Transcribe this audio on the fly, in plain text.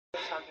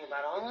talking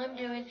about. All I'm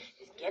doing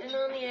is getting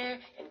on the air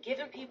and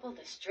giving people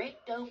the straight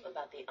dope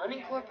about the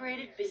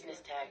unincorporated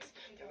business tax.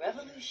 The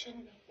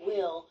revolution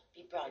will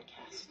be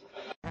broadcast.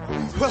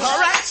 Well, all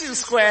right, you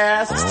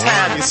squares, it's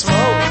time you smoke.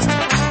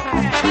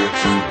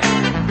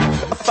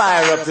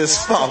 Fire up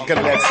this funk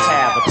and let's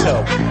have a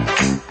toke.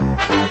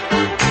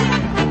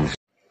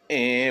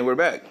 And we're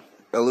back.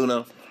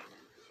 Luna.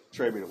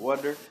 Trey the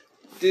Wonder.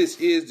 This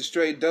is the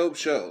Straight Dope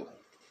Show.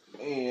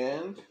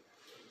 And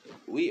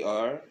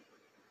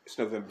it's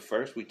November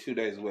 1st. We're 2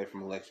 days away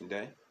from Election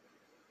Day.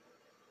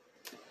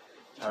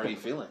 How are you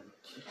feeling?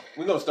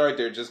 We're going to start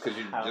there just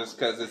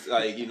because it's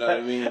like, you know what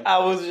I mean? I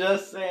was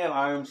just saying,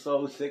 I am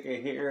so sick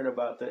of hearing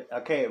about that.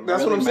 Okay,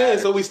 that's really what I'm saying.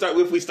 So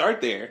if we start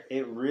there.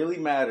 It really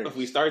matters. If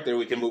we start there,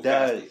 we can move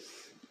past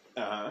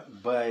it.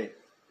 But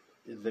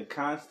the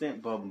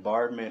constant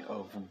bombardment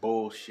of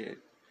bullshit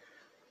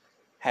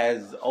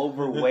has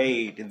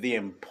overweighed the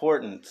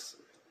importance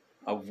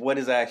of what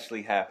is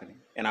actually happening.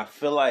 And I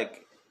feel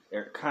like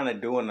they're kind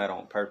of doing that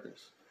on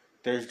purpose.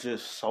 There's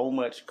just so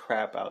much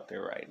crap out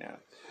there right now.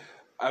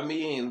 I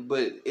mean,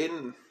 but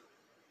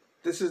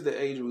this is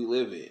the age we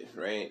live in,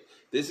 right?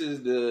 This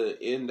is the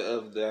end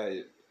of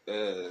that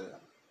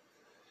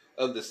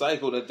of the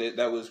cycle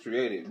that was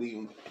created.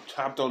 We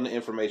hopped on the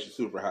information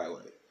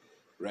superhighway,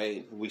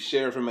 right? We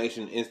share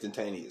information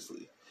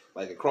instantaneously,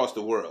 like across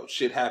the world.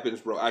 Shit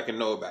happens, bro. I can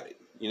know about it.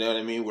 You know what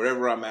I mean?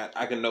 Wherever I'm at,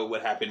 I can know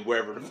what happened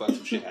wherever the fuck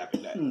some shit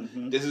happened at.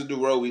 Mm-hmm. This is the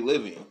world we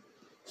live in.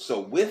 So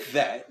with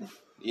that,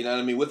 you know what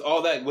I mean? With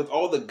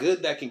all the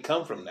good that can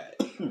come from that.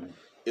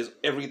 Is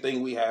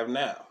everything we have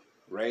now,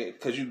 right?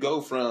 Because you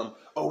go from,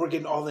 we're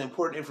getting all the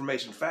important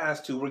information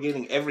fast to we're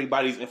getting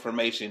everybody's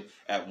information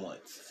at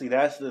once. See,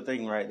 that's the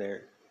thing right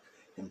there.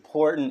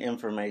 Important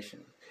information.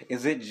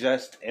 Is it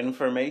just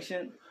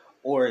information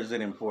or is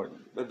it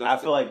important? I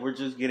feel like we're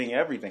just getting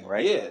everything,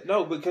 right? Yeah,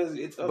 no, because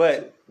it's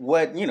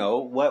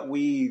what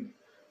we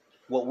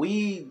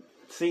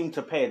seem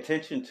to pay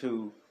attention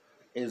to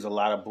is a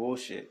lot of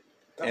bullshit.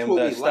 That's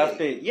what we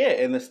like.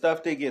 And the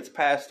stuff that gets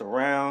passed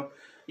around,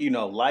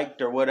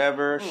 liked or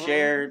whatever,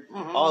 shared,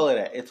 all of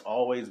that. It's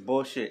always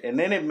bullshit. And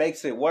then it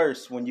makes it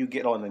worse when you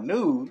get on the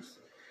news.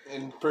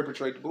 And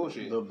perpetrate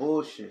the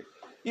bullshit.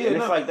 Yeah, and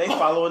it's like they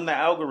following the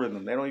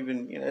algorithm. They don't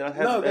even, it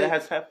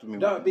has to have to be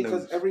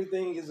because news.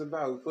 Everything is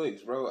about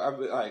clicks, bro.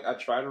 I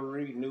try to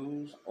read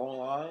news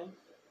online,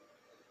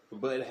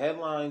 but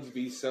headlines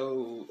be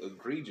so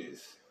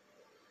egregious.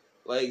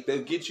 Like,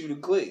 they'll get you to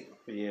click.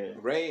 Yeah.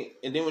 Right?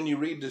 And then when you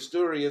read the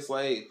story, it's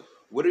like,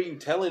 what are you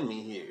telling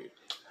me here?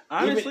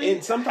 Honestly,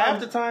 half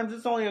the times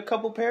it's only a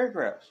couple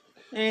paragraphs.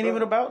 It ain't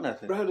even about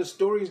nothing. Bro, the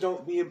stories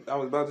don't be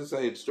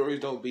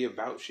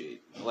about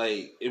shit.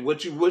 Like,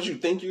 what you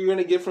think you're going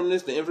to get from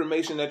this, the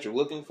information that you're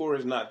looking for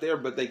is not there,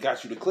 but they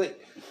got you to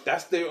click.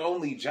 That's their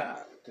only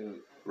job.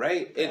 Dude.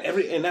 Right?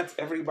 And that's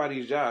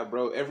everybody's job,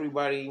 bro.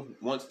 Everybody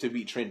wants to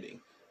be trending.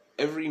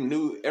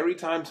 Every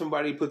time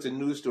somebody puts a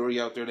news story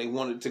out there, they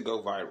want it to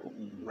go viral,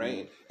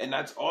 right? And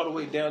that's all the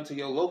way down to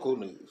your local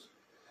news.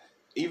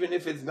 Even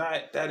if it's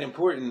not that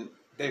important,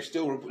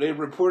 they're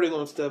reporting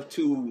on stuff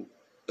to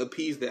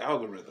appease the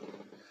algorithm,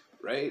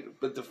 right?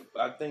 But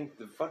I think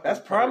that's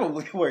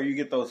probably where you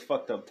get those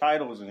fucked up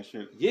titles and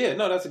shit. Yeah,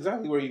 no, that's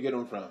exactly where you get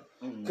them from.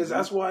 Because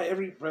that's why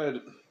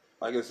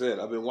like I said,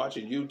 I've been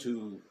watching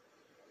YouTube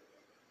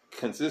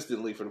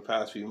consistently for the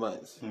past few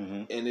months,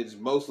 and it's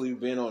mostly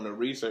been on a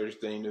research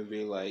thing to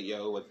be like,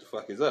 yo, what the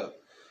fuck is up?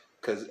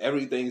 Because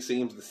everything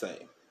seems the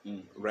same.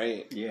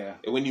 Right? Yeah.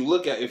 And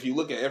if you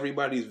look at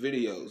everybody's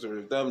videos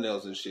or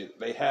thumbnails and shit,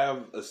 they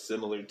have a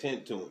similar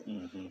tint to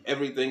them.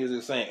 Everything is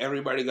the same.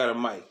 Everybody got a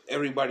mic.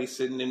 Everybody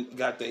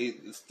got the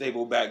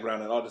stable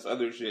background and all this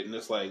other shit. And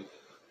it's like,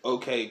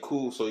 okay,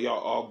 cool. So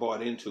y'all all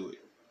bought into it.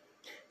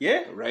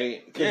 Yeah.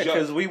 Right?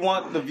 Because we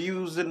want the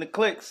views and the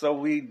clicks, so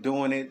we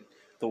doing it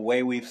the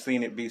way we've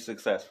seen it be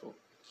successful.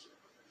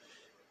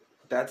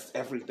 That's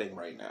everything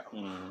right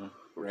now.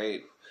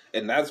 Right?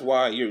 And that's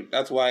why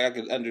I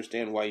can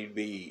understand why you'd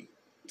be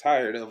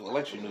tired of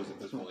election news at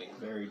this point.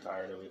 Very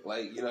tired of it.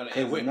 Like, you know,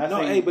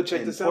 but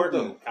check this out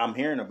though. I'm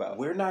hearing about.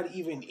 We're not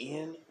even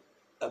in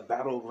a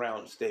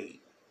battleground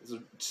state.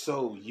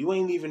 So you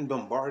ain't even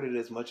bombarded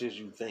as much as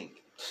you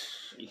think.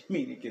 You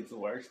mean it gets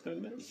worse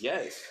than this?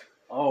 Yes.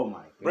 Oh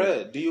my god.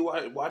 Bruh, do you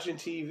watching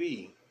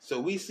TV? So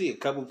we see a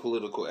couple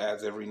political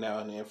ads every now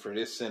and then for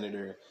this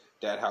senator,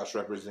 that House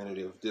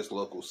representative, this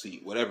local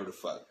seat, whatever the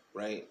fuck,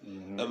 right?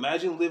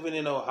 Imagine living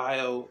in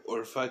Ohio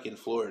or fucking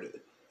Florida.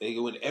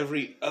 When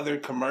every other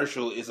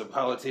commercial is a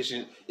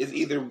politician, is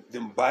either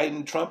them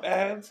Biden Trump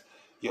ads,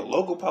 your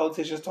local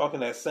politicians talking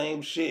that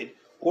same shit,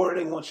 or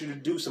they want you to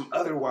do some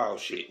other wild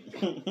shit.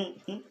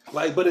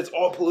 But it's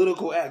all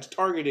political ads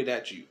targeted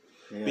at you.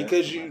 Yeah,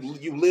 because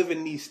you live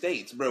in these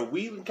states, bro.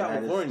 We in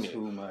California,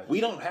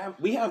 we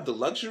have the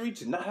luxury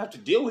to not have to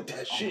deal with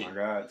that shit. Oh my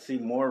god! See,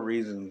 more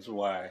reasons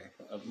why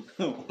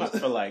I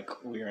feel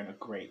like we're in a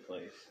great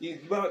place.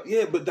 But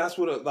that's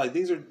what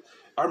these are.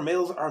 Our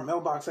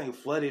mailbox ain't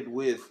flooded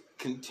with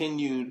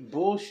continued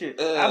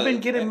bullshit. I've been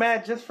getting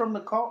mad just from the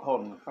call.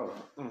 Hold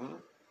on.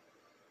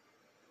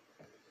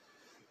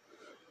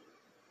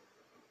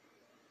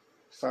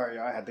 Sorry,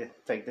 I had to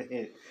take the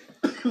hit.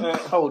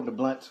 Hold the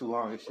blunt too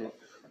long and shit.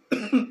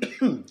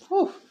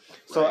 Whew.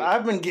 So Right.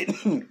 I've been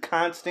getting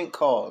constant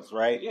calls,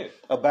 right? Yeah.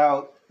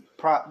 About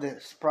prop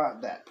this,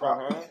 prop that,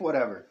 prop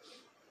whatever.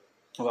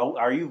 Well,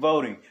 are you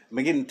voting?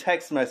 I'm getting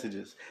text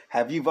messages.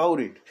 Have you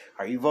voted?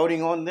 Are you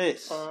voting on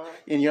this?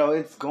 And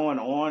it's going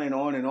on and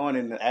on and on.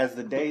 And as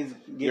the days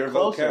get Your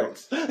vote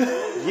closer,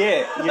 counts.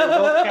 yeah, your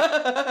vote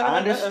counts. I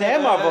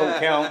understand my vote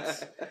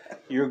counts.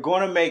 You're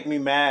going to make me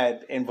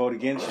mad and vote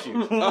against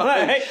you.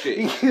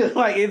 Shit.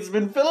 Like it's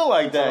been feeling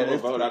like that.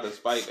 It's vote out of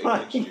spite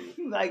against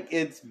you. Like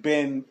it's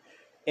been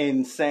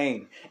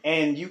insane,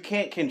 and you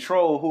can't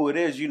control who it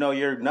is.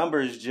 Your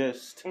numbers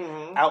just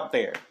out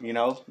there.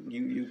 You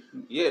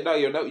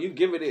you've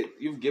given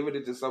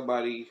it to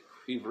somebody.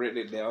 You've written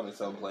it down in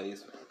some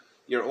place.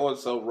 You're on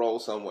some roll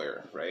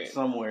somewhere, right?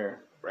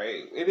 Somewhere,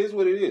 right? It is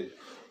what it is.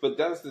 But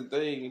that's the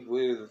thing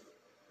with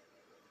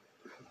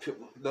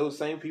those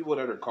same people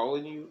that are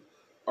calling you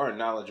are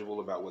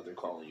knowledgeable about what they're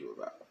calling you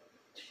about.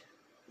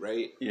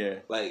 Right? Yeah.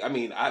 Like, I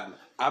mean,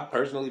 I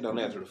personally don't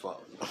answer the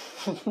phone.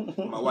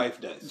 My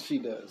wife does. She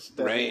does.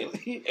 Definitely.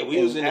 Right? And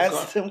we was in the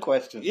car. Ask them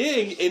questions.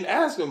 Yeah, and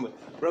ask them,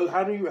 bro,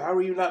 how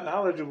are you not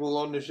knowledgeable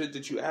on the shit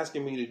that you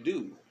asking me to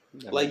do?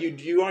 Like,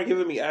 you aren't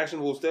giving me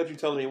actionable steps. You're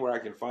telling me where I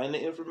can find the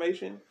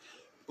information.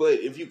 But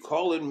if you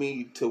calling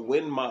me to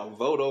win my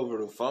vote over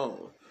the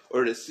phone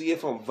or to see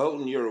if I'm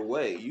voting your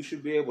way, you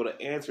should be able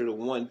to answer the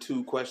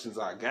 1-2 questions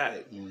I got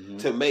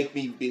to make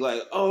me be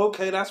like, oh,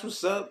 okay, that's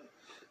what's up.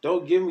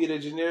 Don't give me the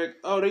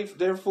generic,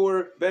 they're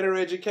for better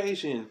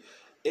education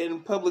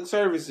in public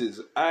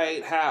services.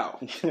 How?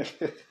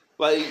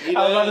 Like, I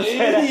was about to say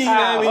that. You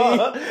know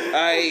what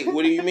I mean?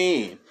 What do you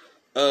mean?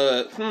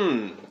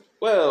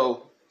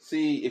 Well,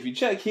 see, if you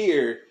check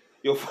here,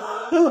 you'll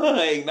find,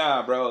 like,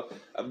 nah, bro,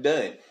 I'm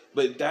done.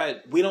 But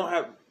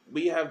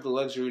we have the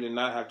luxury to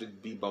not have to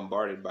be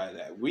bombarded by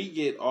that. We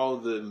get all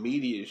the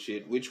media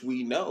shit, which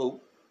we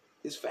know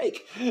is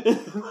fake.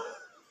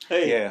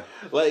 Hey, yeah.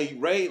 Like,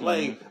 right?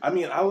 Like, I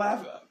mean, I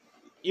laugh.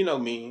 You know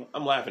me.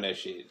 I'm laughing at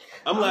shit.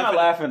 I'm not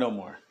laughing no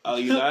more. Oh,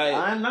 you not?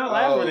 I'm not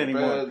laughing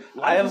anymore.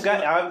 I've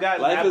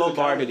gotten that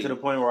bombarded to the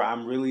point where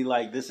I'm really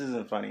like, this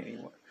isn't funny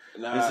anymore.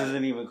 Nah, this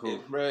isn't even cool.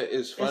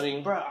 It's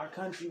funny. Our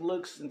country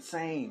looks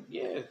insane.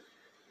 Yeah.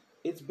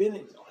 It's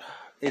been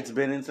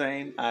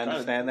insane. I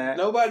understand that.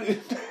 Nobody...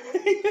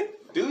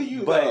 Do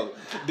you,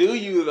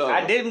 though?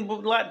 I didn't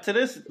to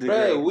this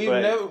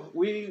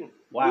degree.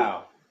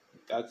 Wow.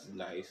 That's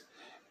nice.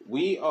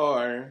 We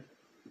are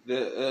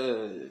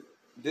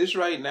this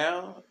right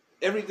now.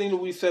 Everything that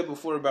we said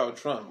before about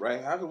Trump,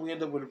 right? How can we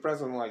end up with a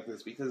president like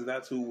this? Because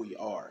that's who we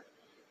are,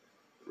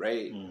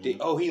 right?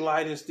 Mm-hmm. He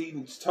lied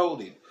and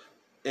told it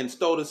and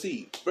stole the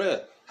seat,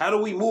 bruh. How do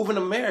we move in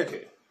America?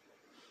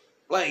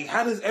 Like,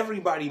 how does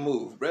everybody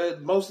move,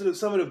 bruh?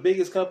 Some of the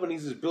biggest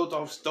companies is built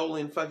off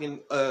stolen fucking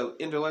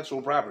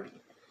intellectual property,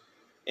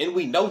 and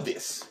we know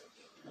this.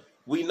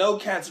 We know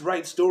cats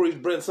write stories,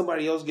 and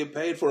somebody else get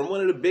paid for them.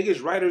 One of the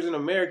biggest writers in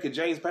America,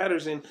 James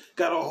Patterson,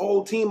 got a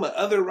whole team of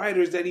other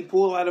writers that he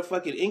pulled out of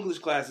fucking English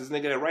classes,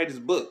 nigga, that write his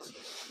books.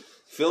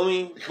 Feel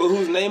me? But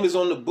whose name is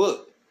on the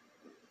book?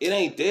 It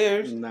ain't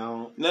theirs.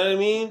 No. Know what I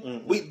mean?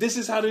 Mm-hmm. This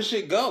is how this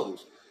shit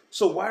goes.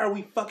 So why are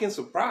we fucking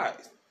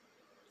surprised?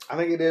 I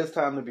think it is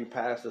time to be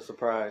past the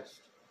surprise.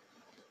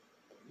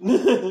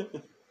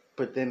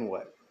 But then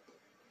what?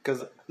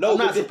 Because I'm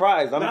not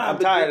surprised. I'm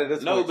tired of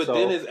this. No, but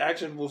then it's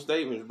actionable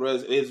statements, bro.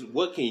 Is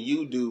what can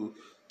you do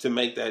to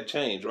make that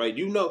change, right?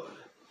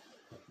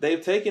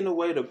 They've taken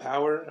away the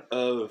power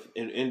of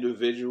an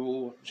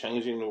individual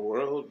changing the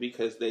world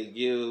because they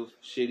give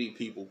shitty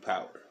people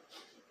power.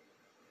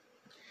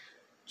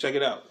 Check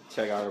it out.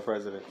 Check out our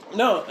president.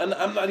 No, and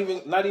I'm not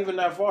even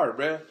that far,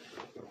 bro.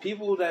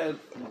 People that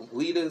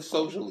lead us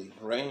socially,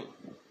 right?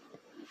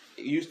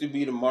 It used to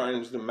be the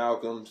Martins, the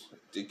Malcolms,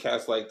 the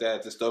cats like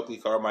that, the Stokely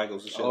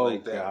Carmichaels and shit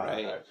like that, God.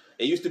 Right?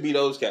 It used to be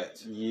those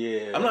cats.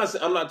 Yeah. I'm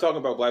not talking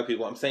about black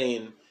people. I'm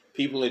saying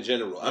people in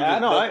general.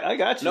 I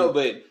got you. No,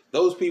 but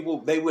those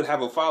people, they would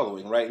have a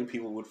following, right? And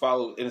people would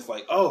follow, and it's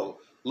like, oh,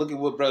 look at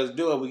what brothers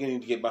doing. We're going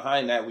to get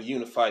behind that. We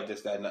unified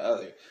this, that, and the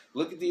other.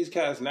 Look at these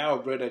cats now,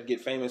 bro, that get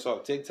famous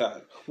off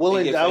TikTok. Well,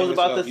 I was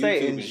about to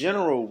say, in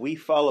general, we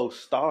follow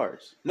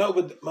stars. No,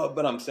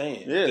 but I'm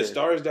saying, the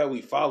stars that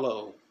we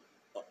follow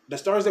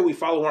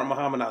aren't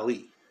Muhammad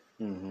Ali.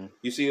 Mm-hmm.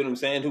 You see what I'm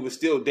saying? Who was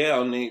still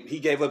down, and he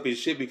gave up his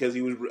shit because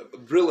he was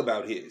real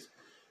about his.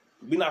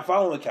 We're not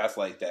following cats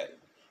like that.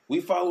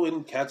 We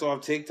following cats off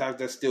TikTok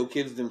that still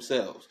kids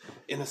themselves.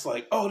 And it's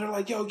like, oh, they're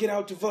like, yo, get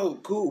out to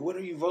vote. Cool. What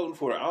are you voting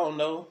for? I don't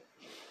know.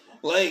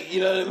 Like,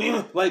 you know what I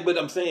mean? Like, but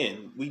I'm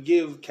saying, we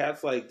give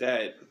cats like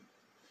that,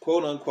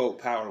 quote unquote,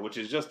 power, which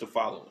is just to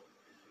follow.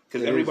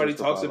 Because everybody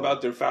talks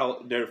about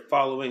their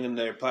following and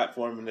their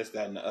platform and this,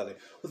 that, and the other.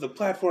 With a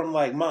platform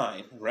like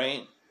mine,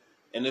 right?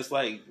 And it's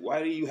like,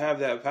 why do you have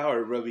that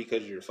power, bro?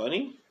 Because you're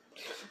funny?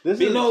 What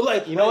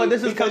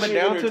this is coming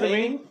down to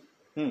me?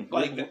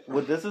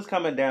 What this is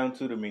coming down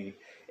to me,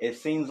 it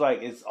seems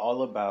like it's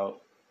all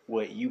about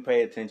what you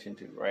pay attention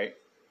to, right?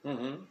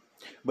 Mm-hmm.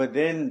 But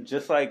then,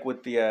 just like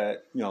with the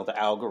the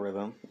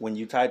algorithm, when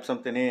you type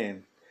something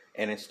in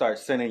and it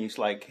starts sending you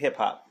like hip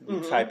hop,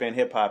 you type in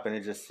hip hop and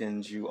it just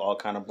sends you all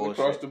kind of bullshit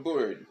across the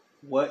board.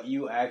 What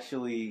you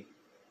actually,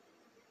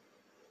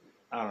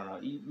 I don't know.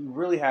 You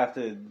really have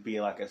to be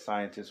like a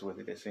scientist with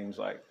it. It seems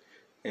like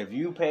if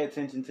you pay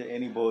attention to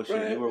any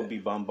bullshit, you will be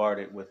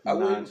bombarded with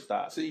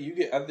nonstop.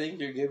 See, I think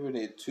you're giving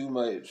it too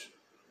much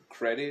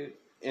credit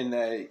in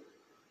that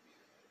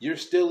you're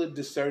still a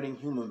discerning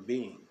human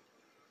being,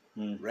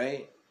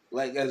 right?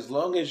 Like, as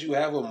long as you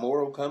have a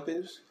moral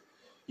compass,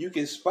 you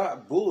can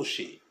spot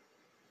bullshit.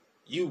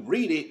 You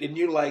read it and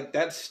you're like,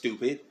 that's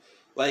stupid.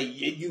 Like,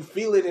 you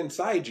feel it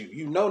inside you.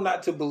 You know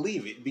not to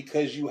believe it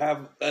because you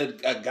have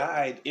a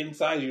guide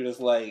inside you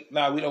that's like,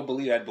 nah, we don't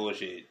believe that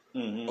bullshit.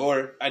 Mm-hmm.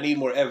 Or I need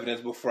more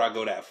evidence before I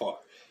go that far.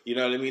 You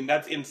know what I mean?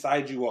 That's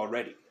inside you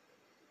already.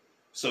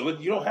 So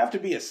you don't have to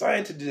be a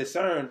scientist to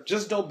discern.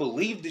 Just don't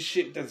believe the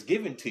shit that's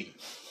given to you.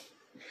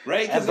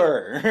 Right?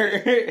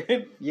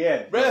 Ever.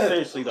 Yeah. Bruh,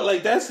 seriously, though.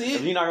 Like, that's it.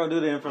 If you're not going to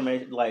do the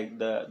information, like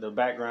the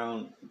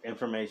background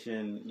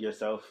information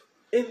yourself,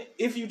 and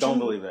if you don't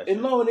believe that shit.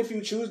 And if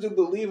you choose to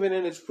believe it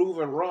and it's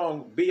proven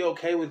wrong, be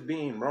okay with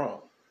being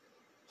wrong.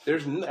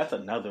 That's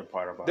another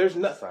part about there's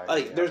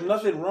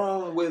nothing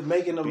wrong with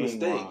making a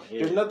mistake. Wrong, yeah.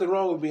 There's nothing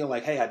wrong with being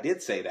like, hey, I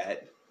did say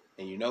that,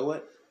 and you know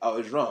what? I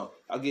was wrong.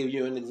 I'll give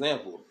you an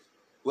example.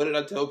 What did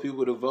I tell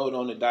people to vote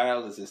on the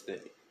dialysis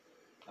thing?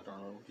 I don't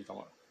know what you're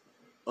talking about.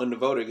 On the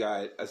voter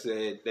guide, I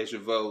said they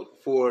should vote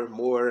for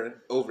more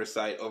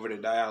oversight over the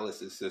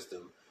dialysis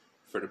system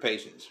for the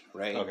patients,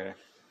 right? Okay.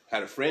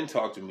 Had a friend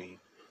talk to me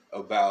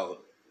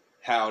about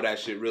how that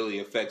shit really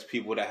affects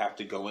people that have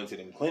to go into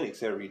them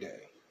clinics every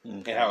day.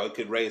 Okay. And how it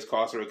could raise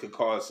costs or it could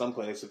cause some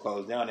clinics to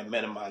close down and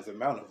minimize the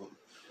amount of them.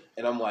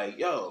 And I'm like,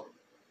 yo,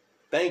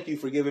 thank you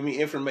for giving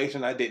me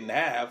information I didn't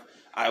have.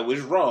 I was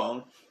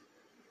wrong.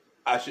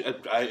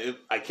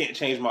 I can't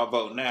change my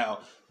vote now,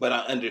 but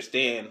I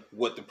understand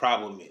what the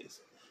problem is.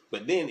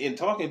 But then in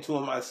talking to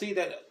him, I see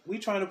that we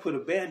trying to put a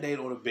Band-Aid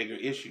on a bigger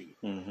issue.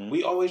 Mm-hmm.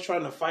 We always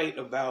trying to fight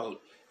about,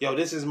 yo,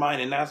 this is mine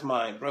and that's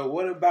mine. Bro,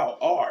 what about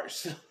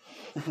ours?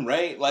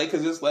 Right? Like,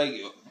 because it's like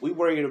we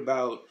worried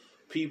about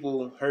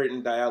people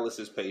hurting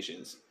dialysis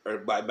patients or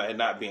by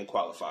not being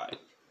qualified.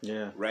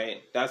 Yeah.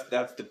 Right? That's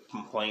the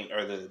complaint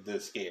or the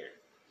scare.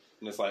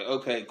 And it's like,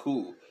 okay,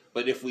 cool.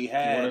 But if we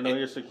had... You want to know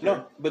you're secure?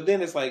 No, but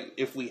then it's like,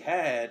 if we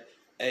had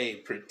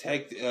a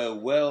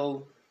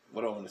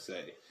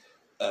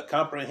a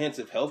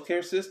comprehensive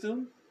healthcare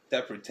system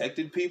that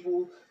protected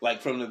people,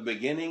 like, from the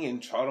beginning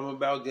and taught them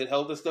about good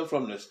health and stuff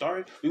from the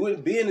start, we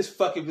wouldn't be in this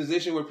fucking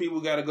position where people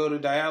got to go to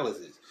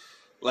dialysis.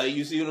 Like,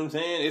 you see what I'm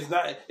saying?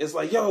 It's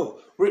like, yo,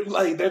 we're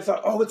like, it's a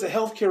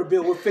healthcare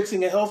bill. We're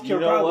fixing a healthcare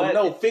problem. What?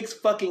 No, fix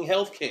fucking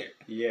healthcare.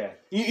 Yeah.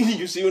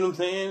 You see what I'm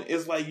saying?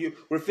 It's like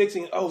we're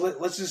fixing,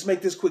 let's just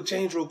make this quick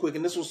change real quick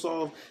and this will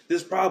solve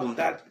this problem.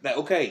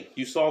 Okay,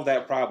 you solved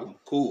that problem.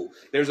 Cool.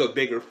 There's a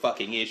bigger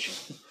fucking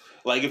issue.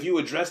 Like, if you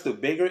address the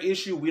bigger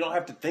issue, we don't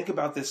have to think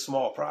about this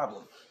small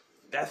problem.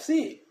 That's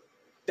it.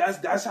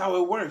 That's how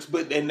it works.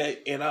 But and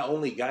I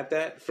only got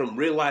that from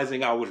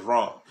realizing I was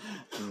wrong.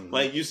 Mm-hmm.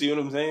 Like, you see what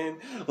I'm saying?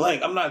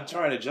 Like, I'm not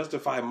trying to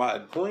justify my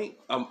point.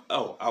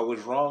 I was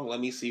wrong.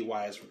 Let me see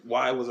why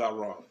was I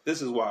wrong?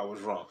 This is why I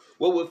was wrong.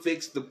 What would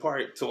fix the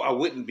part so I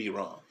wouldn't be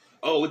wrong?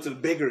 Oh, it's a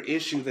bigger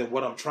issue than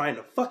what I'm trying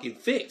to fucking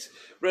fix.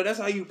 Bro, that's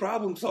how you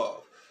problem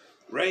solve.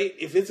 Right?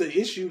 If it's an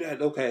issue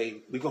that,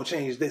 okay, we're going to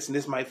change this and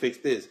this might fix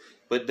this,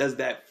 but does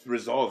that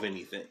resolve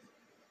anything?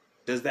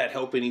 Does that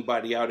help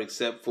anybody out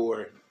except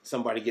for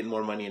somebody getting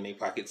more money in their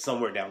pocket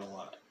somewhere down the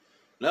line?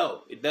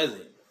 No, it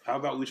doesn't. How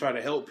about we try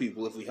to help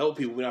people? If we help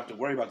people, we don't have to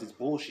worry about this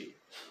bullshit.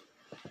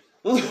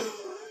 Definitely.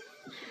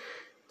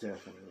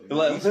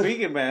 Keep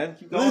speaking, man.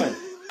 Keep going.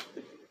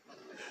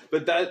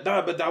 But that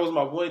was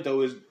my point,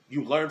 though, is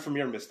you learn from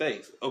your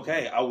mistakes.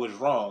 Okay, I was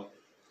wrong.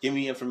 Give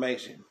me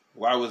information.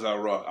 Why was I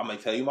wrong? I'm going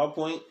to tell you my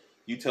point.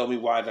 You tell me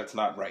why that's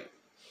not right.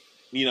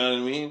 You know what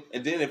I mean?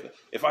 And then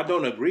if I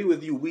don't agree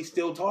with you, we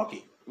still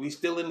talking. We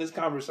still in this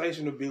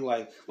conversation to be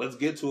like, let's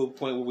get to a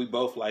point where we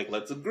both like,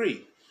 let's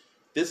agree.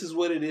 This is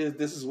what it is.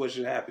 This is what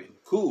should happen.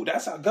 Cool.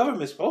 That's how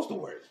government's supposed to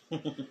work.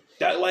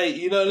 That, like,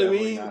 you know what I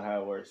mean? Not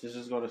how it works. It's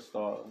just going to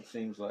stall. It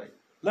seems like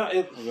we're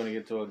going to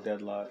get to a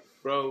deadlock.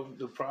 Bro,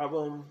 the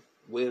problem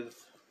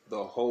with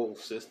the whole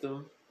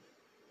system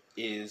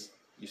is,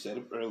 you said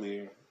it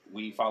earlier,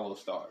 we follow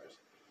stars.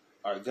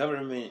 Our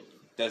government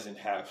doesn't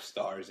have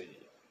stars in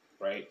it,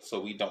 right?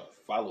 So we don't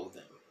follow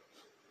them.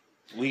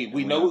 We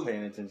know, not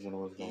paying attention to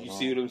what's going on. You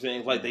see what I'm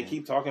saying? Like, they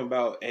keep talking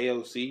about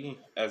AOC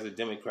as a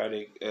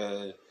Democratic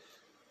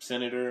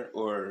senator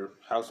or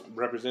House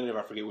representative.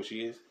 I forget what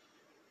she is.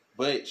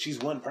 But she's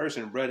one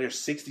person, bro. There's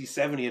 60,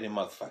 70 of them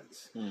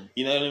motherfuckers.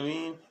 You know what I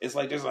mean? It's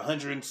like there's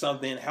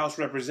 100-something House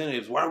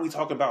representatives. Why are we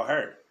talking about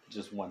her?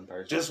 Just one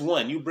person. Just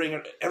one. You bring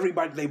her.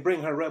 Everybody, they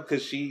bring her up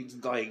because she's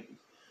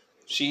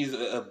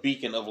a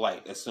beacon of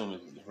light,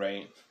 assumedly,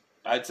 right?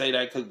 I'd say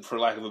that for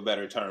lack of a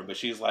better term, but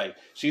she's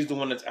the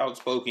one that's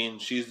outspoken.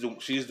 She's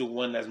the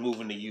one that's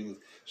moving the youth.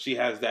 she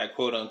has that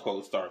quote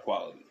unquote star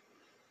quality.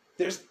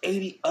 There's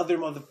 80 other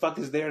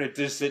motherfuckers there that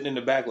just sitting in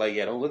the back like,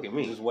 yeah, don't look at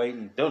me. Just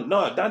waiting.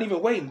 Not even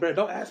waiting, bro.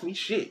 Don't ask me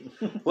shit.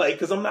 Like,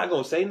 because I'm not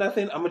going to say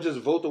nothing. I'm going to just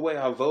vote the way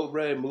I vote,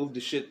 bro, and move the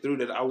shit through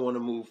that I want to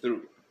move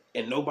through.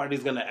 And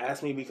nobody's going to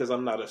ask me because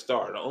I'm not a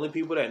star. The only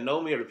people that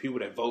know me are the people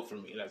that vote for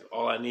me. That's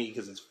all I need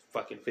because it's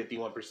fucking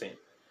 51%.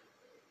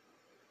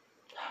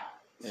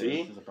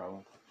 See? This is a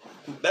problem.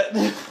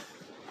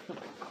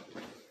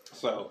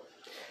 So,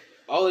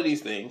 all of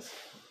these things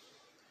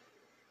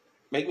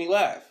make me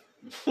laugh.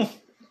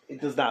 It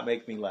does not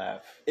make me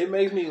laugh. It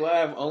makes me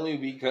laugh only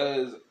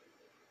because,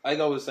 like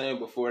I was saying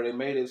before, they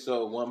made it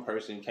so one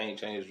person can't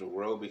change the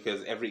world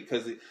because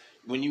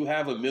when you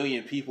have a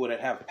million people that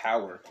have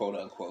power, quote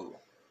unquote,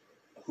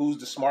 who's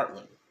the smart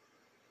one?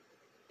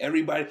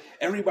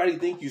 Everybody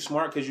think you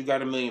smart because you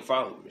got 1 million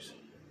followers.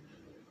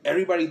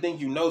 Everybody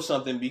think you know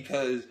something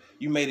because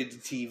you made it to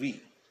TV.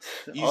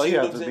 All you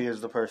have to be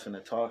is the person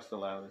that talks the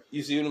loudest.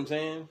 You see what I'm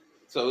saying?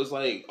 So it's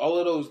like all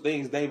of those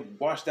things, they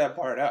wash that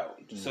part out.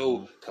 Mm-hmm.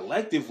 So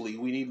collectively,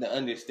 we need to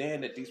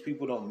understand that these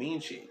people don't mean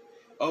shit.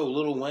 Oh,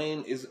 Lil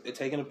Wayne is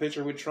taking a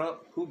picture with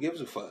Trump. Who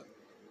gives a fuck?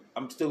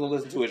 I'm still gonna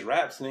listen to his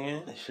raps,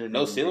 man.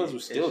 No Ceilings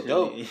was still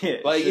dope. Yeah,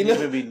 like you know,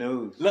 even be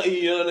news. No,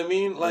 you know what I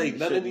mean? Like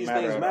none of these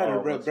things matter,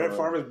 bro. Brett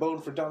Favre's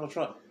voting for Donald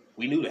Trump.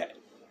 We knew that.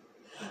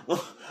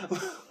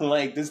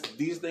 Like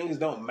these things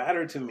don't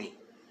matter to me.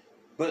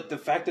 But the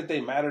fact that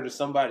they matter to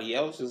somebody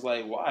else is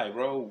like, why,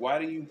 bro? Why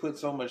do you put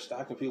so much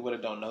stock in people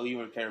that don't know you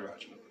or care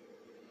about you?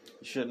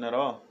 You shouldn't at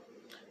all.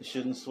 It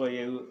shouldn't sway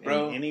you in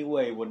any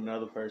way what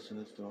another person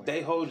is doing.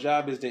 Their whole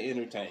job is to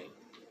entertain.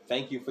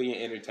 Thank you for your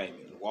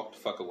entertainment. Walk the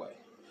fuck away.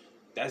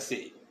 That's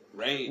it,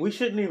 right? We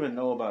shouldn't even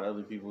know about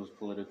other people's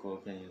political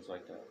opinions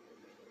like that.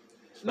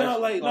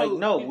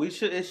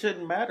 It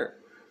shouldn't matter.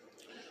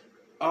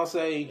 I'll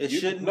say it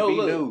shouldn't be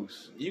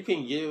news. You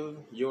can give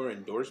your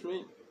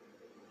endorsement,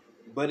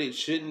 but it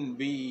shouldn't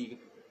be.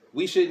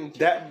 We shouldn't.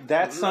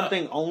 That's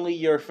something only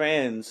your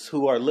fans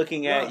who are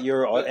looking at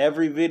your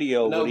every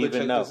video would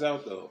even know. Check this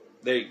out though.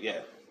 There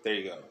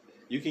you go.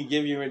 You can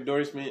give your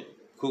endorsement.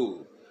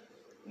 Cool.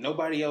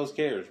 Nobody else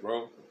cares,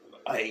 bro.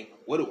 Like,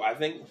 what do I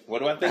think? What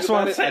do I think That's about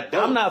what I'm saying.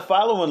 I'm not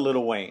following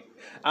Lil Wayne.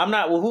 I'm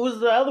not. Well, who was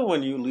the other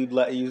one you?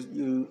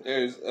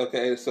 There's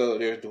So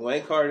there's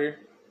Dwayne Carter.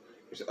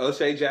 There's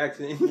O'Shea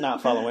Jackson. I'm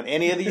not following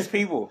any of these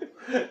people.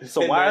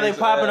 So why are they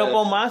popping up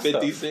on my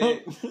 50 stuff?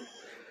 50 Cent.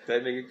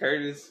 That nigga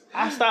Curtis.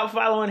 I stopped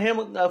following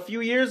him a few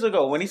years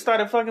ago when he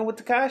started fucking with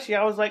Tekashi.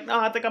 I was like, no,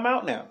 I think I'm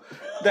out now.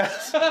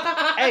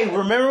 Hey,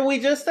 remember we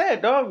just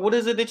said, dog, what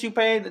is it that you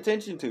paying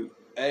attention to?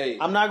 Hey,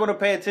 I'm not going to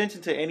pay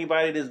attention to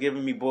anybody that's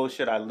giving me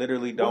bullshit I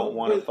literally don't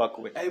want to fuck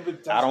with. Hey,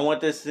 I don't want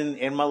this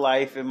in my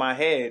life, in my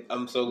head.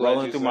 I'm so glad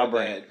rolling through my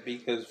brain.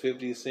 Because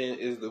 50 Cent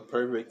is the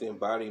perfect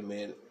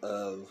embodiment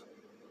of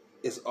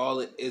it's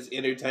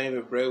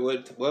entertainment, bro.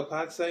 What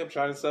Pac say? I'm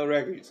trying to sell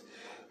records.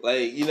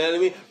 Like, you know what I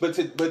mean?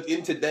 But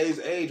in today's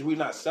age, we're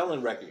not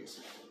selling records.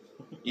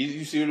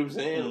 You see what I'm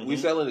saying? Mm-hmm. We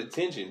selling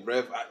attention,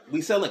 bro.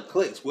 We selling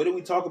clicks. What do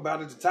we talk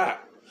about at the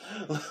top?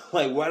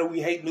 Like, why do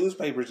we hate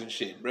newspapers and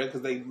shit, bro?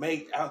 Because they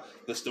make out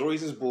the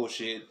stories is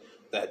bullshit.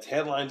 That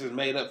headlines is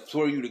made up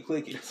for you to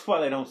click it. That's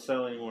why they don't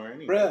sell anymore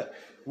anyway. Bro,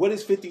 what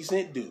does 50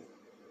 Cent do?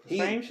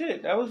 Same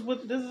shit. That was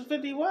what this is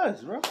 50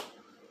 was, bro.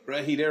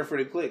 Bro, he there for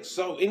the clicks.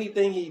 So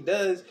anything he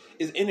does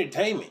is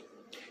entertainment.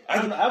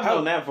 I've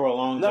known that for a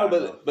long time.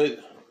 No, but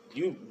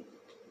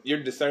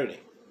you're discerning.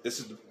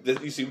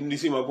 You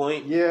see my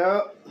point?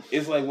 Yeah.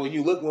 It's like when we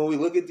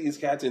look at these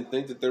cats and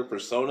think that their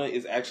persona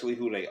is actually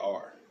who they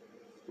are,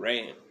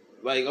 right?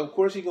 Like, of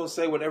course he's gonna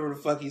say whatever the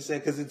fuck he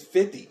said because it's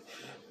 50.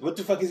 What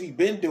the fuck has he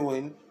been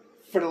doing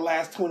for the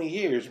last 20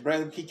 years,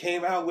 bro? He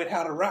came out with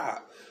How to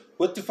Rob.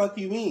 What the fuck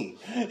you mean?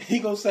 He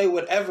gonna say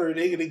whatever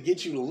they're gonna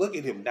get you to look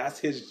at him. That's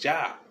his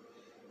job,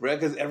 bro.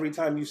 Because every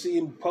time you see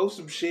him post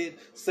some shit,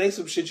 say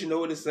some shit, you know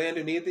what it's saying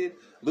underneath it?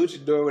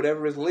 Luchador,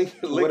 whatever his link,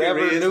 whatever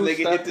new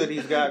stuff that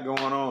he's got going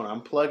on,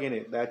 I'm plugging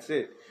it. That's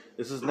it.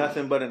 This is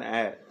nothing but an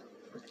ad.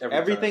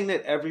 Everything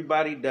that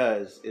everybody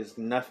does is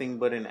nothing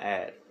but an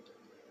ad.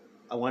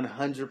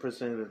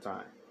 100% of the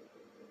time.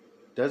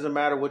 Doesn't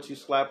matter what you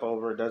slap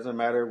over. Doesn't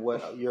matter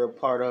what you're a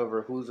part of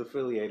or who's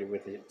affiliated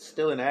with it. It's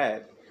still an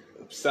ad.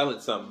 Selling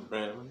something,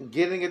 man.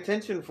 Getting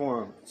attention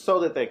for them so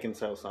that they can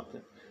sell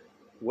something.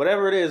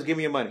 Whatever it is, give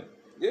me your money.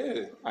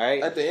 Yeah. All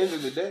right. At the end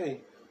of the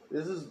day,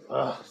 this is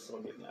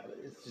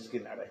it's just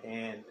getting out of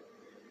hand.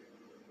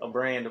 A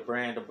brand.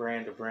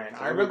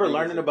 I remember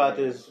learning about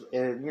this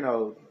in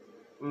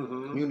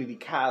community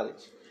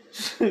college.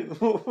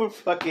 We're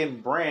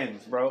fucking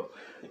brands, bro.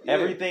 Yeah.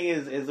 Everything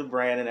is a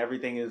brand, and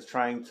everything is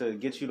trying to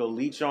get you to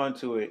leech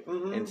onto it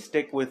and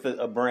stick with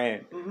a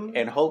brand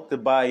and hope to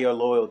buy your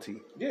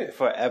loyalty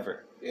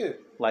forever. Yeah,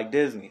 like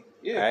Disney.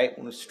 Yeah, right.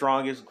 One of the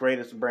strongest,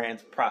 greatest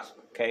brands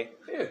prosper. Okay,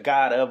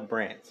 God of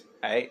brands.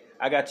 All right,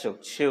 I got your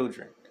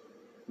children,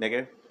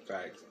 nigga.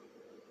 Facts.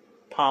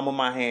 Palm of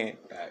my hand.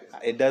 Facts.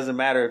 It doesn't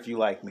matter if you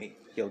like me.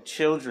 Your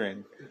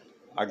children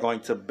are going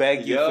to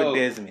beg you for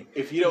Disney.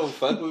 If you don't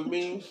fuck with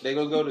me, they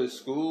gonna go to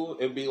school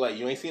and be like,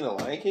 you ain't seen The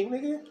Lion King,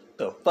 nigga?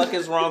 The fuck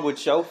is wrong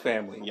with your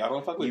family? Y'all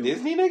don't fuck with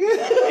Disney,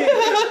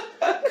 nigga?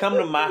 Come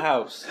to my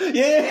house.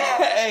 Yeah,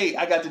 hey,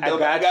 I got the dope.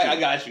 I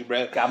got you,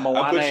 bro. Got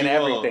Moana and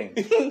everything.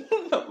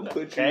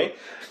 Okay.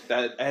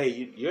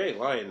 Hey, you ain't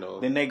lying though.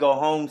 Then they go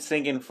home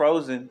singing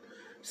Frozen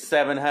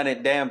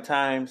 700 damn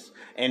times,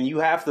 and you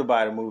have to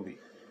buy the movie.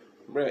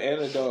 Bro,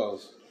 and the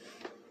dolls.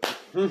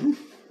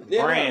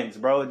 Brands,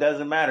 bro. It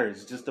doesn't matter.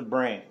 It's just a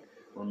brand.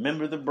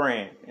 Remember the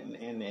brand, and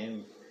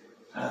it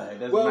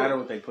doesn't matter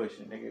what they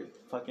pushing. Nigga,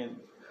 fucking.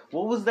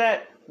 What was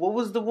that? What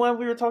was the one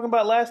we were talking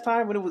about last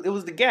time? When it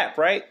was the Gap,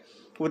 right?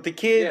 With the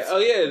kids. Yeah. Oh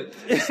yeah.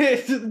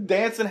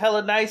 Dancing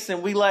hella nice,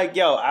 and we like,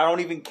 yo, I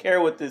don't even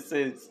care what this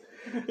is.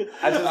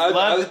 I just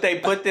love that they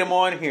put them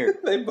on here.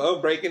 They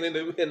both breaking in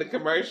the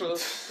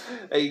commercials.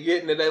 They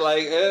getting it. They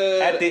like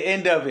at the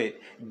end of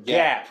it,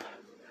 Gap.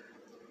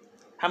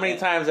 How many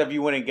times have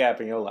you went in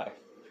Gap in your life?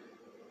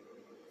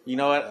 You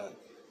know what?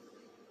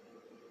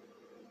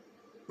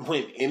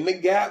 Went in the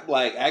Gap,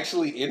 like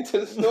actually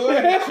into the store,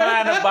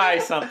 trying to buy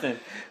something.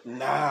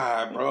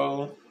 Nah,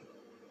 bro.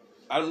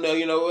 I don't know.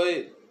 You know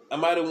what? I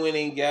might have went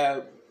in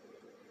Gap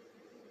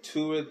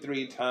 2 or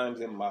 3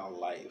 times in my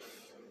life.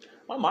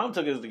 My mom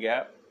took us to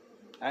Gap.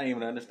 I didn't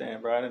even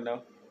understand, bro. I didn't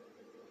know.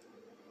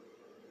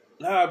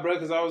 Nah, bro,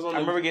 because I was on. I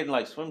remember getting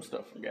like swim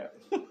stuff from Gap.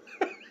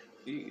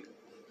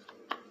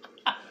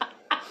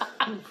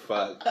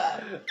 Fuck. I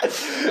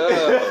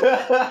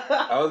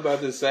was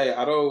about to say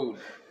I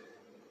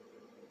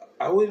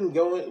wouldn't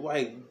go in,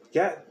 like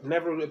Gap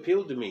never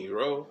appealed to me,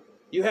 bro.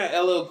 You had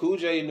LL Cool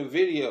J in the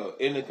video,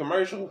 in the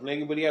commercial,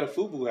 nigga, but he had a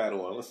FUBU hat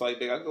on. It's like,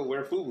 nigga, I go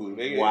wear FUBU,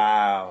 nigga.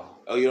 Wow.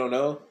 Oh, you don't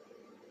know?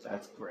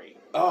 That's great.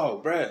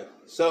 Oh, bruh.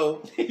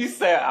 So he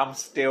said, "I'm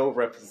still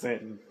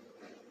representing."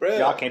 Bruh,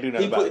 y'all can't do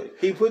nothing about it.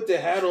 He put the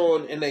hat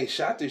on and they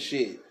shot the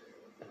shit,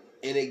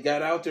 and it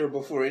got out there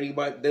before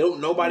anybody.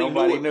 Nobody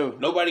knew.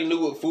 Nobody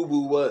knew what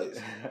FUBU was,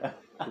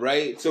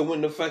 right? So when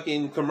the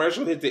fucking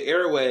commercial hit the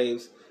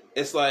airwaves,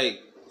 it's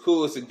like,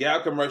 cool, it's a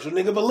Gap commercial,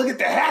 nigga. But look at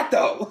the hat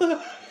though.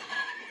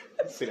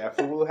 See that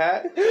FUBU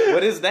hat?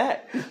 What is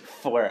that?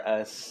 For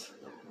us,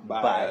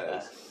 by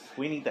us.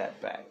 We need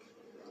that back.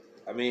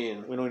 I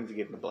mean, we don't need to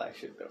get into black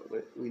shit though,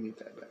 but we need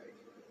that back.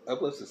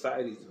 Uplift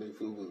Society's the big FUBU.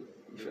 You know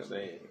what I'm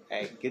saying?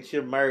 Hey, get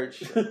your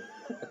merch at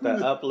the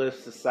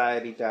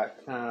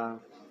upliftsociety.com.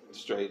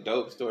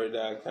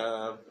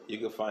 StraightDopeStore.com. You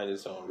can find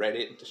us on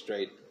Reddit, the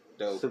Straight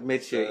Dope.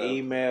 Submit your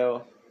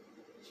email.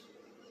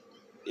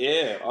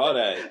 Yeah, all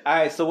that. All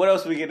right, so what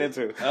else we get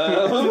into?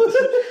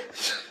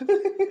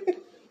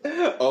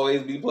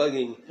 Always be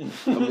plugging.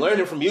 I'm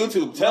learning from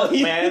YouTube. Tell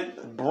you, man,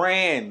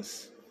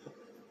 brands.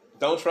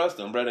 Don't trust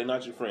them, bro. They're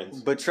not your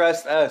friends. But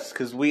trust us,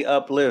 because we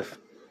uplift.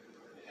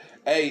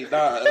 Hey,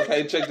 nah,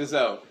 okay, check this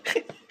out.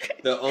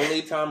 The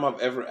only time I've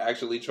ever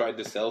actually tried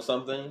to sell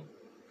something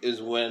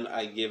is when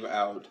I give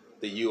out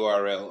the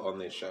URL on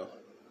this show.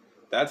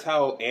 That's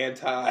how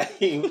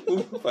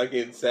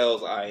anti-fucking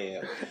sales I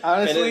am.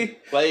 Honestly,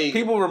 like,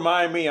 people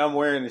remind me I'm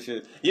wearing the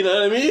shit. You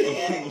know what I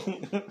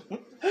mean?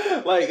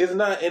 Like, it's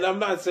not, and I'm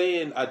not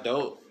saying I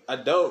don't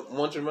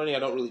want your money. I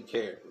don't really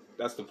care.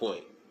 That's the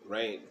point,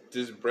 right?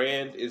 This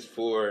brand is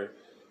for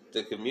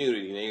the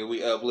community. Nigga,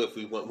 we uplift.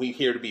 We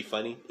here to be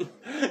funny.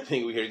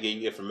 Nigga, we here to give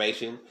you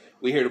information.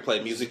 We here to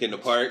play music in the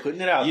park.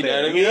 Putting it out you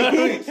there. You know what I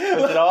mean?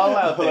 Put it all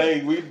out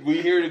there. Like,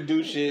 we here to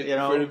do shit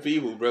for the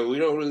people, bro. We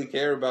don't really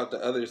care about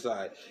the other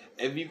side.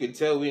 If you can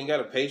tell, we ain't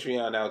got a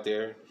Patreon out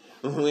there.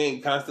 We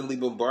ain't constantly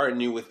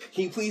bombarding you with,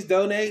 can you please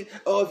donate?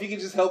 Oh, if you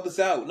can just help us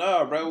out.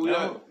 Nah, bro, we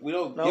don't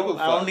give a fuck.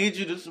 I don't need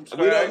you to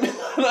subscribe.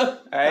 All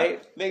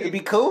right? Nigga, it'd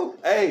be cool.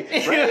 Hey,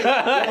 bro,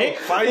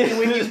 find me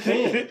when you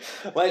can.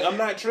 Like, I'm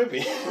not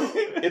tripping.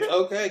 It's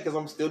okay, because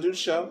I'm still doing the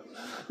show.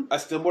 I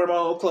still wear my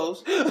own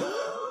clothes.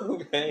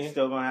 Okay. It's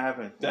still gonna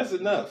happen. That's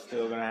enough. It's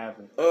still gonna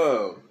happen.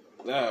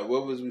 Nah,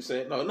 what was we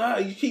saying? No,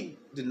 you keep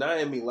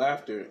denying me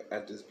laughter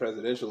at this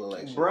presidential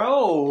election.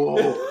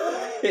 Bro.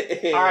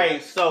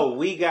 Alright, so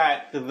we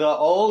got the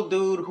old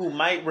dude who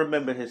might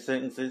remember his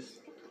sentences,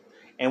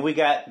 and we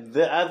got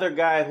the other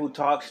guy who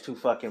talks too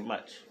fucking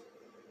much.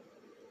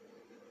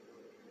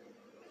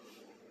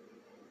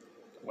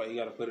 Why you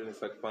gotta put it in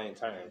such plain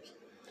terms?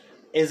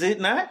 Is it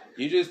not?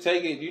 You just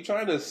take it, you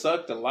trying to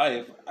suck the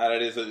life out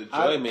of this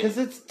enjoyment. Because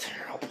it's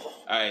terrible.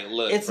 Alright,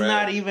 look, it's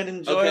not even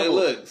enjoyable. Okay,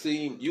 look,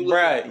 see, you look.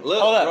 Bruh, look,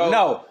 hold up,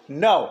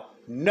 bro.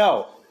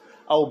 No.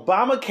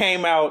 Obama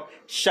came out,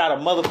 shot a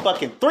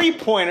motherfucking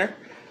 3-pointer.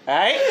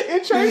 Alright?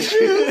 In church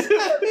shoes.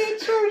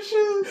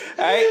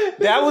 Alright?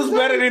 That was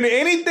better than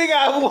anything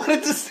I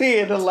wanted to see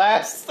in the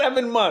last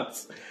 7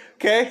 months.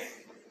 Okay?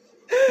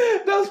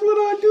 That's what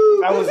I do.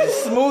 That was the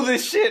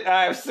smoothest shit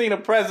I've seen a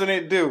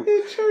president do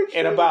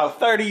in about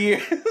 30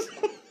 years.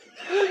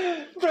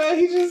 Bro,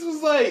 he just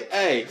was like,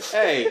 hey,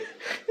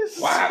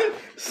 wow.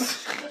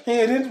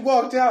 And then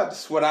walked out.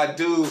 That's what I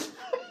do.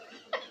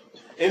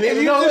 And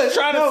then he was just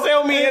trying to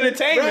sell me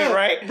entertainment,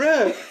 right?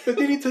 Bruh, but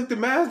then he took the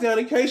mask down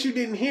in case you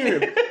didn't hear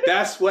him.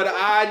 That's what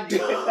I do.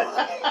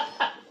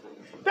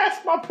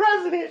 That's my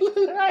president.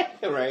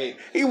 Right.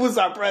 He was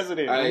our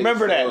president. Right,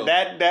 Remember so-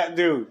 that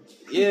dude.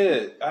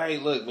 Yeah. All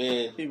right, look,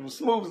 man. He was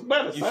smooth as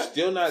butter, You son.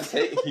 still not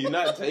you're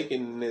not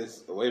taking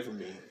this away from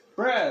me.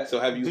 Bruh. So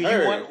have you do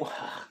heard?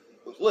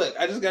 Look,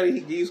 I just gotta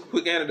give you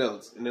quick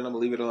anecdotes, and then I'm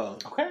gonna leave it alone.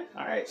 Okay,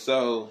 all right.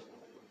 So,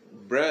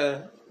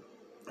 bruh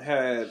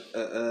had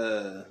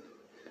a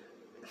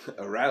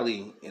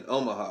rally in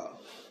Omaha,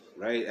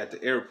 right at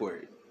the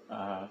airport.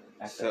 At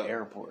the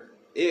airport.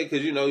 Yeah,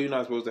 because you know you're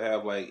not supposed to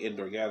have like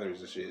indoor gatherings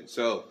and shit.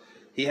 So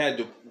he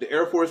had the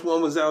Air Force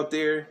One was out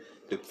there.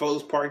 The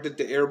folks parked at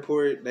the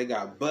airport. They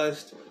got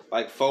bussed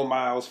like 4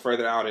 miles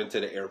further out into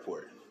the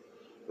airport,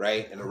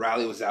 right? And the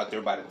rally was out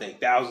there by the thing.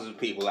 Thousands of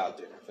people out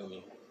there. Feel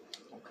me?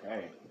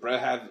 Okay. Bruh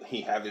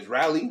have his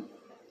rally.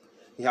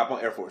 He hop on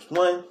Air Force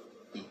One.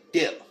 He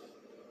dip.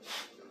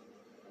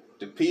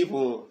 The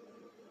people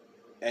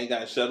ain't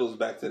got shuttles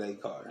back to their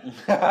car.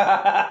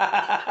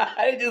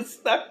 They just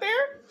stuck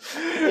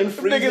there? In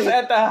freezing- Niggas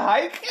at the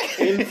hike?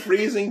 In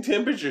freezing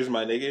temperatures,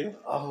 my nigga.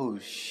 Oh,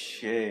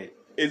 shit.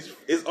 It's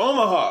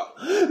Omaha.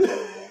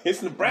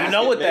 It's Nebraska. You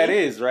know what man. that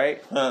is,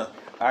 right? Huh?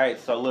 All right,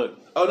 so look.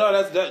 Oh no,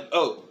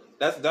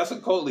 that's a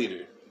cult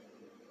leader.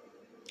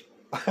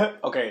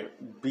 Okay,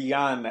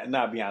 beyond that,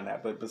 not beyond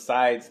that, but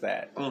besides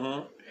that,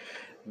 Mm-hmm.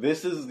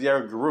 this is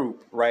their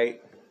group,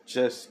 right?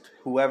 Just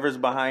whoever's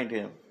behind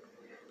him.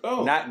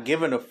 Oh, Not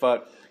giving a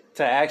fuck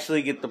to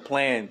actually get the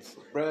plans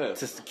bruh.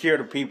 to secure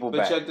the people But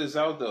back. check this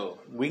out though.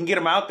 We can get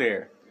them out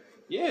there,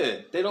 Yeah,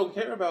 they don't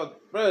care about,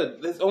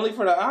 bruh. That's only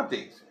for the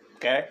optics.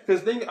 okay?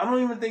 Because I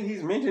don't even think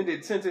he's mentioned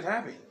it since it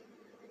happened.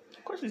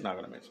 Of course he's not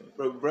going to mention it.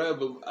 Bruh,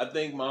 but I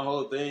think my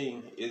whole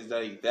thing is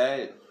like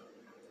that.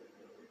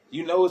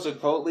 You know, it's a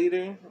cult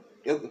leader.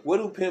 What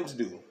do pimps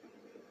do?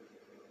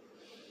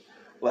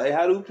 Like,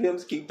 how do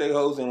pimps keep their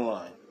hoes in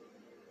line?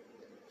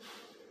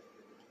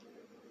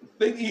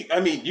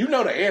 You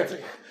know the answer.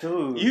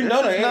 Dude, You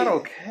know this the is not answer.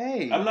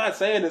 okay. I'm not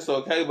saying it's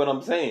okay, but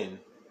I'm saying,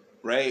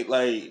 right?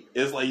 Like,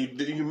 it's like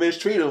you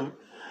mistreat them,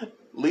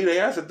 leave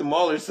their ass at the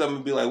mall or something,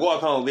 and be like,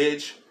 walk home,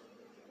 bitch.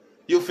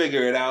 You'll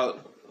figure it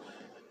out.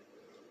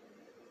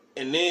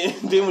 And then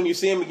when you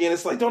see him again,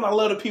 it's like, don't I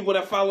love the people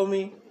that follow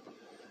me?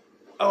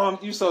 Oh,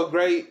 you so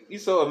great. You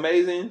so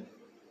amazing.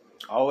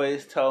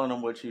 Always telling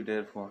them what you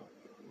did for them.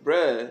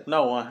 Bruh.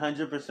 No,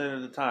 100%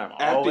 of the time.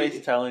 After Always you-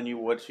 telling you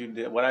what you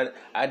did. What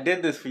I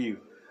did this for you.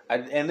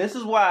 And this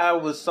is why I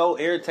was so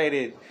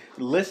irritated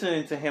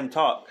listening to him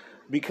talk.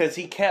 Because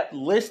he kept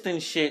listing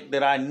shit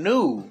that I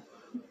knew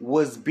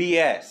was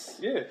BS.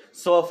 Yeah.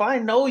 So if I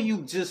know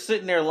you just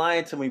sitting there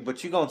lying to me,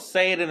 but you're going to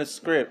say it in a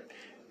script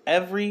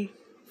every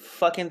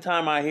fucking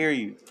time I hear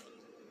you.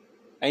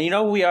 And you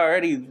know who he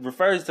already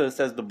refers to us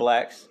as the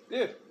blacks.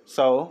 Yeah.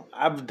 So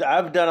I've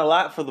done a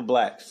lot for the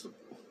blacks.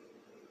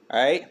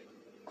 Alright?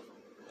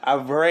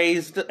 I've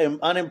raised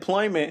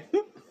unemployment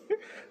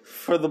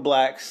for the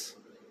blacks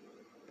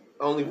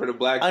Only for the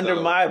blacks, under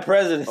though. my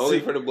presidency. Only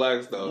for the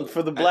blacks, though.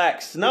 For the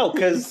blacks. No,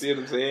 because See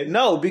what I'm saying?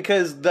 no,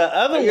 because the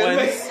other I gotta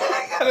ones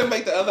I gotta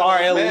make the other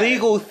are ones mad.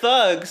 illegal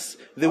thugs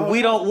that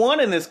we don't want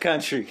in this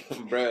country.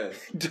 Bruh.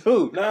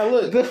 Dude. Nah,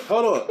 look.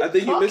 Hold on. I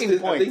think you missed talking this.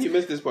 I points. think you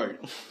missed this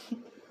part.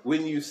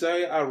 When you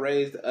say I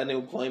raised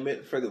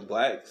unemployment for the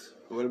blacks,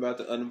 what about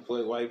the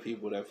unemployed white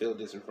people that feel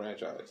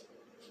disenfranchised?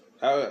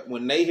 How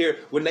when they hear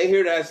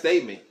that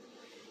statement,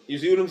 you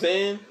see what I'm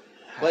saying?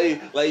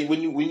 Like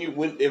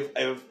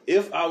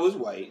if I was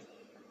white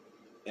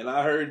and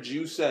I heard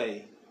you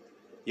say,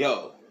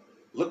 "Yo,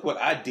 look what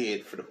I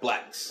did for the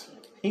blacks."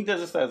 He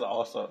just says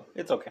also.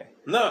 It's okay.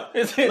 No,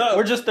 No.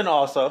 We're just an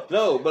also.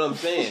 no. But I'm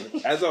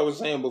saying, as I was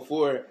saying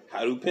before,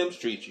 how do pimps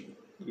treat you?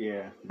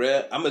 Yeah.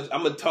 Bruh, I'm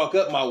gonna talk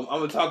up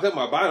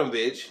my bottom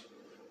bitch.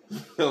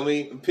 Feel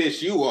me?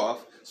 Piss you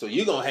off, so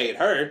you gonna hate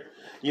her.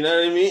 You know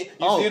what I mean? You see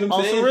what I'm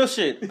on saying? some real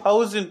shit.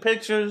 Posing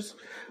pictures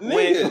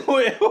Nigga.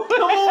 with Come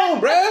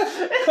on,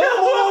 bruh.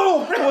 Come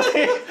on,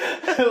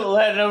 bruh.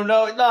 letting them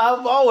know. No,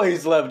 I've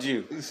always loved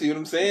you. You see what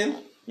I'm saying?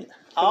 I on,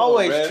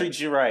 always bruh. treat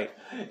you right.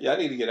 Y'all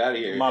need to get out of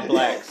here. My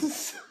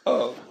blacks.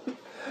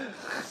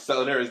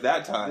 So there was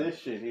that time. This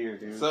shit here,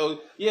 dude. So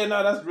yeah,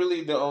 no, that's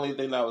really the only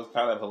thing that was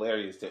kind of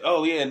hilarious.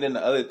 Oh yeah, and then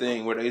the other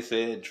thing where they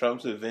said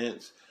Trump's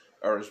events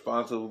are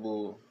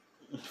responsible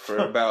for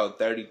about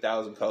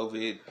 30,000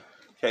 COVID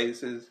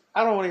cases.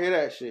 I don't want to hear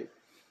that shit.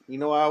 You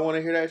know why I want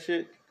to hear that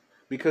shit?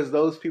 Because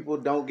those people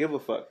don't give a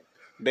fuck.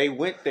 They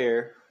went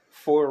there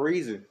for a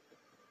reason.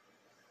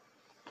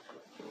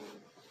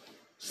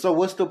 So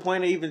what's the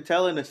point of even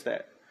telling us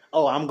that?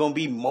 Oh, I'm going to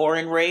be more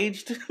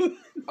enraged?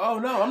 Oh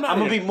no, I'm not. I'm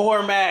going to be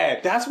more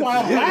mad. That's why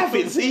I'm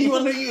laughing. See,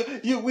 I'm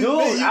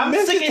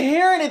sick of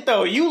hearing it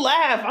though. You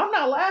laugh. I'm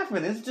not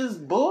laughing. It's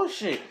just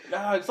bullshit.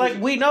 Nah, It's like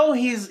we know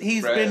he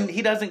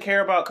Bruh. doesn't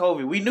care about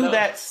COVID. We knew No.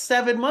 that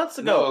 7 months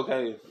No, ago.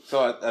 okay.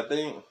 So I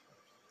think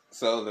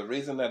so. The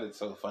reason that it's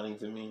so funny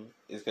to me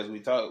is because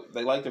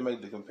they like to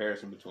make the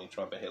comparison between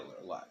Trump and Hitler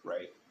a lot,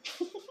 right?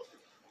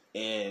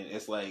 And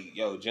it's like,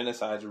 yo,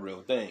 genocide's a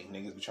real thing.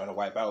 Niggas be trying to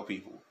wipe out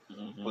people,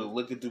 but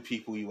look at the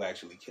people you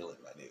actually killing,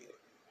 my nigga.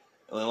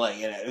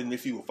 And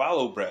if you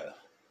follow, bruh,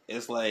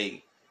 it's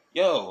like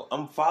yo,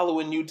 I'm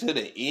following you to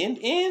the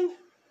end.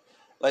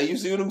 Like, you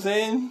see what I'm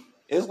saying?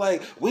 It's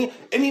like,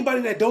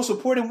 anybody that don't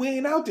support him, we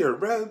ain't out there,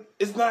 bro.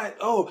 It's not,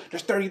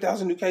 there's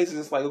 30,000 new cases.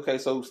 It's like, okay,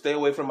 so stay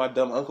away from my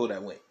dumb uncle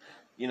that went.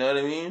 You know what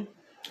I mean?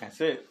 That's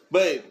it.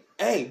 But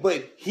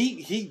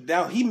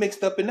he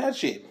mixed up in that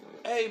shit.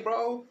 Hey,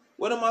 bro,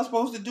 what am I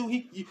supposed to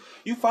do?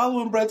 You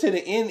following bro to the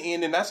end,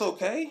 and that's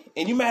okay?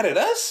 And you mad at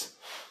us?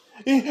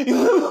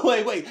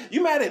 Wait,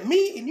 you mad at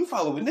me, and you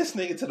following this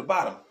nigga to the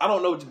bottom? I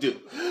don't know what to do,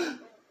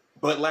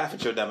 but laugh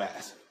at your dumb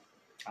ass.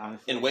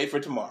 Honestly. And wait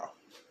for tomorrow.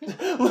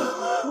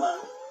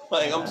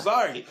 Like, I'm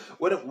sorry.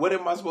 What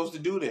am I supposed to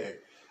do there?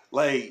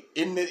 Like,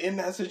 in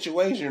that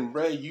situation,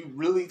 bro, you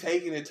really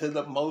taking it to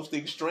the most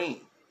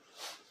extreme.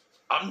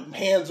 I'm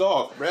hands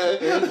off, bro.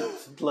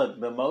 Look,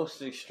 the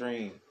most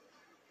extreme.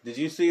 Did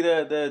you see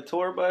the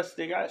tour bus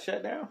that got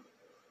shut down?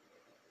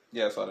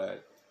 Yeah, I saw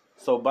that.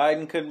 So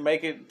Biden couldn't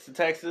make it to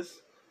Texas?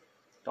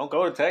 Don't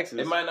go to Texas.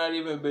 It might not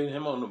even been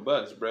him on the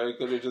bus, bro. It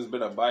could have just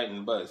been a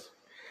Biden bus.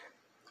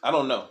 I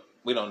don't know.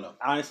 We don't know.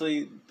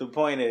 Honestly, the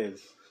point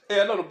is...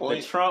 Yeah, I know the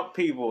point. The Trump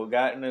people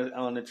got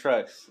on the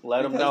trucks.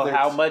 Let them know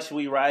how much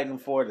we riding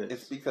for this.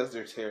 It's because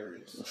they're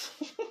terrorists.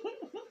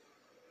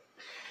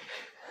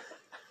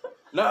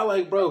 Not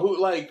like, bro,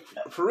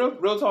 for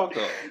real talk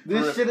though.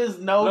 This shit is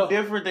no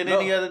different than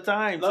any other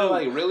time. No,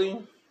 like,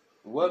 really?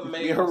 What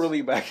made... You're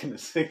really back in the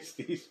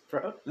 60s,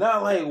 bro.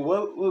 Not like,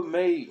 what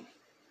made...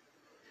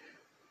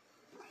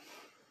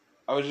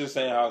 I was just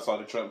saying how I saw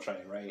the Trump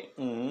train, right?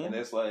 Mm-hmm. And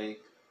it's like,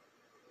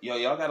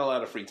 y'all got a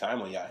lot of free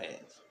time on y'all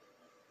hands.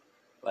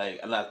 Like,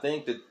 and I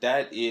think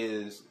that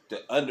is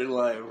the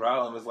underlying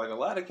problem. Is like a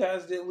lot of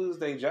cats did lose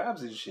their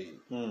jobs and shit.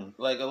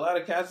 Like, a lot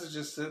of cats is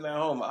just sitting at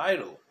home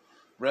idle,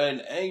 right,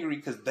 and angry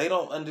because they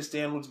don't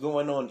understand what's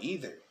going on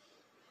either.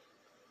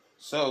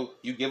 So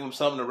you give them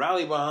something to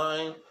rally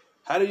behind.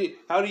 How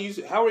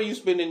are you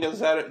spending your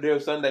Saturday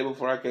or Sunday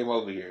before I came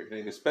over here?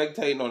 Nigga,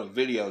 spectating on a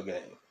video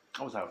game.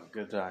 I was having a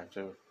good time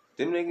too.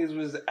 Them niggas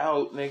was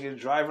out, niggas,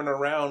 driving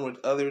around with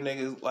other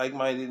niggas,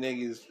 like-minded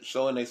niggas,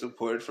 showing their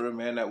support for a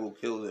man that will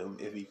kill them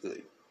if he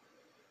could.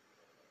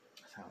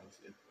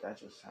 That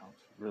just sounds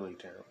really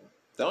terrible.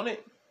 Don't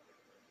it?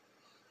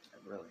 It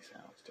really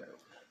sounds terrible.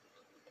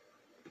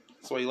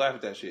 That's why you laugh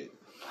at that shit.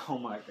 Oh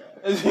my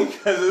god. It's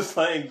because it's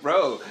like,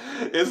 bro,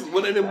 it's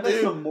one of them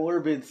things. That's a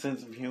morbid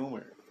sense of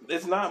humor.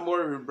 It's not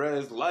morbid, bro.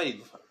 It's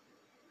life.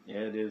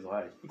 Yeah, it is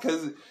life.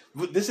 Because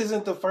this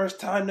isn't the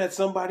first time that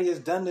somebody has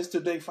done this to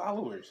their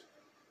followers.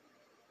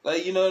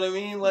 Like, you know what I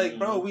mean? Like,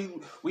 bro,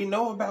 we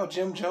know about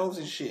Jim Jones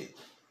and shit.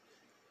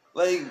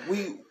 Like,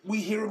 we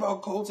hear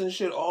about cults and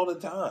shit all the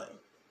time.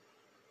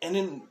 And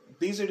then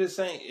these are the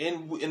same.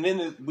 And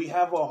then we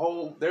have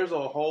there's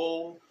a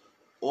whole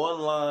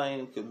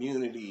online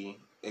community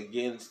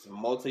against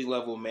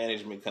multi-level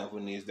management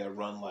companies that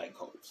run like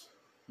cults.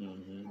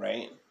 Mm-hmm.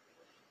 Right?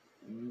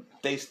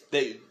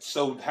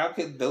 So how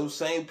could those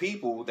same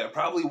people that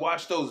probably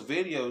watch those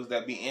videos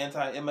that be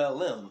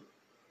anti-MLM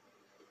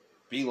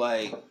be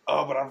like,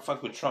 oh, but I'm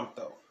fuck with Trump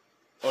though,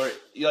 or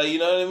you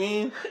know what I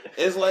mean?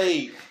 It's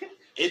like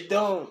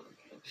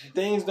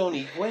things don't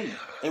equate.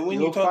 And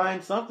when you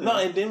find something,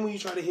 and then when you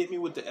try to hit me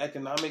with the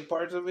economic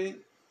parts of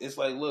it, it's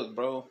like, look,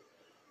 bro,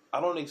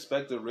 I don't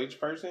expect a rich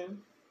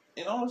person,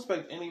 and I don't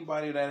expect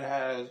anybody that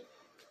has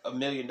 $1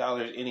 million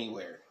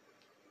anywhere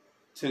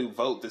to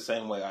vote the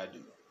same way I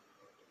do.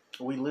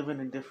 We living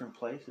in different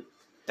places.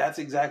 That's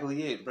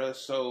exactly it, bro.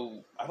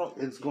 So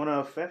It's going to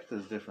affect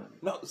us differently.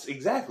 No,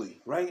 exactly,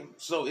 right?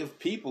 So if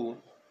people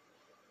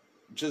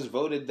just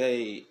voted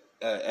their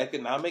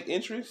economic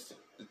interest,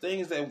 the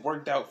things that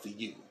worked out for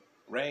you,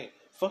 right?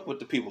 Fuck what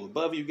the people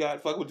above you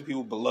got. Fuck what the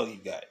people below you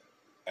got.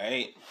 All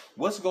right?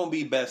 What's going to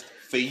be best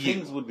for you?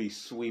 Things would be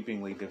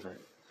sweepingly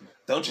different.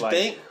 Don't you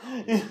think?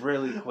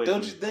 Really quickly.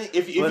 Don't you think?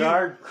 But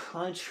our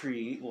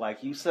country,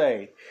 like you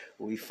say,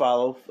 we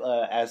follow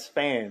as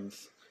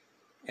fans.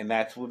 And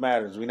that's what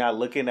matters. We're not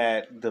looking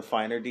at the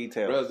finer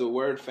details. Bro, the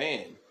word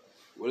fan.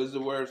 What does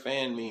the word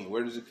fan mean?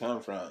 Where does it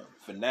come from?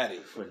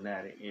 Fanatic.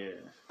 Fanatic, yeah.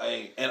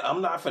 And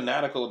I'm not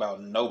fanatical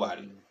about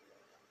nobody.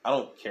 I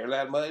don't care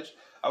that much.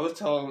 I was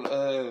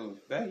telling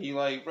Becky,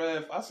 like, bro,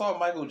 if I saw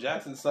Michael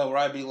Jackson somewhere,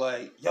 I'd be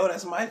like, yo,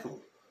 that's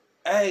Michael.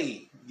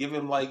 Hey, give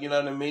him, like, you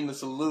know what I mean, the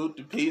salute,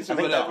 the peace, or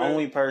whatever. I think the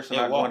only person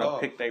I want to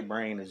pick their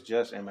brain is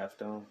just MF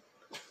Doom.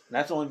 And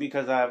that's only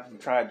because I've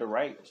tried to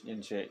write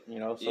and shit, you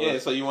know. So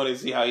so you want to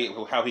see how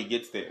he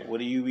gets there. What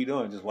do you be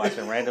doing? Just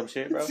watching random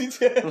shit, bro?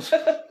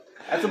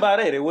 That's about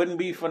it. It wouldn't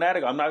be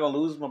fanatical. I'm not gonna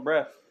lose my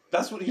breath.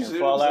 That's what you see.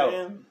 Fall what I'm out.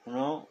 saying? You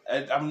know?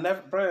 I'm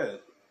never, bro.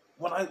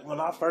 When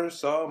I first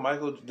saw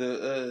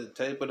the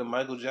tape of the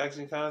Michael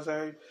Jackson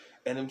concert,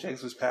 and them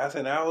chicks was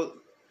passing out.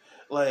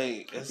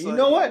 Like, it's you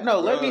know what? No,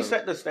 let me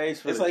set the stage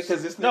for this. It's like,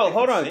 because this. No,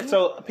 hold on.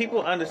 So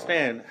people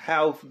understand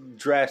how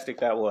drastic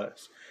that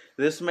was.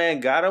 This man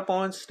got up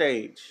on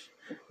stage,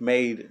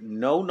 made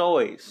no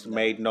noise,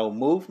 made no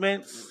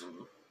movements,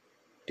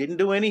 didn't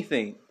do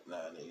anything. Nah,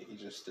 nigga, he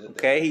just stood there.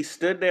 Okay, he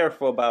stood there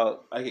for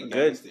about a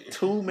good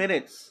 2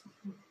 minutes.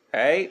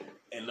 Right?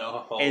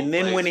 And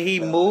then when he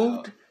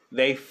moved,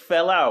 They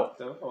fell out.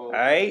 The whole All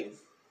right? place.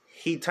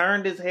 He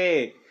turned his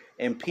head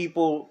and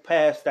people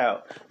passed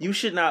out. You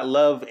should not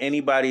love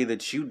anybody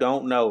that you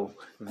don't know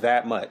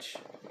that much.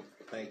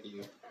 Thank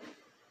you.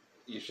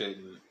 You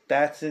shouldn't.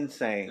 That's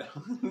insane.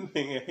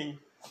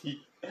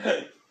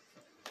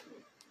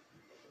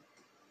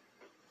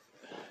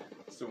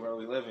 It's the world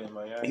we live in,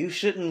 my guy. You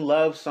shouldn't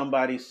love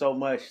somebody so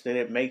much that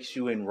it makes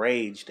you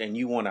enraged and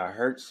you want to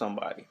hurt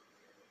somebody.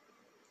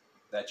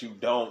 That you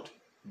don't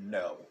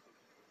know.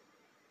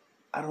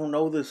 I don't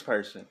know this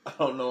person, I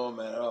don't know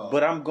him at all.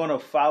 but I'm going to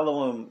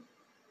follow him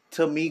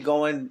to me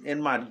going in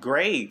my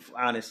grave,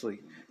 honestly.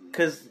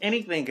 Because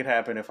anything could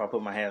happen if I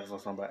put my hands on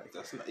somebody.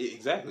 That's not,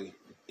 exactly.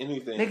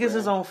 Anything. Niggas bro.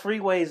 is on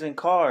freeways and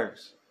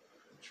cars,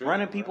 Tripping,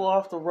 running bro. people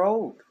off the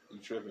road. You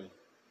tripping.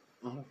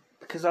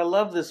 Because I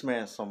love this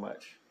man so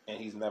much. And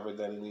he's never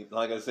done anything.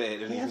 Like I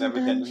said, and He he's hasn't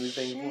never done done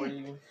anything shit. for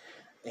you.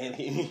 And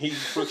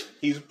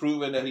he's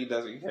proven that he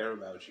doesn't care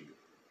about you.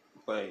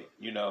 But,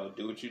 you know,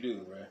 do what you do,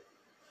 bro.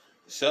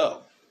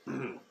 So,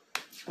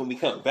 when we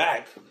come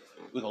back,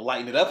 we're going to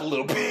lighten it up a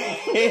little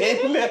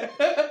bit.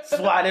 That's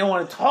why I didn't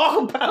want to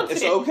talk about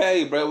It's it.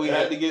 okay, bro. I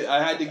had to get it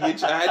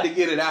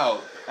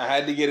out. I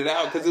had to get it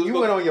out because it was You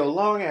went on your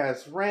long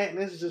ass rant, and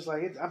it's just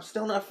like I'm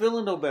still not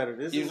feeling no better.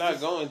 You're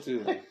not going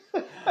to.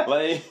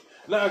 Like,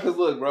 nah, because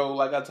look, bro,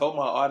 like I told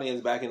my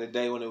audience back in the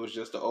day when it was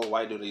just the old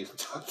white dude I used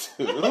to talk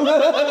to.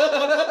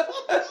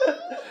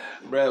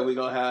 Bro, we're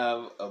going to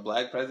have a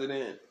black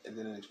president and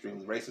then an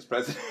extremely racist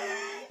president.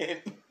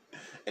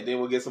 And then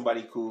we'll get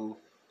somebody cool.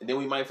 And then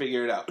we might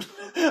figure it out.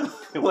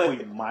 We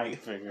might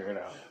figure it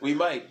out. We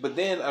might. But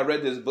then I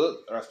read this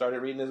book, or I started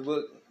reading this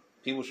book.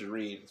 People should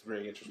read. It's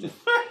very interesting.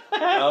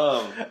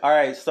 All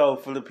right, so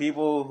for the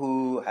people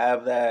who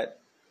have that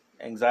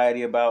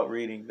anxiety about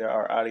reading, there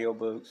are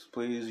audiobooks.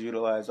 Please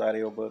utilize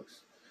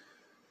audiobooks.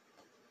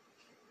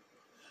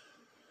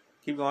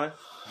 Keep going.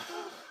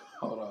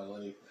 Hold on,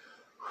 let me.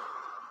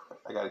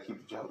 I gotta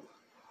keep the joke.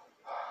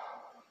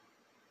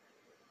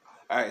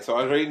 All right, so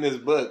I was reading this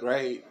book,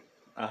 right?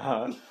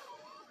 Uh-huh.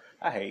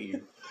 I hate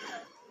you.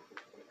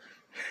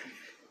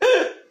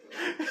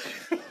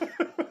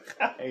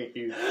 I hate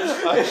you.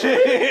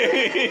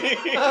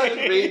 I was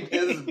reading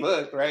this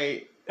book,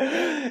 right?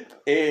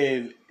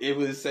 And it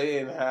was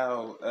saying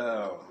how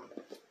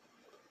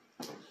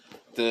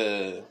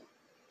the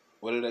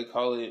what do they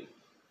call it?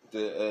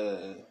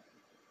 The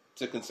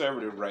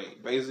conservative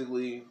right.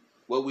 Basically,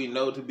 what we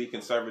know to be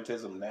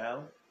conservatism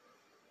now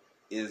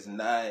is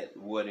not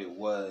what it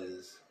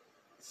was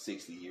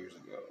 60 years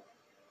ago.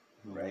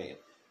 Right?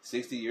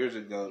 60 years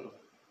ago,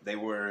 they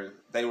were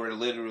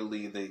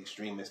literally the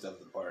extremists of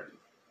the party.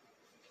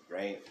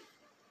 Right?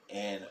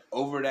 And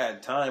over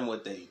that time,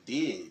 what they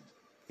did,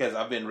 because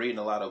I've been reading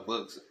a lot of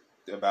books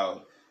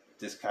about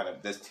this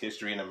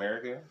history in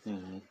America,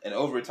 and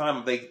over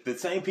time, the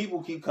same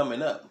people keep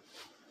coming up.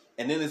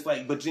 And then it's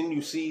like, but then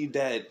you see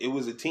that it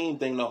was a team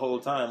thing the whole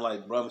time,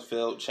 like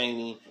Rumsfeld,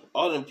 Cheney,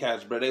 all them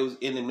cats, bro. They was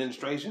in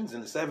administrations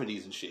in the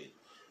 70s and shit.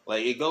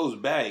 Like, it goes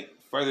back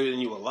further than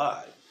you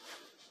alive.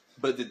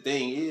 But the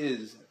thing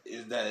is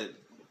that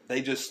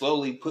they just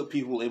slowly put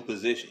people in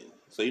position.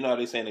 So you know how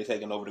they saying they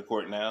taking over the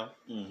court now?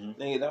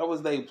 Nigga, that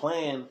was their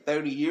plan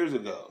 30 years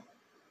ago,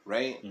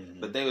 right?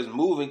 But they was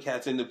moving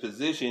cats into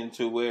position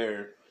to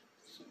where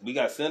we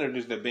got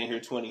senators that been here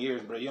 20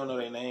 years, bro. You don't know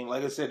their name.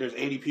 Like I said, there's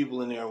 80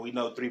 people in there, and we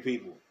know 3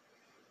 people.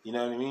 You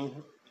know what I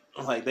mean?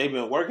 Like, they've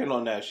been working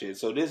on that shit.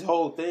 So this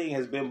whole thing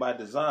has been by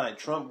design.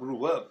 Trump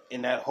grew up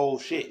in that whole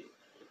shit.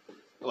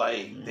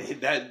 Like,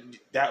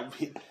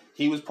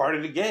 he was part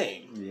of the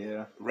game.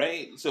 Yeah.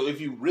 Right? So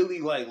if you really,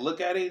 like, look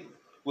at it,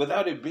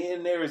 without it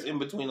being there, it's in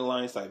between the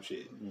lines type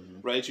shit.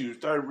 Right? You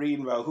start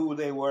reading about who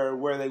they were,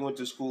 where they went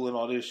to school and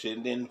all this shit,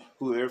 and then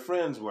who their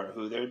friends were,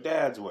 who their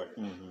dads were,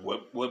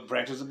 what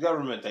branches of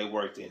government they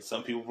worked in.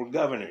 Some people were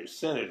governors,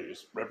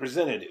 senators,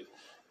 representatives,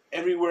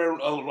 everywhere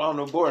around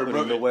the board.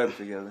 Putting the web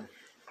together.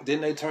 Then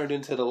they turned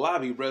into the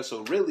lobby, bro.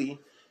 So really,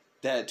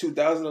 that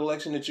 2000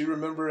 election that you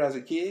remember as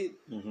a kid,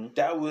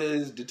 that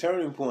was the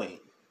turning point.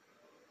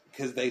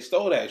 Because they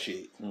stole that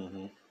shit.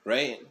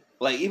 Right?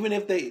 Like, even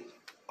if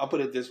I'll put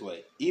it this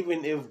way.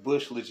 Even if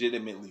Bush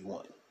legitimately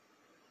won,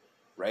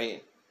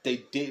 right?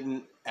 They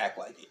didn't act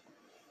like it.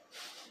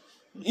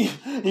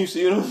 You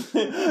see what I'm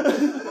saying?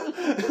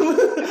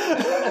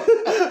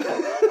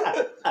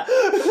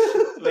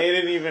 They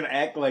didn't even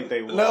act like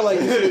they won. No, like,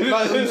 you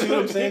see what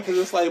I'm saying? Because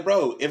it's like,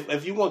 bro,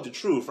 if you want the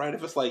truth, right?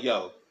 If it's like,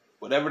 yo,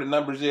 whatever the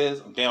numbers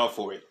is, I'm down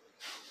for it.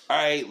 All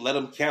right, let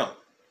them count.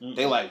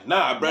 They like,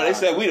 nah, bro. They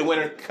said we the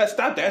winner.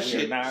 Stop that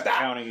shit. Not Stop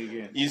counting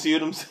again. You see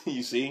what I'm saying?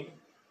 You see?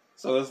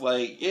 So it's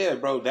like, yeah,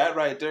 bro, that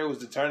right there was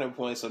the turning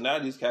point. So now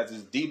these cats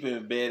is deep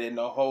in bed, and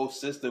the whole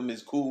system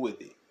is cool with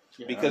it.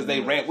 Yeah, because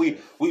they ran, we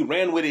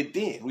ran with it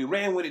then. We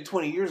ran with it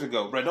 20 years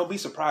ago, bro. Don't be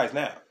surprised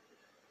now.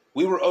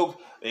 We were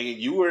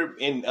you were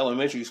in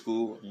elementary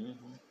school.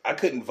 I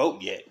couldn't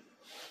vote yet.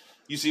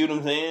 You see what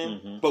I'm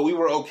saying? But we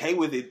were okay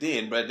with it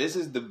then, bro. This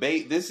is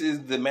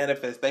the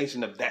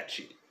manifestation of that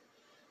shit.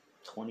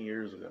 20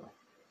 years ago.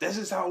 This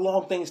is how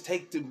long things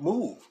take to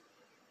move.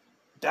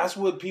 that's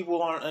what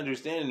people aren't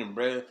understanding,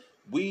 bruh.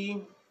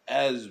 We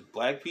as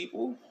black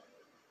people,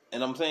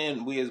 and I'm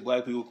saying we as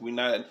black people, we're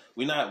not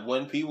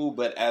one people,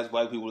 but as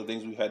black people, the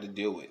things we've had to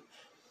deal with.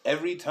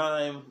 Every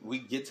time we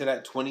get to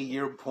that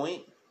 20-year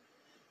point,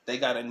 they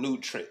got a new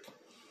trick.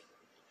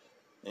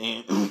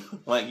 And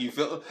like you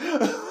feel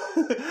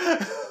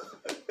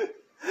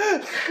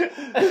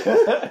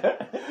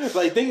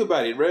like think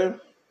about it, bro.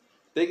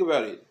 Think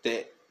about it.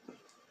 That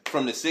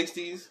from the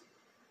 60s,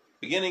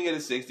 beginning of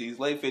the 60s,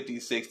 late 50s,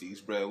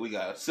 60s, bro, we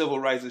got civil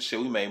rights and shit.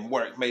 We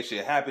made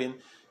shit happen.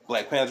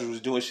 Black Panthers was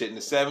doing shit in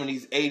the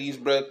 70s,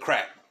 80s, bro.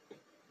 Crack.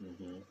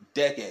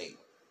 Decade.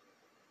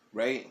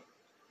 Right?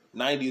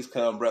 90s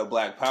come, bro.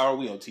 Black Power.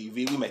 We on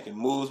TV. We making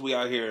moves. We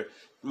out here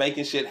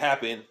making shit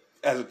happen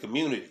as a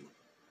community.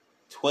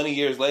 20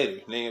 years later,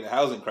 nigga, the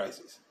housing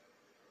crisis.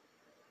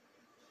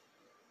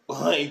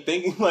 Like,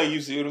 thinking like, you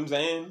see what I'm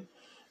saying?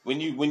 When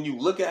you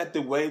look at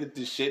the way that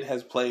this shit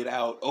has played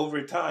out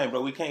over time,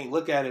 bro, we can't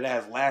look at it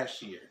as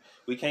last year.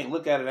 We can't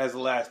look at it as the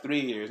last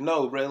 3 years.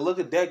 No, bro, look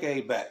a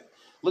decade back.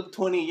 Look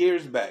 20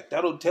 years back.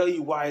 That'll tell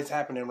you why it's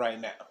happening right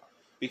now.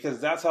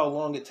 Because that's how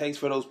long it takes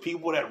for those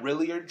people that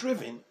really are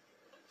driven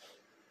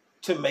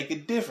to make a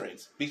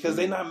difference. Because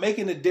they're not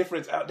making a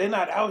difference out. They're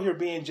not out here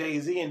being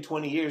Jay-Z in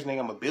 20 years, nigga,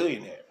 I'm a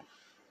billionaire.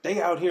 They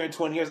out here in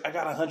 20 years, I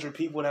got 100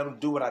 people that'll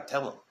do what I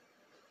tell them.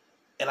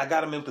 And I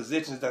got them in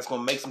positions that's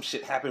going to make some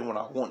shit happen when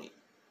I want it.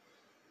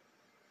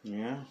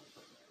 Yeah.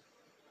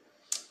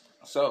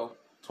 So,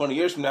 20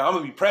 years from now, I'm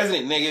going to be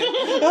president, nigga.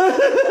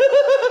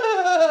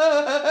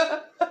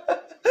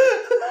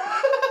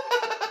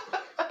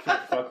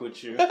 Can't fuck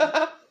with you.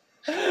 I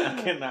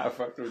cannot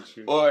fuck with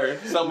you. Or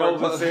somewhere. No,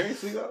 but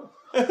seriously, though?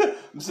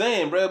 I'm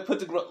saying, bro,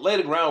 lay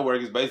the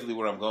groundwork is basically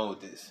where I'm going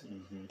with this.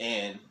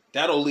 And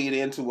that'll lead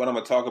into what I'm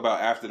going to talk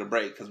about after the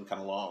break, because we're kind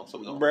of long. So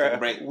we're going to take a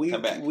break,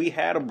 come back. We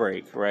had a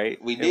break,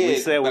 right? We did, we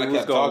said but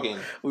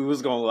we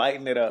was going to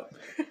lighten it up.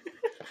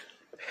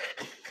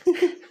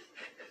 you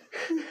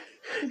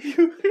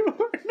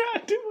were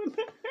not doing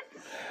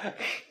that.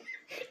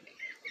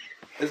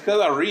 It's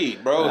because I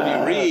read, bro. If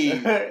you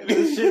read.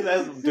 This shit,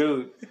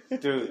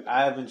 dude,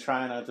 I have been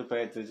trying not to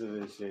pay attention to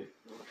this shit.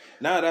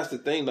 Nah, that's the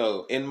thing,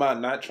 though. In my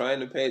not trying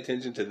to pay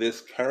attention to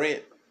this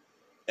current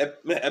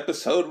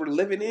episode we're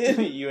living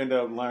in, you end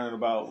up learning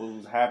about what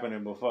was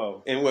happening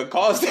before and what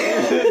caused it.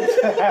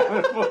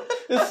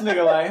 This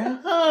nigga like,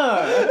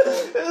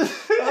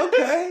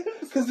 okay,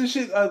 because the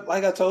shit,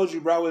 like I told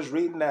you, bro, I was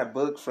reading that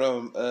book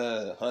from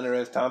Hunter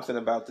S. Thompson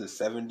about the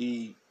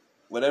 78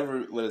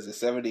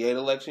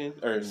 election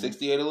or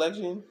 68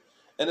 election,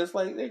 and it's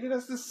like, nigga,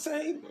 that's the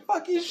same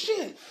fucking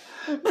shit.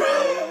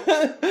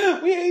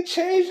 We ain't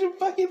changed in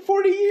fucking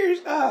 40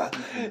 years.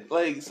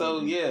 Like, so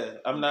yeah,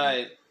 I'm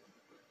not.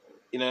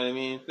 You know what I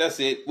mean? That's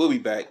it. We'll be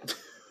back.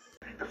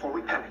 Before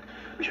we panic,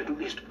 we should at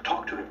least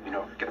talk to him,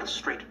 get the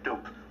straight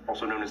dope,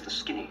 also known as the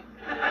skinny.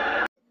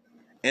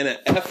 In an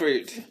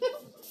effort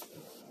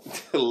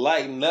to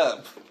lighten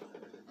up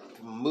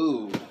the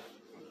mood,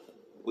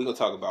 we're going to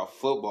talk about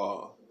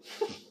football.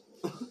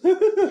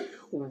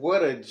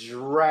 What a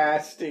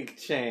drastic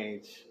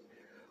change.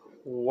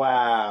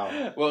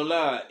 Wow. Well,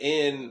 nah,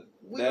 we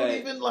don't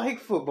even like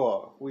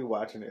football. We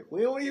watching it.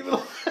 We don't even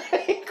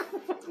like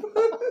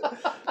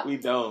We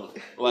don't.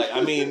 Like,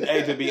 I mean,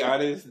 hey, to be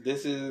honest,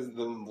 this is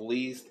the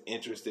least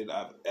interested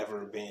I've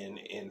ever been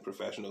in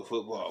professional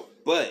football.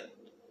 But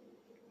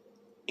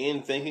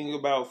in thinking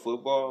about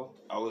football,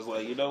 I was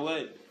like, you know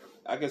what?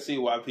 I can see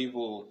why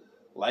people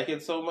like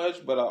it so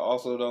much, but I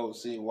also don't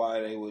see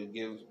why they would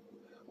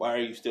why are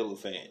you still a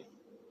fan?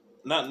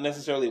 Not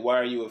necessarily why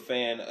are you a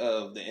fan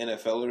of the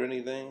NFL or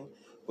anything,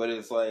 but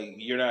it's like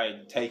you're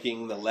not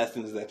taking the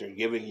lessons that they're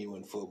giving you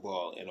in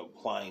football and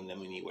applying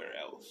them anywhere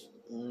else.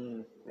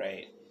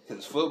 Right?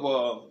 Because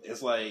football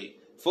is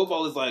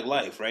like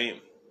life,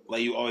 right?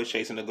 Like you always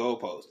chasing the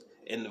goalpost.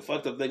 And the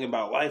fucked up thing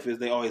about life is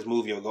they always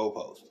move your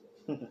goalpost.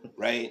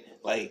 Right?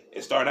 Like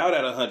it start out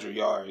at 100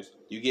 yards,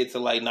 you get to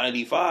like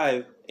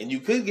 95, and you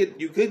could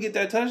get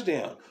that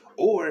touchdown.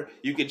 Or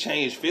you could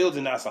change fields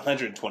and that's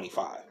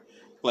 125.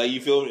 Like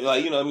you feel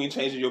like, you know what I mean,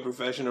 changing your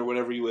profession or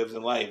whatever you live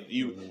in life.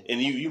 You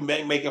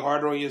make it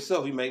harder on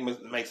yourself. You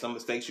make some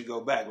mistakes, you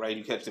go back, right?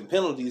 You catch some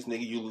penalties,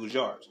 nigga, you lose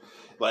yards.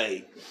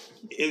 Like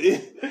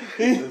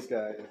this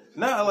guy.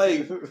 Nah,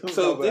 like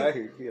so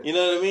you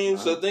know what I mean?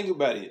 So think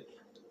about it.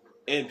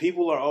 And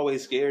people are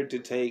always scared to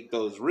take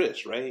those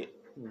risks, right?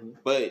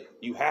 But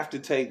you have to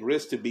take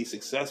risks to be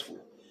successful.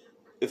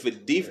 If a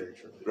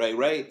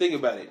right? Think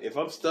about it. If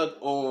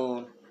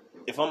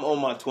I'm on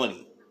my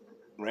 20,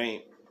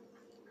 right?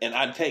 And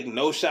I take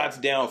no shots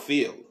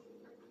downfield,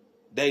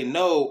 they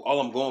know all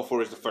I'm going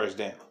for is the first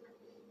down.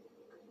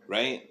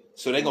 Right?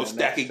 So they're going to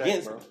stack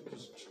against me.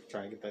 Just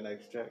try and get that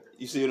next check.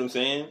 You see what I'm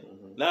saying?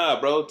 Nah,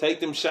 bro, take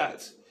them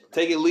shots.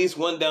 Take at least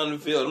one down the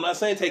field. I'm not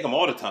saying take them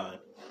all the time,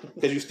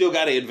 because you still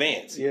got to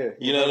advance. Yeah.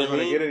 You know what I mean? You're not going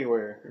to get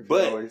anywhere if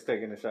you're always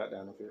taking a shot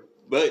down the field.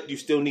 But you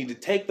still need to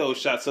take those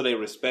shots so they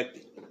respect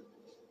it.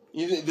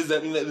 Does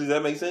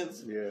that make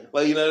sense? Yeah.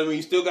 Like, you know what I mean?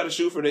 You still got to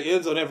shoot for the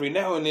end zone every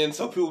now and then,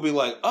 so people be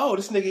like, oh,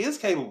 this nigga is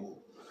capable.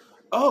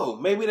 oh,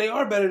 maybe they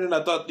are better than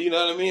I thought. You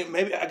know what I mean?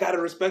 Maybe I got to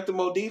respect them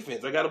more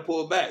defense. I got to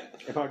pull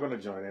back. Am I going to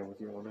join in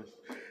with you on this?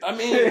 I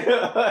mean,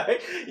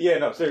 yeah,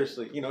 no,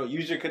 seriously.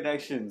 Use your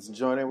connections.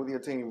 Join in with your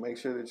team. Make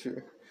sure that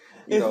you're,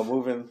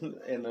 moving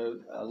in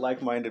a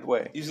like-minded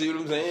way. You see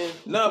what I'm saying?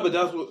 No,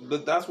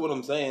 but that's what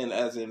I'm saying.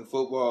 As in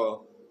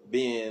football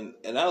being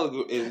an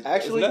allegory.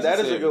 Actually, that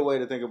is a good way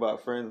to think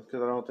about friends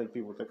because I don't think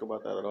people think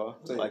about that at all.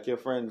 Like your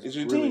friends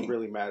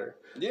really matter.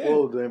 Yeah.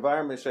 Well, the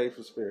environment shapes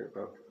the spirit,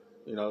 bro.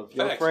 If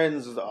your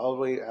friends is all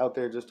the way out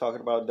there just talking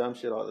about dumb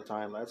shit all the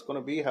time, that's going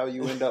to be how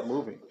you end up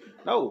moving.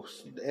 No,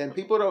 and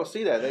people don't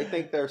see that. They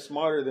think they're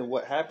smarter than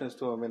what happens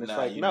to them, and it's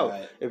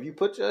if you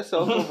put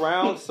yourself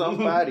around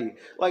somebody,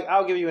 like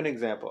I'll give you an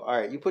example. All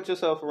right, you put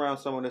yourself around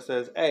someone that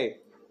says, "Hey,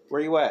 where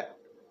you at?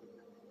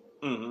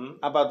 I'm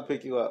about to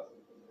pick you up."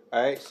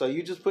 All right, so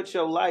you just put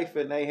your life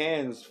in their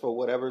hands for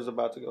whatever's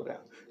about to go down.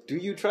 Do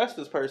you trust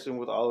this person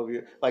with all of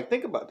your... Like,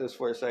 think about this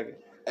for a second.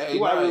 Hey,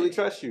 do I really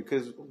trust you?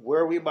 Because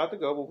where are we about to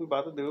go, what we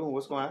about to do, and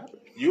what's going to happen?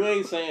 You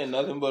ain't saying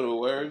nothing but a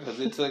word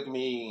because it took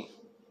me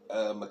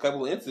a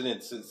couple of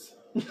incidences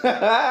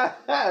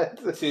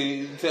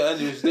to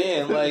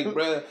understand. Like,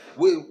 bro,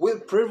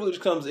 with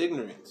privilege comes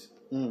ignorance,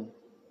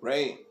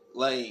 right?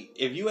 Like,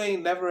 if you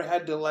ain't never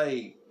had to,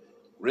 like,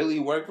 really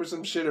work for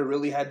some shit or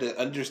really had to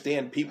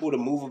understand people to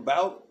move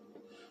about,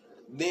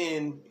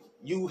 then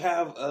you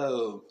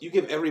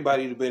give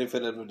everybody the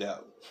benefit of the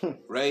doubt,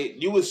 right?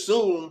 You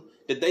assume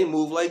that they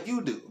move like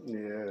you do.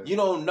 Yeah. You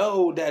don't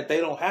know that they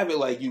don't have it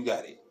like you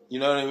got it. You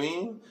know what I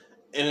mean?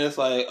 And it's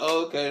like,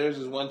 oh, okay, there's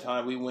this one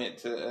time we went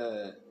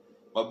to,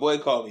 my boy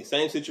called me,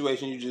 same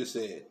situation you just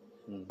said.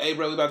 Hey,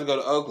 bro, we about to go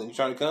to Oakland. You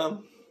trying to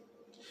come?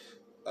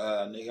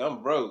 Nigga,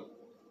 I'm broke.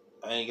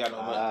 I ain't got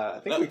no money. I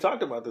think we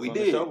talked about this on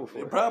the show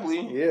before.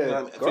 Probably.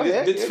 Yeah. Go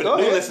ahead.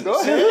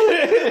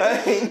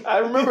 I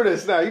remember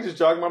this now. You just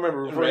jogged my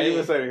memory before you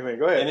even said anything.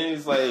 Go ahead. And then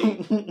he's like,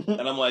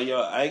 and I'm like,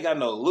 yo, I ain't got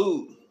no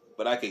loot,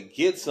 but I could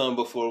get some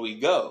before we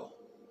go.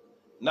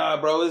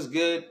 Nah, bro, it's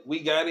good. We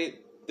got it.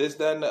 This,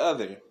 that, and the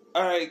other.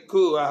 All right,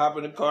 cool. I hop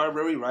in the car,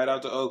 bro. We ride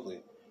out to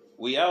Oakland.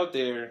 We out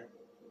there.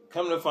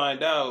 Come to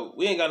find out,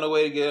 we ain't got no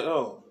way to get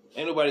home.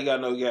 Ain't nobody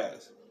got no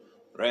gas.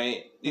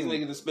 Right? These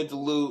niggas have spent the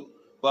loot.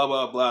 Blah,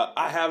 blah, blah.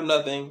 I have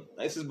nothing.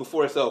 This is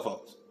before cell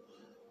phones.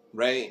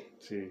 Right?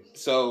 Jeez.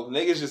 So,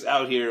 niggas just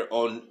out here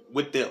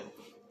with them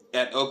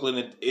at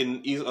Oakland,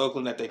 in East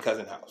Oakland at their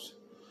cousin house.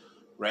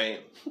 Right?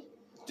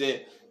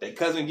 Their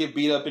cousin get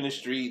beat up in the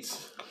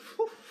streets.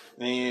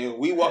 And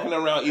we walking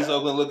around East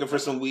Oakland looking for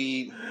some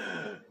weed.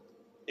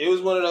 It was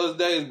one of those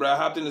days, bro. I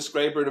hopped in the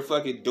scraper. The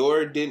fucking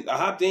door I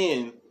hopped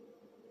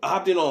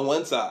in on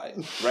one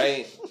side.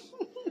 Right?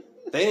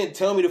 They didn't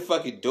tell me the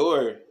fucking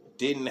door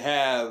didn't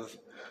have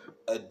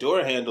a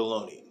door handle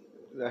on it.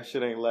 That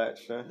shit ain't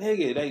latched, huh?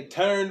 Nigga, they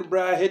turned,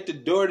 bro. I hit the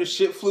door, the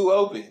shit flew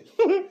open.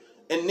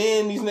 And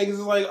then these niggas is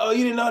like, oh,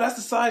 you didn't know that's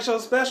the sideshow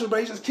special, bro.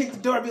 You just kick the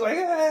door and be like,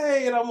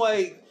 hey. And I'm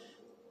like,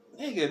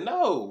 nigga,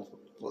 no.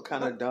 What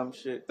kind of dumb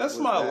shit? That's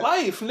my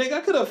life, nigga.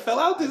 I could have fell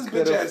out this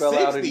bitch at 60. Fell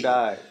out and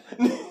died.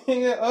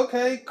 Nigga,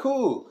 okay,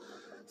 cool.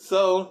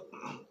 So,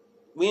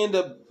 we end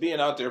up being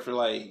out there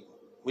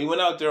we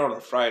went out there on a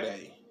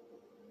Friday.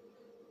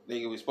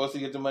 Nigga, we supposed to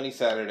get the money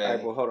Saturday. All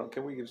right, well, hold on.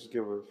 Can we just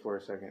give it for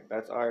a second?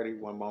 That's already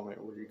one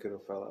moment where you could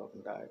have fell out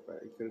and died, right?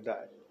 You could have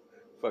died.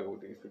 Fucking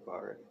with these people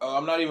already. Oh,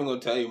 I'm not even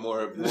going to tell you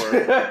more.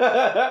 We're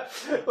not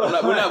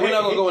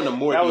going to go into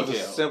more detail. That was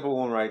a simple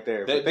one right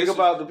there. Think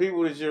about the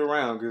people that you're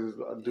around, because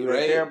do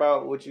they care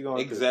about what you're going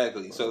to do?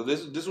 Exactly. So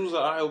this was an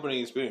eye-opening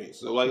experience.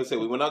 So like I said,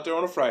 we went out there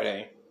on a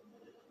Friday.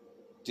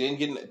 Couldn't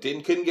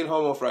get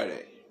home on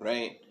Friday,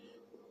 right?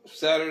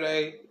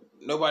 Saturday,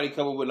 nobody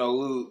come up with no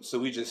loot, so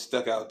we just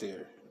stuck out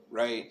there.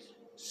 Right,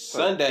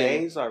 Sunday.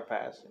 Days are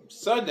passing.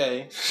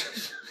 Sunday,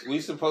 we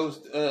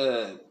supposed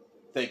their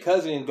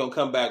cousin gonna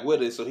come back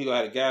with us, so he gonna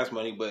have the gas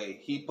money. But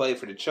he played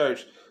for the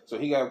church, so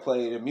he gotta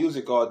play the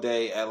music all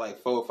day at like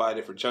 4 or 5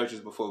 different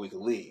churches before we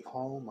could leave.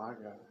 Oh my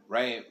god!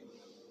 Right.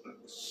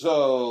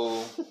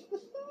 So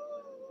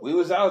we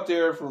was out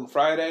there from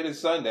Friday to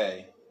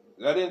Sunday.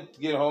 I didn't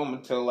get home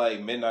until like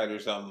midnight or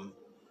something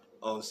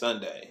on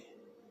Sunday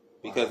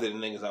because of the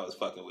niggas I was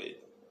fucking with.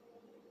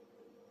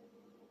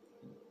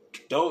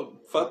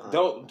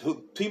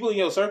 People in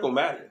your circle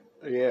matter.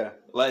 Yeah.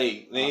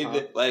 Like, we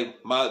was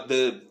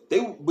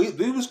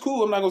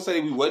cool. I'm not gonna say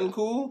we wasn't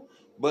cool,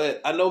 but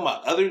I know my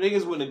other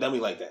niggas wouldn't have done me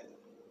like that.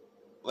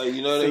 Like,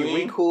 you know what I mean?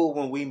 We cool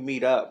when we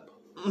meet up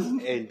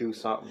and do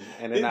something,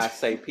 and then I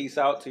say peace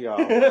out to y'all.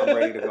 I'm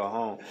ready to go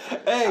home.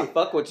 Hey, I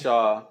fuck with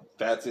y'all.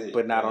 That's it.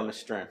 But not on the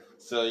strength.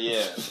 So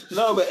yeah.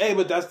 No, but hey,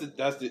 but that's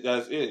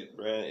it,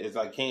 man. Is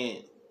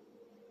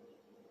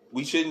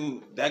we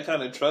shouldn't, that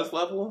kind of trust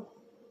level.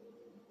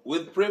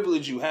 With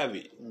privilege, you have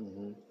it.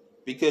 Mm-hmm.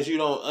 Because you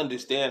don't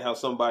understand how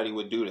somebody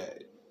would do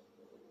that.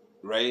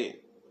 Right?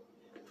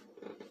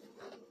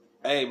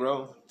 Hey,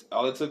 bro.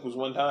 All it took was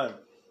one time.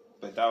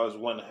 But that was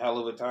one hell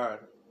of a time.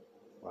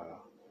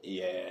 Wow.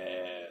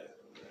 Yeah.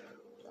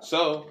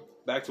 So,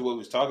 back to what we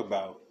was talking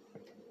about.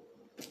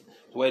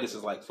 The way this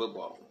is like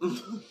football.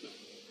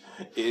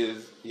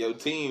 is your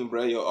team,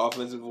 bro. Your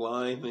offensive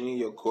line, man,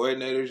 your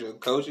coordinators, your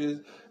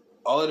coaches.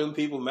 All of them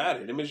people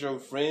matter. Them is your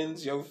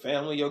friends, your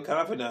family, your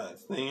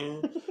confidants,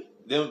 man.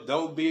 Them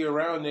don't be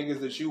around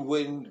niggas that you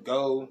wouldn't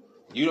go.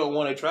 You don't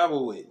want to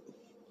travel with.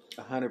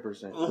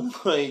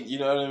 100%. Like, you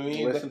know what I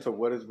mean? Listen to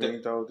what is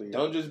being told to you.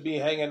 Don't just be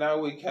hanging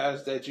out with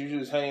cats that you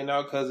just hanging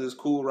out because it's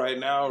cool right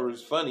now or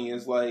it's funny.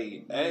 It's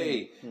like,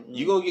 hey,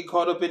 you gonna get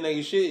caught up in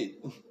their shit.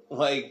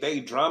 Like, they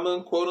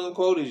drama, quote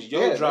unquote, is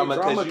your drama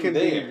because you can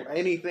there. Be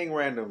anything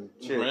random.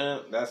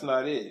 Shit. That's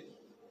not it.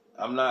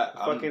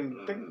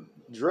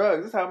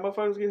 Drugs. That's how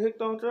motherfuckers get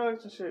hooked on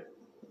drugs and shit.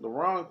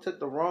 Took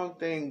the wrong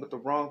thing with the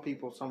wrong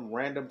people some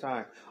random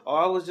time. Oh,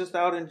 I was just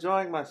out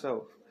enjoying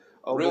myself.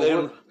 Oh,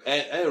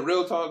 and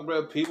real talk,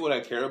 bro. People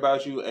that care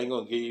about you ain't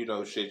gonna give you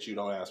no shit you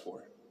don't ask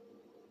for.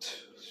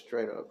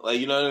 Straight up, like,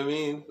 you know what I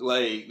mean.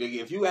 Like,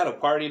 if you had a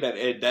party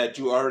that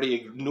you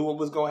already knew what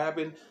was gonna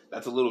happen,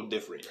 that's a little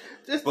different.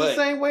 Just the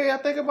same way I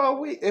think about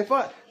weed. If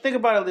I think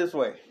about it this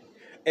way,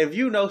 if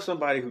you know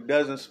somebody who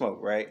doesn't smoke,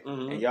 right,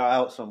 and y'all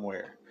out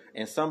somewhere,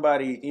 and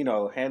somebody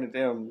handed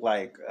them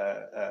like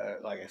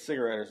a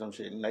cigarette or some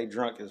shit, and they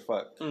drunk as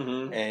fuck,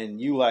 and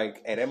you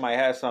like, hey, that might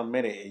have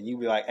something in it, and you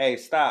be like, hey,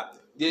 stop.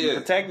 Yeah.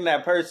 You're protecting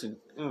that person.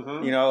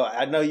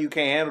 I know you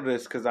can't handle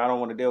this because I don't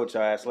want to deal with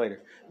your ass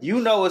later. You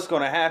know what's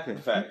going to happen.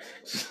 Fact.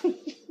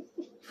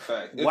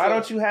 Why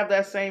don't you have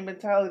that same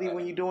mentality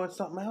when you're doing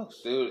something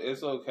else? Dude,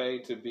 it's okay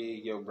to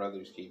be your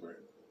brother's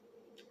keeper.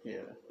 Yeah.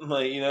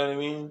 Like, you know what I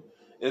mean?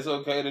 It's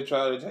okay to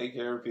try to take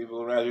care of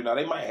people around you. Now,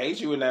 they might hate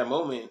you in that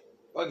moment.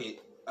 Fuck it.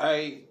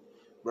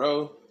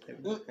 Bro,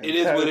 it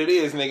is what it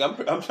is,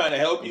 nigga. I'm trying to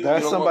help you.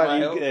 That's you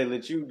somebody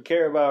that you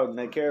care about and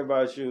they care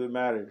about you. It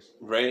matters.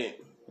 Right.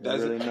 That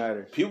really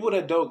matters. People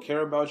that don't care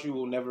about you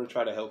will never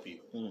try to help you.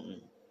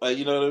 Like,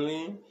 you know what I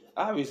mean?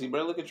 Obviously,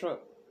 bro, look at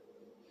Trump.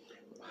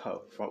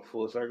 Oh,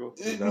 full circle?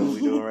 Is that what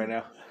we doing right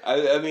now?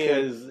 I mean,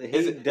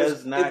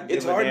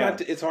 it's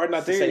hard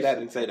not to say that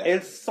and say that.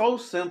 It's so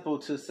simple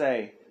to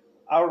say,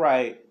 all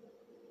right,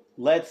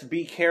 let's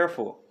be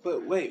careful.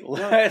 But wait,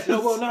 let's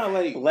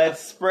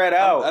spread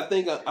out. I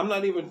think I'm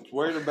not even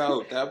worried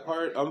about that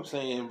part. I'm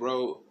saying,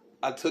 bro,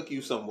 I took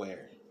you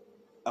somewhere.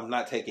 I'm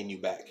not taking you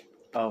back.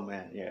 Oh,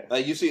 man, yeah.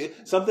 Like, you see,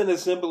 something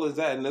as simple as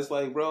that, and it's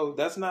like, bro,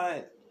 that's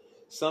not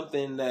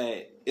something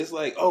that, it's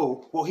like,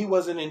 oh, well, he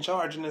wasn't in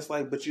charge, and it's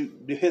like, but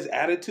his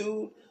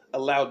attitude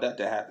allowed that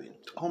to happen.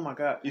 Oh, my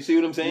God. You see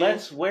what I'm saying?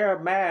 Let's wear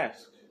a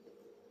mask.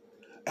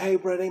 Hey,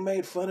 bro, they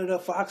made fun of the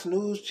Fox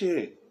News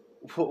chick.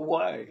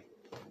 Why?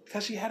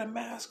 Because she had a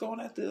mask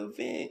on at the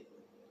event.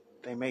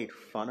 They made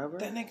fun of her?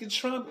 That nigga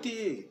Trump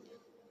did.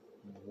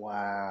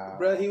 Wow.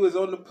 Bro, he was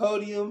on the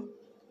podium.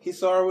 He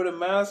saw her with a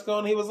mask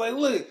on. He was like,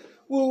 look.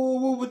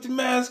 Woo, with the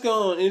mask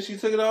on, and she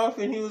took it off,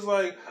 and he was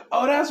like,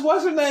 "Oh, that's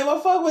what's her name? I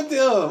fuck with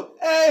them."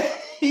 Hey,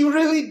 he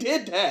really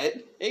did that.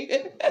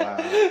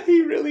 Wow.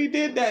 He really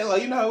did that.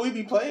 Like, you know how we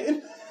be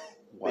playing?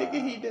 Wow.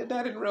 Nigga, he did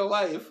that in real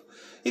life.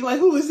 He like,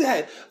 who is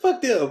that?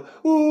 Fuck them.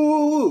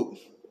 Woo.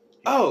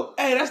 Oh,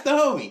 hey, that's the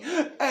homie.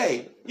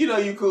 Hey, you know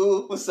you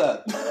cool. What's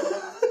up?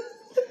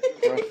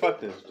 Bro,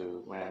 fuck this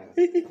dude, man.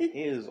 He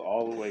is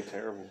all the way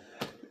terrible.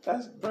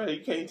 Bro,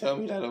 you can't tell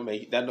me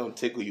that don't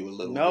tickle you a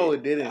little bit. No,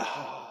 it didn't.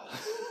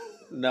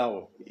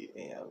 No.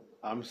 Yeah.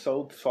 I'm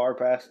so far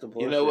past the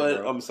bullshit. You know what?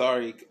 Bro. I'm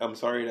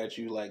sorry that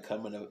you like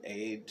coming of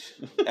age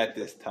at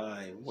this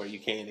time where you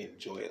can't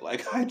enjoy it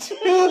like I do.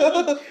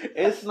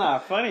 It's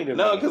not funny to me.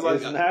 No, because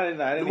like, it's not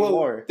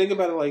anymore. Well, think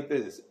about it like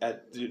this: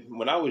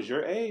 when I was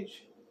your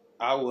age,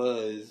 I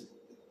was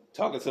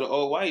talking to the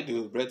old white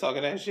dude, bro,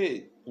 talking that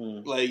shit.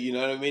 Like, you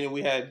know what I mean? And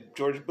we had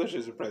George Bush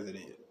as a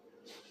president.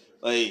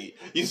 Like,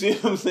 you see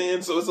what I'm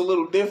saying? So it's a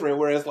little different.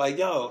 Where it's like,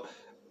 yo,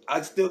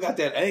 I still got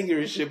that anger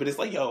and shit, but it's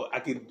like, yo, I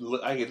could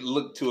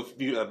look to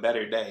a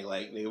better day.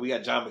 Like, nigga, we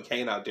got John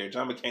McCain out there.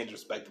 John McCain's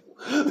respectable.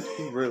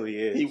 He really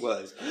is. He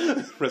was.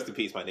 Rest in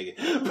peace, my nigga.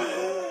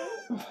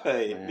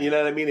 But, you know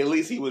what I mean? At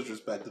least he was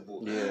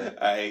respectable. Yeah.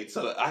 All right,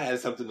 so I had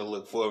something to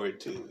look forward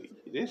to.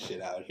 This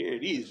shit out here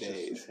these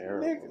days.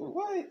 Terrible. Nigga,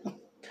 what?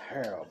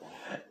 Terrible.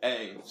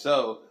 Hey,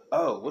 so,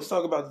 let's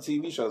talk about the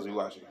TV shows we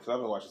watching. Because I've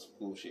been watching some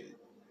cool shit.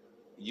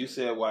 You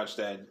said watch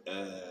that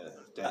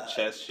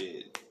chess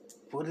shit.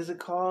 What is it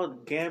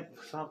called?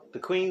 The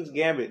Queen's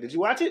Gambit. Did you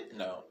watch it?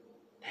 No.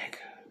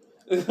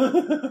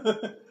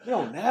 Nigga. You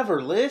don't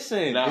never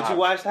listen. Nah. Did you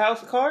watch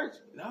House of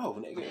Cards?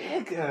 No,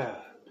 nigga. Nigga.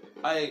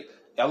 I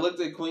looked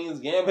at Queen's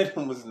Gambit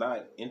and was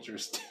not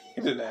interested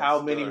in that. How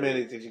story. many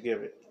minutes did you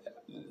give it?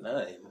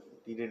 None.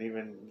 You didn't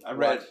even I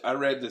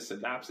read the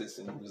synopsis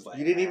and it was like,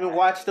 you didn't even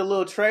watch the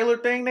little trailer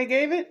thing they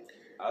gave it?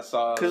 I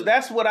saw, because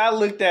that's what I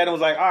looked at and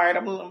was like, all right,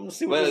 I'm gonna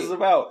see what this is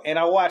about. And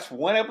I watched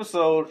one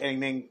episode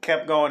and then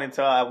kept going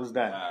until I was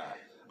done.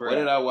 What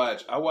did I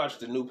watch? I watched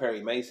the new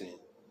Perry Mason.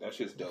 That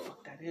shit's dope.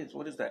 Fuck that is.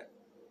 What is that?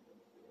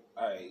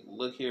 All right,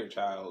 look here,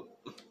 child.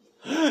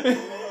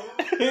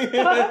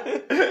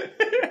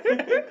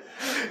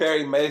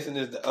 Perry Mason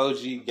is the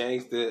OG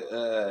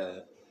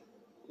gangster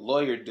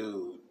lawyer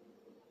dude.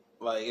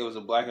 Like, it was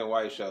a black and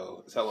white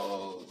show. It's hella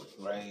old,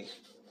 right?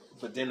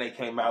 But then they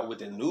came out with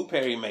the new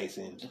Perry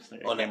Mason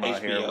on the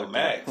HBO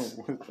Max.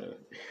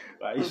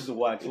 I used to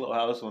watch Little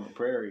House on the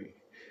Prairie,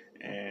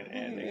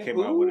 and they came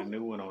out with a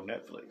new one on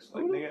Netflix.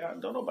 Like,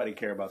 nigga, don't nobody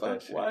care about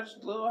that shit. Watch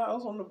Little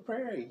House on the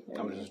Prairie.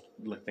 I was just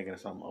thinking of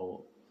something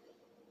old.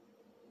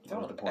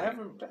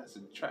 That's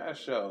a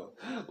trash show.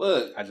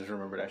 Look, I just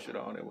remember that shit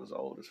on. It was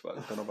old as fuck.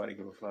 Don't nobody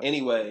give a fuck.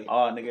 Anyway.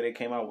 Oh, nigga, they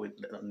came out with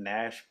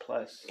Nash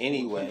Plus.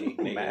 Anyway.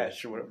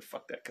 Mash or whatever the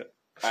fuck that could.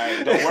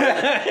 Alright, don't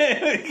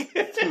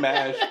worry.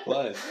 Mash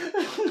Plus.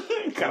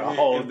 Got a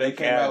whole They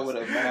came out with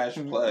a Mash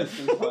Plus.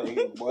 It's like,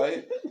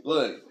 what?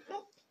 Look,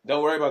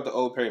 don't worry about the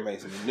old Perry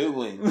Mason. The new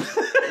one.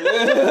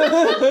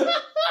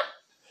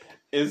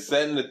 It's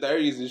set in the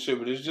 30s and shit,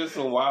 but it's just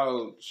some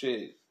wild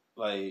shit.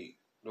 Like,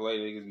 the way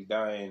niggas be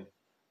dying.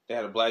 They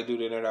had a black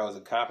dude in there that was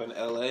a cop in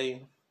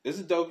L.A. It's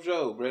a dope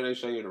show, bro. They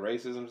show you the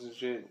racisms and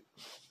shit.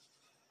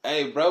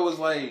 Hey, bro was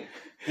like,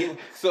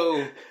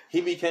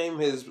 he became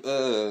his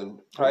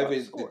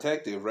private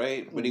detective,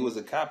 right? But he was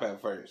a cop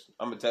at first.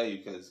 I'm gonna tell you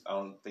because I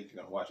don't think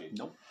you're gonna watch it.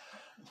 Nope.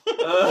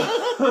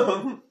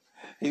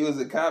 He was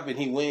a cop and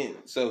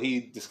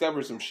he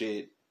discovered some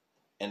shit,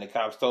 and the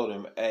cops told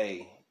him,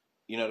 "Hey,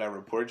 you know that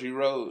report you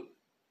wrote?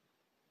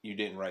 You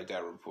didn't write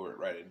that report.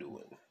 Write a new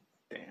one."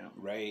 Damn.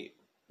 Right.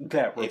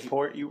 That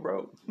report you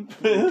wrote, you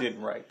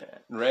didn't write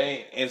that.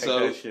 Right. And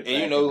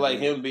like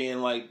him being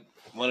like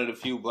one of the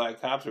few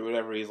black cops or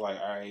whatever, he's like,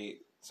 all right.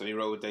 So he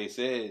wrote what they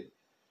said.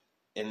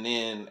 And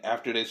then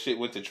after that shit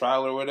went to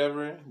trial or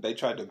whatever, they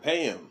tried to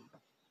pay him.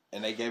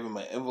 And they gave him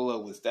an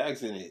envelope with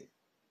stacks in it.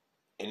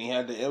 And he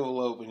had the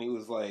envelope and he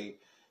was like,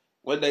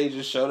 one day he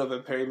just showed up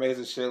at Perry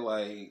Mason shit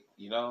like,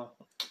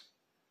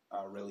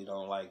 I really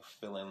don't like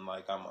feeling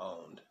like I'm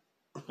owned.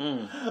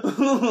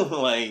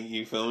 Like,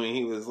 you feel me?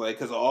 He was like,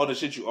 because all the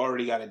shit you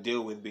already got to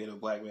deal with being a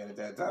black man at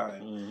that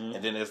time. Mm-hmm.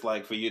 And then it's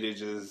like for you to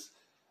just,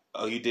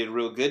 you did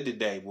real good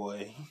today,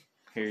 boy.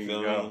 Here you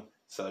go. Me?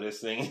 So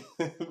this thing,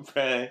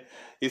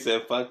 he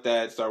said, fuck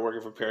that, start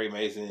working for Perry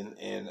Mason.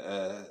 And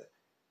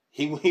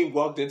he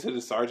walked into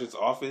the sergeant's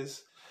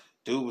office.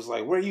 Dude was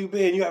like, where you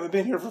been? You haven't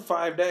been here for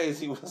 5 days.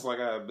 He was like,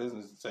 I have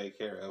business to take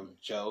care of,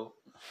 Joe.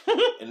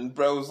 And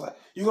bro was like,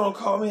 you gonna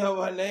call me out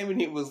by name?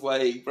 And he was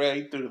like, bro,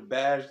 he threw the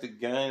badge, the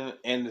gun,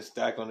 and the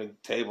stack on the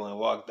table and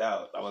walked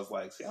out. I was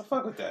like, see, I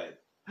fuck with that.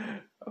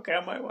 Okay,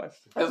 I might watch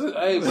this.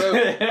 Hey,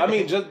 bro, I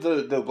mean, just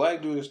the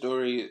black dude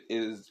story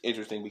is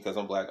interesting because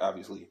I'm black,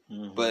 obviously.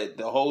 Mm-hmm. But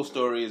the whole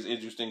story is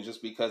interesting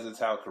just because it's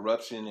how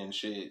corruption and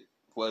shit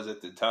was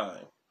at the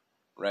time,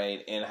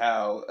 right? And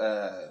how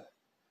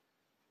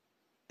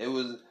it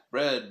was,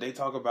 bro, they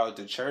talk about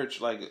the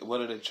church, like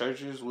one of the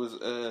churches was,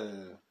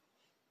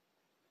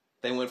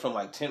 they went from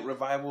like tent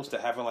revivals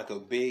to having like a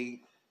big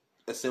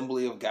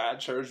Assembly of God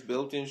church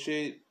built and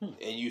shit. And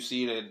you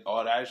see that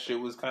all that shit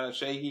was kind of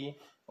shaky.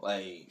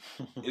 Like,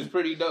 it's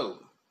pretty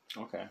dope.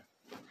 Okay.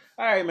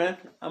 All right, man.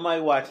 I might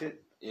watch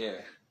it. Yeah.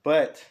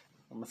 But,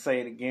 I'm going to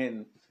say it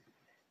again.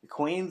 The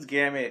Queen's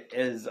Gambit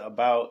is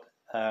about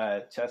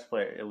a chess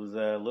player. It was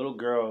a little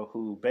girl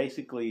who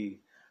basically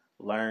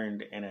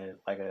learned in a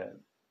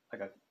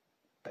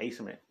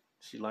basement.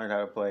 She learned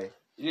how to play.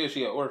 Yeah,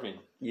 she an orphan.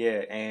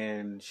 Yeah,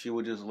 and she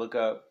would just look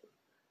up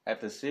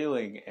at the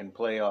ceiling and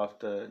play off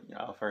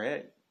her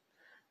head.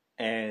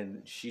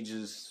 And she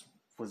just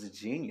was a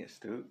genius,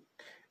 dude.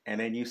 And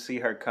then you see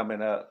her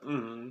coming up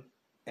and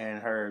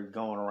her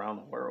going around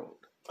the world.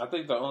 I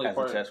think the only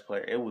part as a chess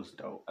player, it was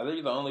dope. I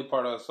think the only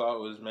part I saw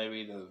was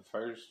maybe the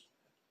first.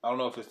 I don't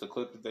know if it's the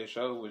clip that they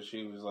showed where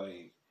she was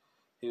like,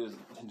 she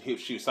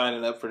was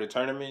signing up for the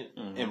tournament,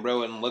 and bro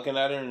wasn't looking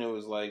at her, and it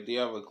was like, "Do you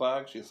have a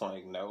clock?" She's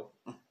like, "No."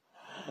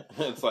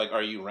 It's like,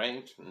 "Are you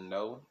ranked?"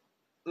 No.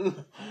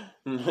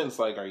 It's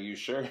like, "Are you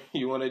sure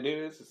you want to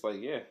do this?" It's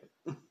like, "Yeah."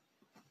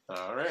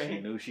 All right.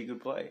 She knew she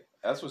could play.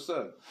 That's what's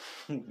up.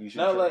 You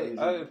should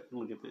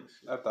look at this.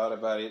 I thought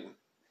about it.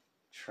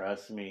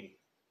 Trust me.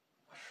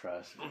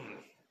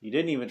 You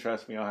didn't even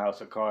trust me on House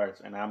of Cards,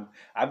 and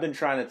I've been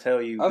trying to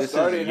tell you this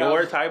is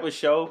your type of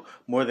show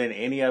more than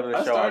any other show.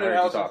 I started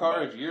House of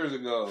Cards years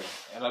ago,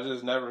 and I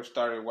just never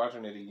started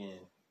watching it again.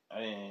 I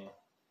didn't.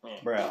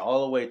 Bruh,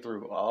 all the way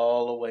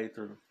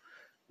through.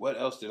 What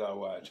else did I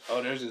watch?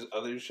 Oh, there's this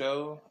other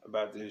show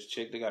about this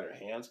chick that got her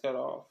hands cut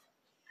off.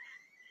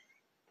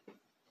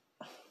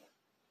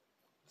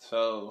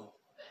 So,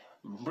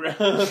 bruh,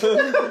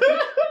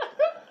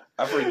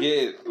 I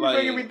forget. You're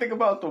making me think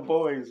about The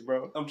Boys,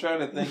 bro. I'm trying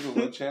to think of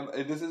what channel.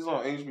 This is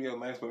on HBO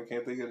Max, but I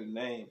can't think of the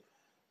name.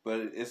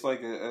 But it's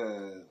like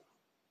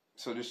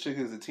so this chick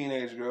is a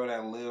teenage girl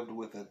that lived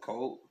with a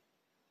cult.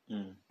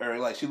 Or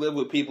like she lived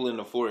with people in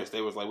the forest. They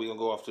was like, we gonna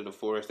go off to the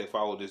forest. They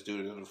followed this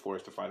dude into the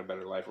forest to find a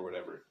better life or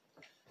whatever.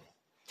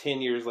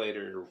 10 years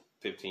later,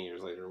 15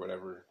 years later, or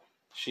whatever,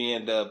 she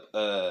end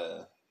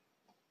up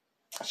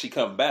she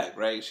come back,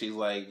 right? She's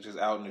like just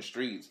out in the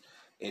streets,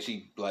 and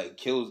she like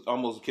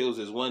almost kills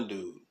this one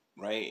dude,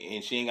 right?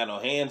 And she ain't got no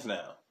hands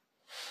now,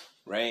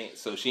 right?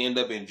 So she end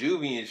up in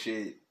juvie and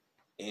shit,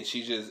 and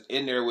she just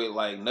in there with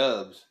like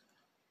nubs.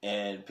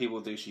 And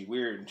people think she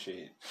weird and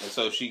shit. And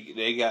so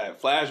they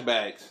got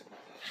flashbacks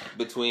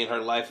between her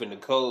life in the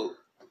code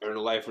or the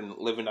life in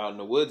living out in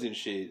the woods and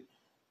shit,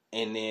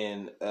 and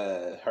then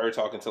her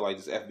talking to like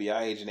this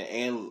FBI agent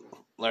and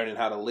learning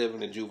how to live in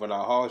the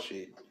juvenile hall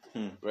shit.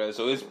 Right?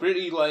 So it's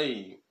pretty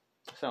like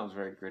sounds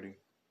very gritty.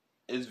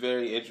 It's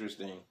very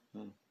interesting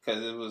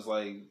because it was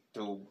like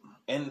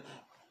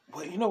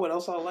you know what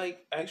else I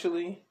like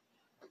actually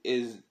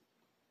is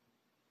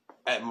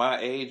at my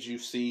age you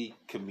see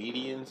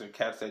comedians or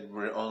cats that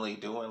were only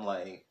doing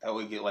like that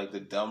would get like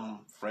the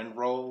dumb friend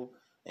role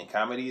in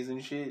comedies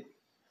and shit.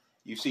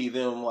 You see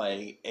them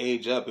like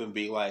age up and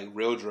be like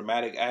real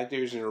dramatic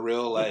actors and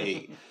real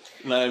like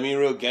you know what I mean,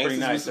 real gangsters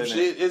nice, with some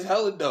shit. It's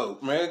hella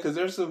dope, man. Because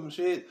there's some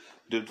shit.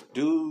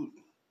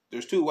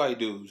 There's two white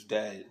dudes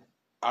that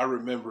I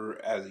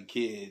remember as a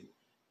kid.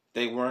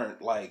 They were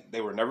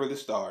never the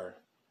star.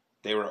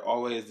 They were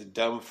always the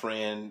dumb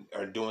friend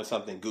or doing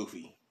something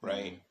goofy,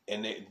 right?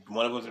 And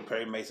one of them's in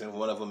Perry Mason,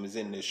 one of them is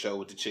in this show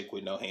with the chick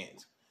with no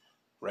hands,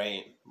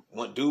 right?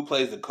 One dude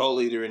plays the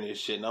co-leader in this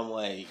shit, and I'm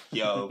like,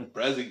 yo,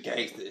 bruh's a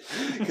gangster.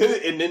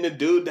 And then the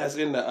dude that's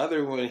in the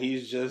other one, he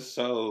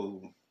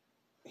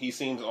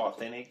seems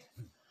authentic.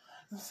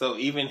 So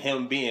even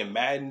him being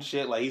mad and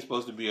shit, like he's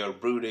supposed to be a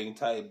brooding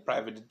type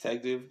private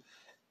detective,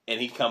 and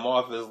he come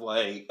off as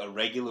like a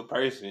regular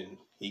person.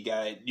 He's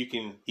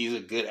a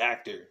good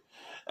actor.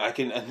 I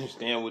can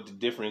understand what the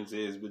difference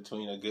is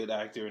between a good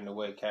actor and the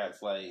way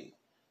cats like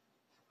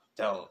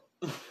don't.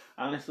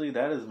 Honestly,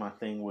 that is my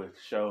thing with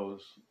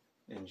shows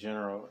in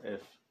general.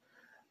 If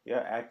your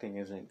acting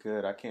isn't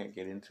good, I can't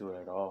get into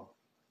it at all.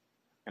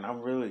 And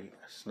I'm really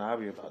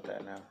snobby about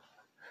that now.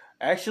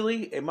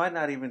 Actually, it might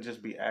not even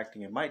just be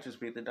acting. It might just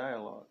be the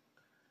dialogue.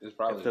 It's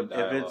probably the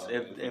dialogue.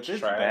 If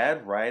it's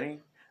bad writing,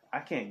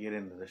 I can't get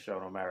into the show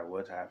no matter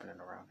what's happening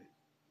around it.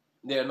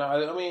 Yeah, no,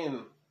 I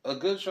mean, a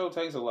good show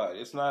takes a lot.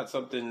 It's not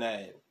something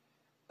that...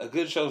 A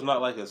good show's not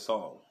like a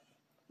song,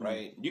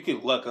 right? You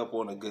can luck up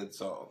on a good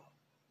song,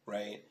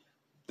 right?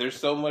 There's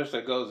so much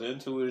that goes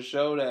into a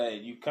show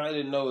that you kind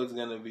of know it's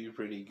going to be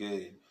pretty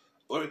good.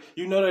 Or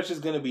you know that's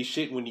just going to be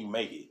shit when you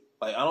make it.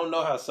 Like, I don't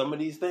know how some of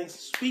these things...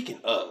 Speaking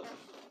of...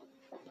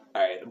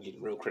 Alright, I'm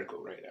getting real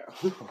critical right now.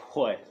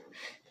 What?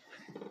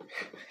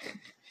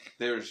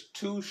 There's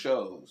two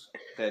shows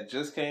that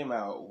just came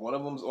out. One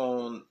of them's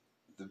on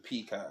the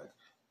Peacock.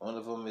 One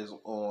of them is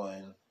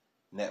on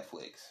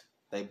Netflix.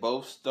 They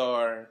both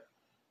star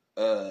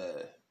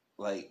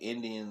like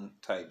Indian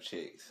type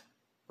chicks,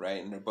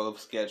 right? And they're both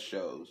sketch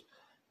shows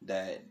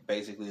that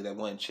basically that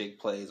one chick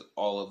plays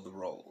all of the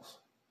roles.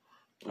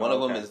 One of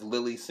them is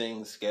Lily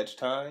Singh's Sketchy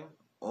Time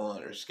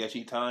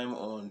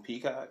on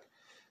Peacock.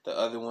 The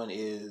other one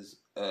is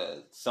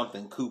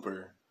something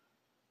Cooper.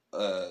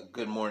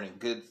 Good Morning,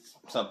 good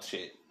some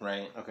shit,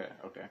 right?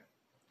 Okay.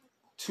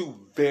 Two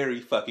very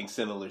fucking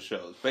similar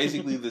shows.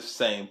 Basically the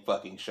same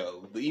fucking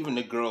show. Even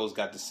the girls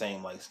got the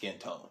same like skin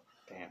tone.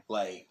 Damn.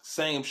 Like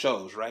same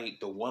shows, right?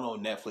 The one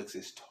on Netflix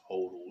is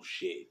total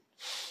shit.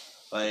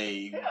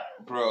 Like,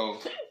 bro,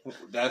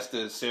 that's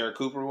the Sarah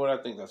Cooper one.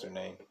 I think that's her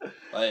name.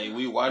 Like,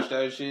 we watched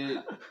that shit,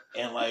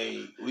 and like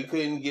we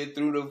couldn't get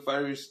through the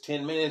first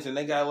 10 minutes, and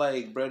they got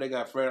like, bro, they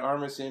got Fred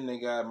Armisen, they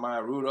got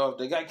Maya Rudolph,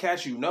 they got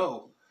cats you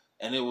know,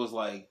 and it was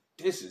like,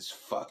 this is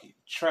fucking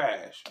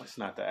trash. It's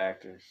not the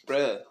actors,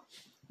 bruh.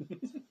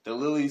 The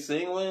Lily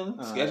Singh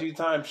one, Sketchy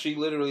Time, she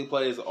literally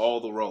plays all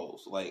the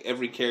roles. Like,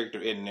 every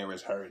character in there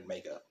is her in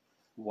makeup.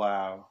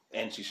 Wow.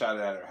 And she shot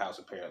it at her house,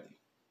 apparently,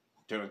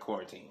 during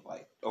quarantine,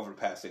 like, over the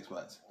past 6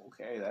 months.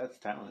 Okay, that's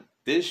talent.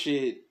 This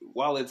shit,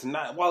 while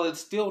it's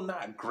still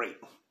not great,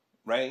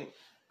 right?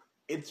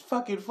 It's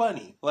fucking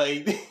funny.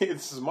 Like,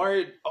 it's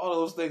smart, all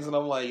those things, and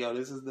I'm like, yo,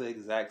 this is the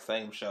exact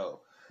same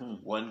show.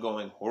 One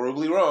going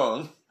horribly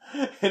wrong,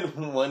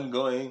 and one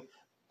going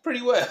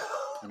pretty well.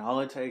 And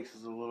all it takes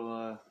is a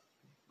little,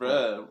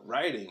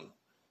 writing,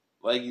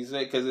 like you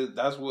said, because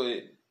that's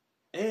what,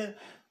 and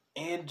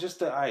just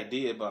the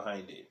idea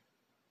behind it.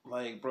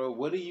 Like, bro,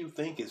 what do you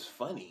think is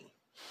funny?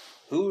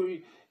 Who are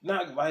you?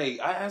 Not like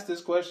I ask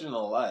this question a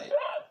lot.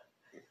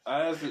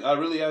 I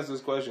really ask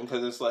this question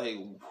because it's like,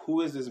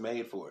 who is this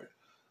made for?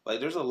 Like,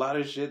 there's a lot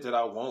of shit that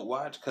I won't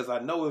watch because I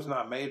know it's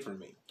not made for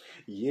me.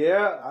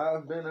 Yeah,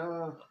 I've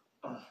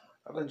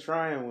been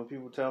trying when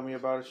people tell me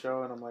about a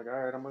show, and I'm like, all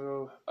right, I'm gonna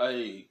go.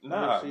 Hey,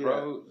 nah,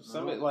 bro.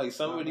 Some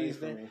of these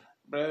things,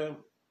 bro.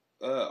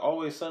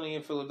 Always Sunny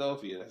in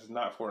Philadelphia. That's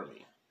not for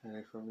me.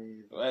 Ain't for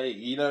me. Like,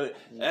 you know,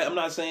 I'm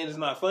not saying it's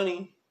not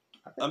funny.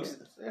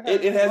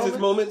 It has its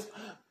moments.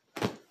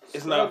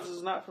 It's not.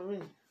 It's not for me.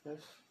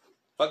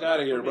 Fuck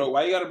out of here, bro.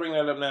 Why you got to bring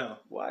that up now?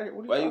 Why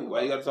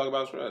you got to talk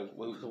about Scrubs?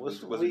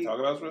 Was he talking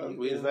about Scrubs?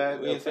 We ain't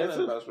saying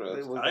nothing about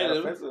Scrubs. Why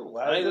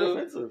is it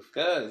offensive?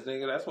 Cause,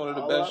 nigga, that's one of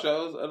the best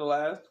shows of the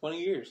last 20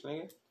 years,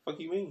 nigga.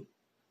 Fuck you mean?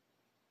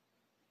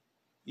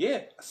 Yeah,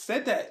 I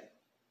said that.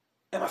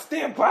 And I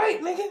stand by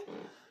it,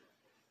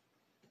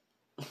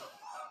 nigga.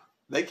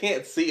 They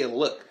can't see and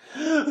look.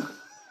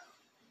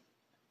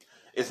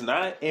 It's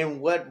not. In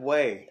what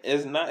way?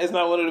 It's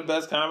not one of the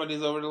best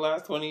comedies over the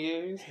last 20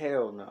 years?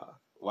 Hell no.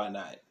 Why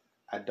not?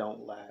 I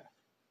don't laugh.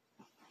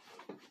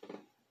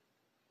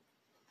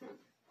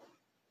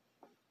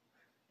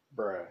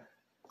 Bruh.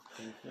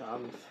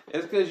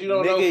 It's because you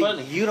don't know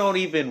funny. You don't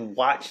even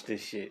watch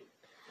this shit.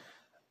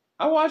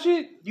 I watch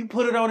it. You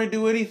put it on and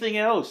do anything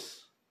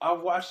else.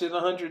 I've watched it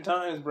 100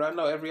 times, bro. I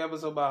know every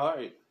episode by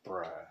heart.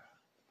 Bruh.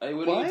 Hey,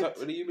 what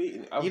do you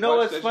mean? You know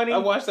what's funny? I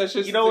watched that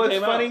shit. You know what's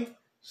came funny? Out.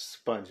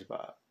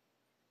 SpongeBob.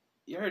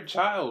 You're a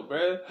child,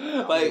 bro.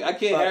 Like I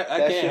can't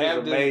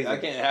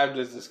have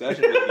this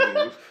discussion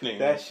with you.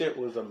 That shit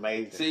was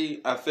amazing.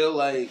 See, I feel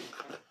like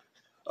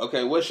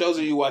okay. What shows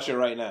are you watching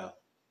right now?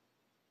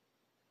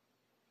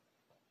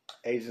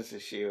 Agents of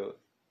S.H.I.E.L.D.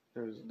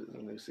 There's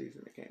a new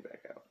season that came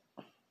back out.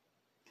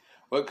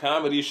 What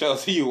comedy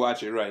shows are you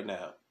watching right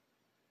now?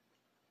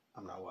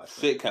 I'm not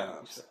watching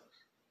sitcoms.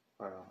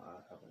 I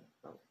haven't.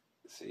 No.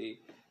 See,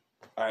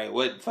 all right.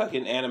 What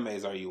fucking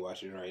animes are you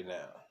watching right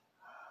now?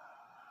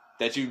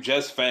 That you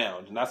just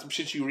found, not some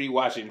shit you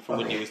rewatching from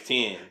when you was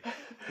 10,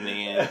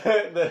 man.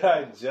 That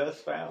I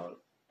just found.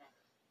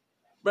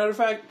 Matter of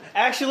fact,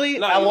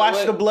 actually, I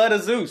watched The Blood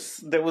of Zeus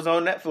that was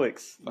on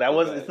Netflix. That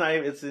was it's not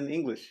even, it's in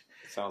English.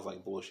 Sounds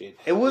like bullshit.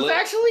 It was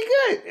actually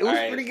good. It was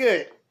pretty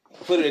good.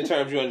 Put it in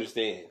terms you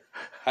understand.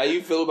 How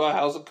you feel about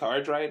House of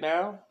Cards right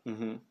now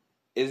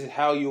is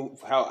how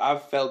I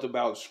felt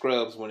about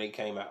Scrubs when it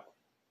came out.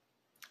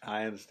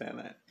 I understand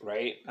that.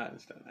 Right? I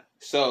understand that.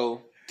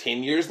 So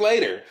 10 years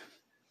later,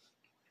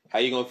 how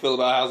you gonna feel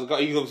about House of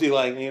Cards? You gonna be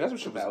like, man, that's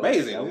what was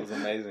amazing. That was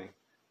amazing.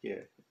 Yeah,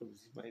 it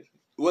was amazing.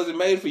 It wasn't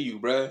made for you,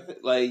 bruh.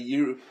 Like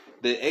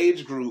the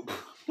age group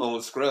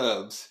on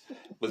Scrubs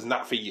was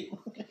not for you.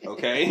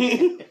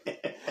 Okay,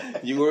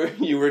 you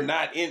were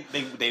not in.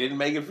 They didn't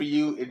make it for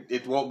you.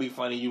 It won't be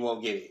funny. You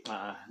won't get it.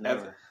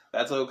 Never.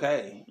 That's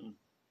okay. Mm-hmm.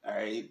 All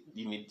right,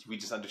 we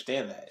just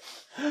understand that.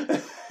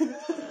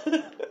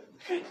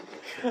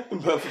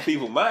 But for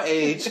people my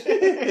age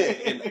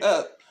and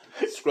up,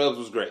 Scrubs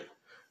was great.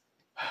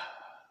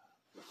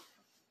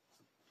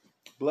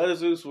 Blood of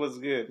Zeus was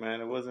good, man.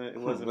 It wasn't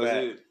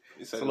bad.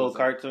 It's a little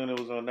cartoon. It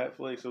was on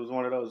Netflix. It was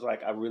one of those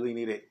like I really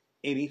needed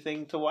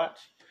anything to watch,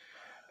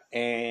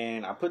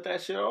 and I put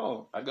that shit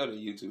on. I go to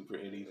YouTube for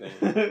anything.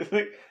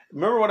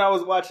 Remember when I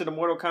was watching the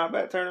Mortal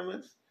Kombat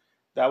tournaments?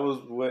 That was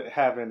what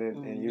happened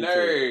in YouTube.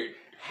 Nerd.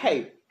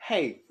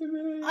 Hey,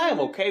 I am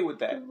okay with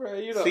that. Bro,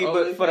 see,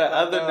 but for the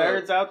other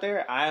nerds out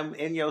there, I am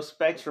in your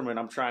spectrum, and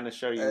I'm trying to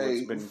show you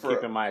what's been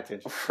keeping my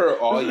attention. For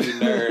all you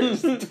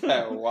nerds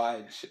that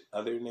watch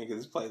other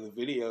niggas play the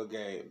video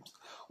games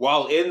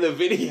while in the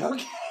video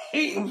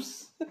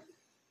games.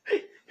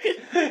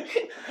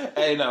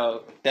 Hey,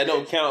 no, that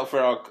don't count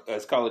for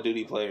us Call of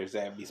Duty players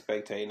that be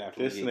spectating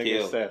after this we get nigga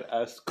killed. Said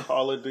us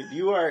Call of Duty.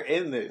 You are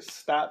in this.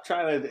 Stop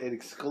trying to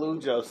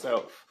exclude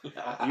yourself.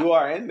 You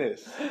are in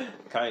this.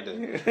 Kind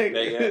of.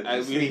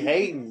 I be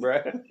hating,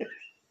 bro.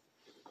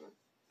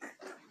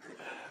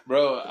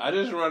 Bro, I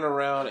just run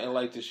around and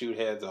like to shoot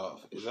heads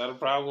off. Is that a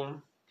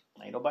problem?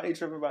 Ain't nobody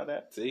tripping about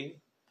that. See?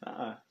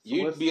 So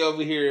you'd be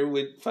over here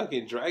with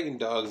fucking dragon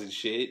dogs and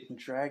shit.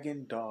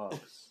 Dragon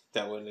dogs.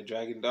 That wasn't a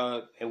dragon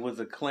dog. It was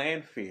a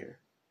clan fear.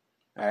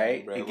 All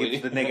right? Bro, it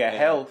gives the nigga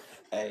health.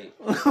 Hey.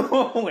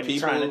 When he's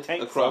trying to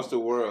tank across the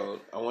world,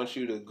 I want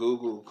you to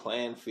Google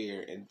clan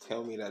fear and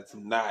tell me that's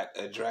not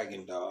a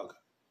dragon dog.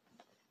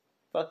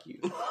 Fuck you.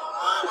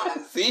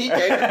 See?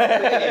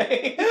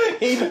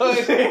 He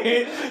knows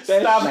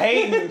stop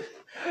hating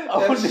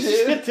on the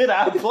shit that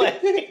I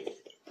play.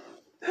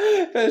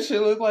 That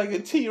shit look like a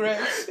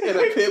T-Rex and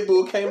a pit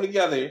bull came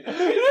together.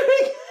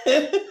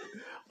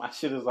 My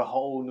shit is a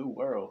whole new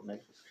world,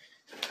 nigga.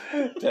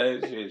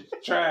 That shit's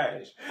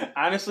trash.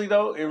 Honestly,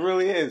 though, it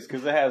really is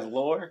because it has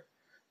lore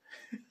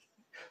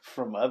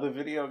from other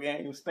video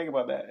games. Think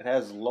about that. It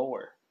has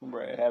lore,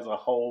 bro. It has a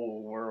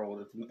whole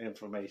world of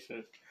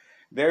information.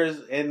 There's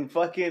in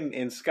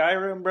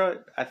Skyrim, bro.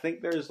 I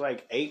think there's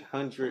like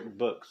 800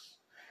 books.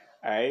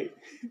 All right,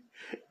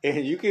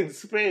 and you can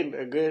spend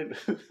a good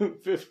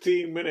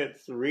 15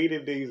 minutes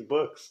reading these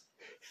books.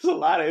 There's a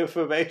lot of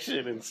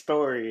information and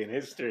story and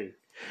history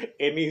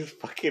in these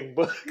fucking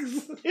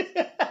books.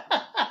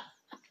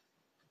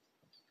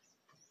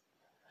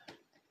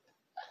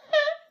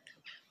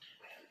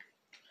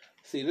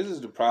 See, this is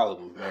the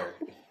problem,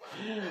 America.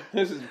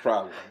 This is the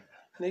problem.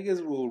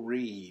 Niggas will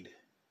read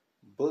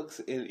books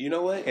in, you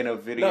know what? In a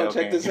video game.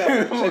 Check this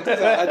out. Check this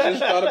out. I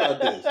just thought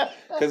about this.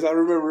 Because I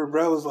remember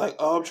bro was like,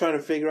 oh, I'm trying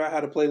to figure out how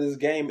to play this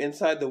game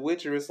inside The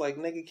Witcher. It's like,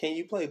 nigga, can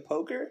you play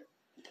poker?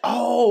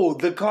 Oh,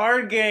 the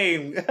card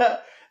game.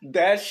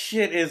 That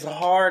shit is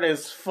hard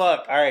as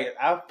fuck. All right,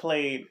 I've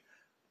played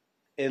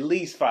at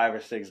least 5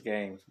 or 6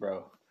 games,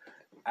 bro.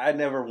 I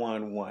never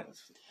won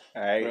once.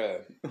 All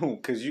right?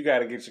 Because you got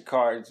to get your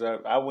cards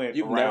up. I went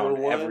around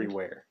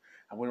everywhere.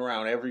 I went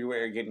around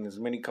everywhere getting as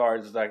many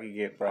cards as I could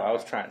get, bro. I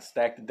was trying to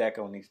stack the deck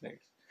on these niggas.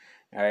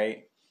 All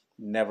right?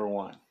 Never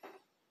won.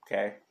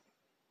 Okay?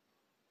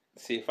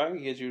 See, if I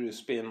could get you to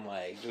spend,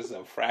 like, just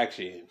a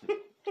fraction of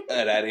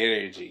that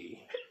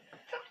energy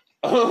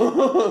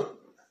on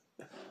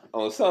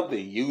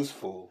something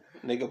useful.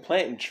 Nigga,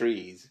 planting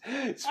trees.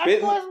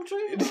 Spitting. I plant some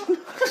trees.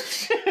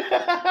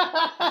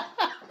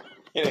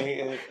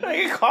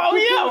 Nigga, call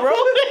me out, bro.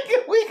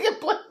 We can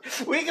play.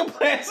 We can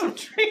plant some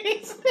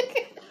trees.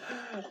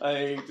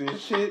 Like, the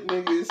shit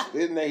niggas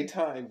spend their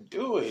time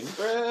doing,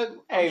 bruh.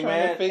 Hey, I'm trying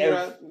man, to figure if-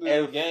 out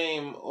this if-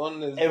 game on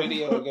this if-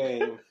 video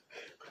game.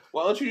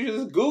 Why don't you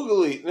just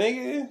Google it,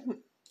 nigga?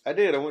 I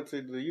did. I went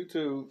to the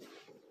YouTube.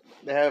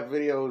 They have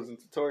videos and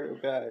tutorial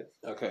guides.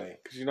 Okay.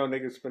 Because you know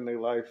niggas spend their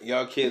life.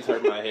 Y'all kids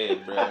hurt my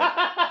head, bro.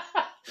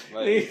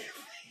 Like,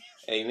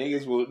 hey,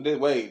 niggas will...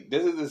 Wait,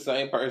 this is the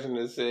same person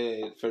that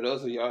said, for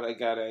those of y'all that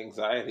got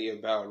anxiety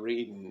about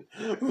reading,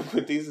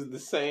 but these are the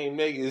same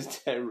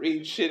niggas that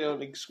read shit on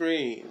the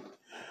screen.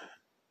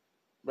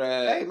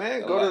 Bruh, Hey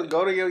man,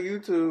 go to your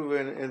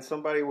YouTube and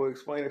somebody will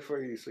explain it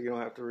for you so you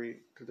don't have to read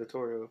the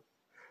tutorial.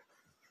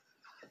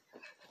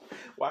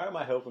 Why am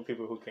I helping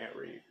people who can't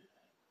read?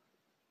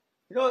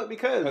 You know what?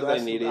 Because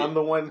they need it. I'm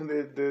the one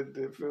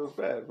that feels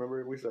bad.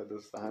 Remember we said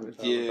this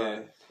 100,000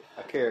 times.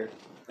 I care.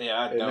 Yeah,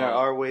 I And don't. there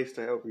are ways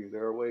to help you.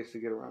 There are ways to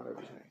get around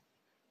everything.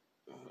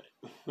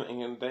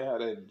 And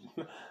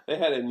they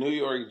had a New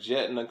York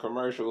jet in a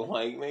commercial.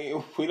 Like,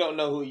 nigga, we don't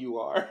know who you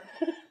are.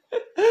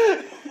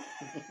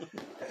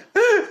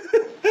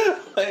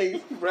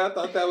 Like, bro, I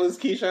thought that was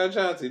Keyshawn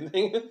Johnson.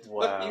 Nigga,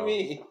 what do you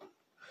mean?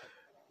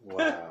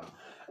 Wow.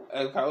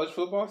 College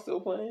football still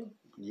playing?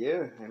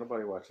 Yeah, ain't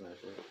nobody watching that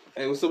shit.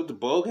 Hey, what's up with the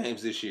bowl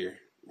games this year?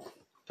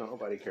 Don't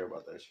nobody care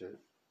about that shit.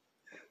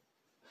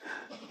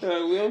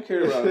 We don't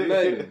care about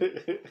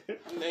nothing.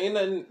 Ain't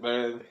nothing,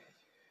 man.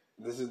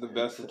 This is the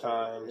best of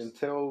times.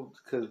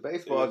 Because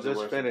baseball It was the just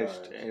worst of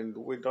finished times. and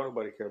don't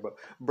nobody care about.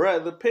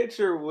 Bruh, the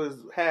pitcher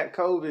had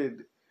COVID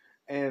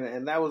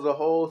and that was a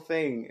whole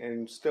thing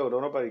and still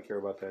don't nobody care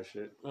about that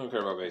shit. I don't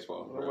care about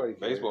baseball. Nobody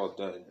cares. Baseball's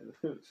done.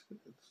 It's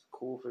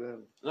cool for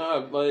them.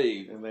 No,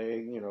 like, And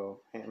they,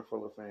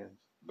 handful of fans.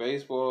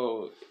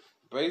 baseball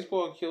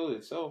killed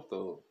itself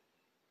though.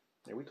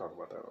 Yeah, we talk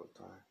about that all the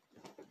time.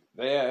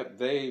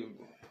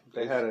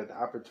 They had an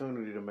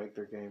opportunity to make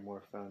their game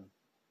more fun.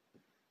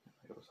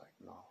 It was like,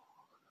 no.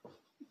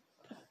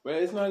 But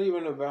it's not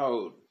even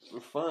about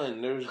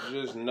fun. There's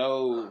just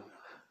no...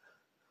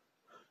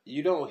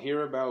 You don't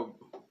hear about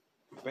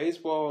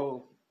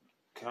baseball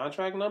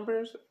contract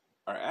numbers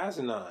are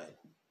asinine.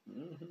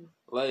 Mm-hmm.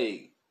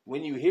 Like,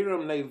 when you hear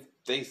them,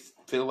 they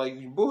feel like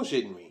you're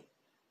bullshitting me.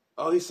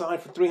 Oh, he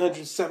signed for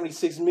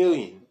 $376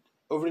 million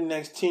over the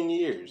next 10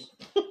 years.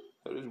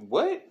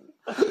 What?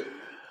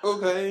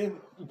 Okay,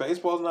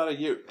 baseball's not a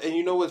year. And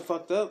you know what's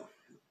fucked up?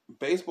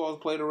 Baseball's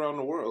played around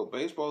the world.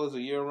 Baseball is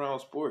a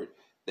year-round sport.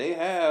 They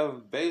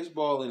have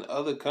baseball in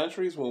other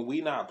countries when we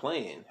not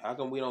playing. How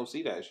come we don't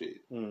see that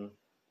shit? Mm.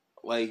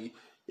 Like,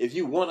 if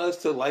you want us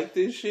to like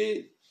this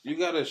shit, you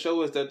gotta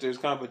show us that there's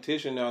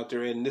competition out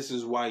there and this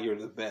is why you're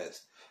the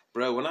best.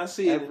 Bro, when I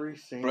see every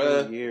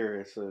single year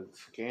it's a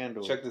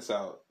scandal. Check this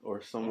out.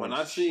 Or someone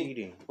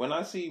cheating. When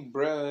I see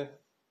bruh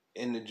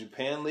in the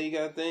Japan League,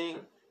 I think,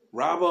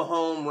 rob a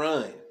home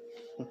run.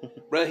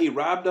 Bruh, he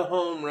robbed a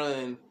home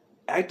run,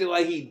 acted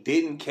like he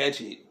didn't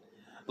catch it.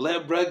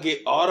 Let bruh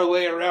get all the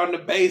way around the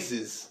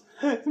bases.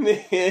 That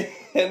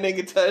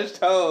nigga touched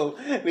home.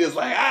 And he was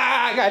like,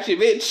 I got you,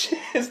 bitch.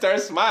 And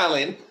start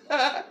smiling.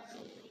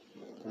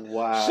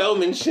 Wow.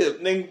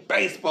 Showmanship, nigga,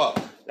 baseball.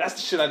 That's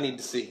the shit I need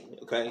to see,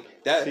 okay?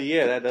 That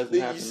doesn't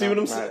happen. You see what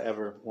I'm saying?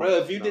 Ever. Bro,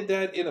 if you did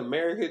that in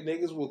America,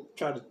 niggas will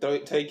try to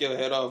take your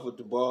head off with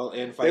the ball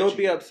and fight you. They would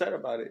be upset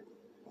about it.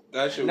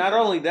 Not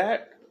only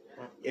that,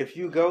 if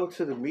you go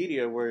to the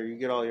media where you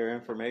get all your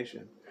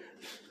information...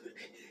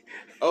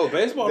 Oh,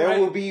 baseball, they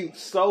will be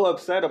so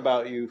upset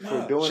about you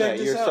for doing that.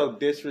 You're so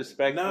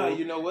disrespectful. Nah,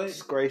 you know what?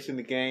 Disgracing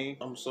the game.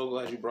 I'm so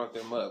glad you brought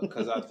them up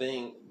because I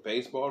think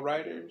baseball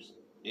writers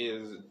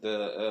is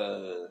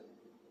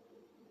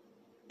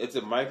it's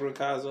a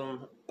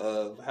microcosm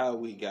of how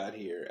we got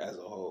here as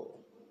a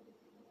whole.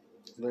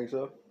 You think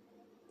so?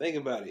 Think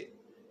about it.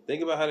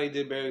 Think about how they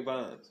did Barry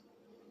Bonds.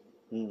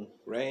 Mm.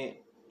 Right?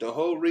 The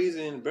whole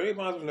reason Barry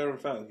Bonds was never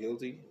found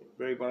guilty.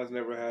 Barry Bonds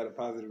never had a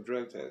positive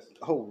drug test.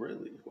 Oh,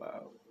 really?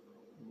 Wow.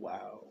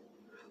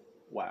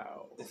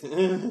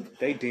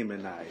 They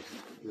demonize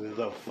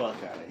the fuck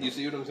out of him. You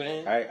see what I'm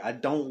saying? I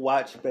don't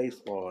watch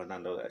baseball and I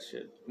know that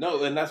shit.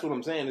 No, and that's what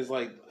I'm saying. It's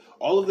like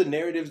all of the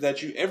narratives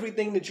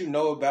everything that you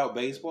know about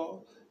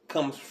baseball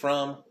comes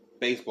from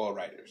baseball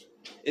writers.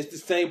 It's the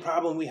same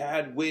problem we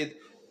had with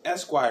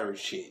Esquire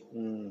shit.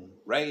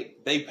 Right?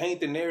 They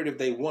paint the narrative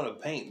they want to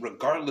paint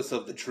regardless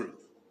of the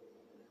truth.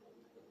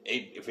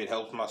 If it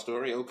helps my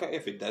story, okay.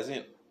 If it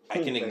doesn't, I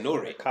can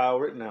ignore it. Kyle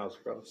Rittenhouse,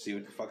 bro. See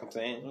what the fuck I'm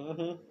saying?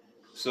 Mm-hmm.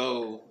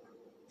 So,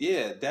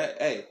 yeah,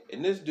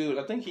 and this dude,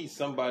 I think he's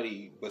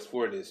somebody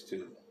before this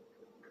too.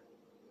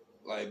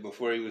 Like,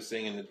 before he was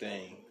singing the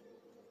thing.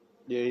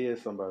 Yeah, he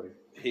is somebody.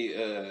 He,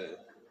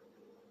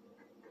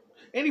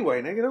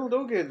 Anyway, nigga,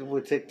 don't get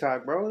with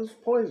TikTok, bro. It's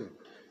poison.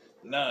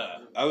 Nah,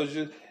 I was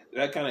just,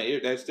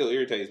 that still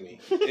irritates me.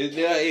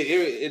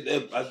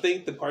 I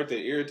think the part that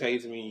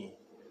irritates me,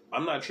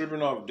 I'm not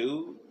tripping off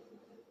dude.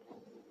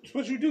 It's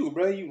what you do,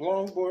 bro. You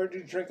longboard,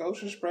 you drink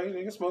ocean spray,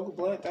 nigga, smoke a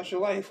blunt. That's your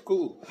life.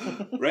 Cool.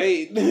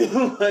 Right?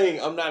 Like,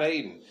 I'm not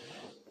hating.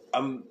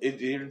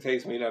 It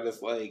irritates me that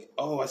it's like,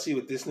 oh, I see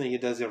what this nigga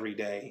does every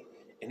day,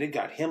 and it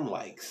got him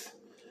likes.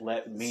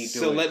 Let me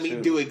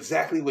do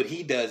exactly what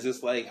he does.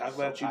 It's like, how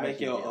about you make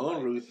your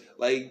own route?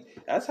 Like,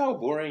 that's how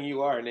boring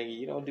you are, nigga.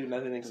 You don't do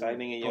nothing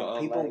exciting in your own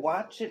life. People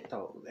watch it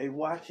though. They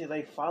watch it.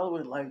 They follow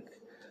it like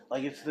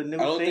it's the new thing.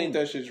 I don't think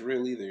that shit's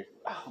real either.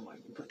 Oh my!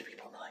 But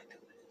people like do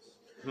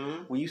this.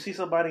 When you see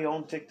somebody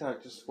on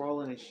TikTok just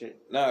scrolling and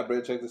shit. Nah,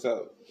 bro, check this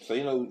out. So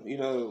we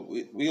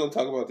gonna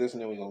talk about this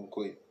and then we gonna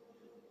quit.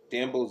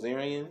 Dan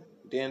Balzerian,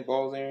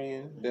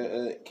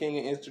 the king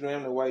of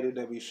Instagram, the white dude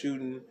that be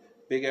shooting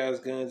big ass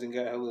guns and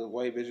got hella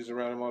white bitches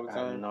around him all the time.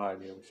 I have no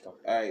idea what you're talking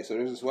about. Alright, so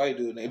there's this white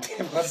dude named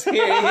Dan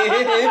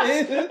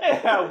Balzerian. They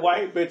have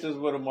white bitches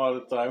with him all the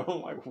time.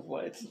 I'm like,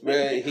 what?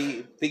 Man,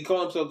 he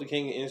called himself the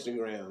king of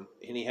Instagram,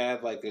 and he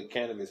had like a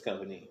cannabis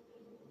company.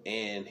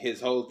 And his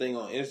whole thing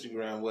on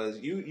Instagram was,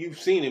 you've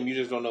seen him, you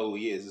just don't know who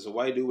he is. It's a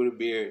white dude with a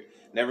beard,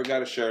 never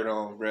got a shirt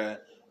on, bruh,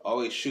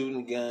 always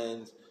shooting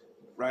guns,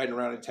 riding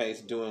around the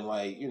Taste, doing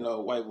like,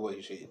 white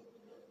boy shit,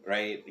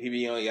 right? He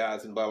be on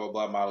yachts and blah, blah,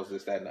 blah, models,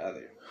 this, that, and the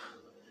other.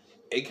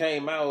 It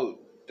came out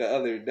the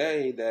other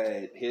day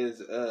that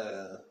his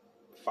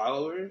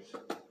followers,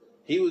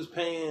 he was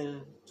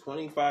paying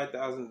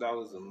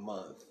 $25,000 a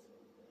month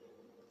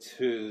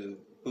to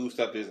boost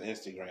up his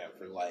Instagram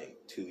for like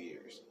 2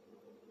 years.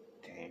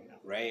 Damn.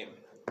 Right?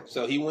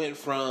 So he went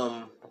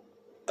from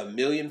 1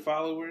 million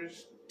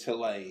followers to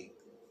like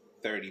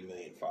 30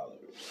 million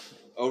followers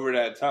over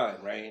that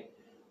time, right?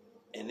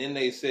 And then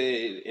they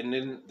said, and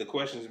then the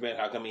question's been,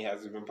 how come he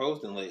hasn't been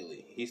posting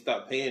lately? He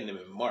stopped paying them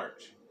in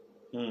March.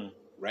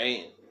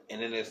 Right?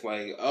 And then it's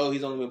like, oh,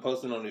 he's only been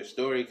posting on his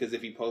story because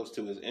if he posts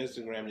to his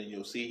Instagram, then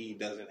you'll see he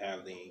doesn't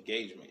have the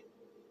engagement.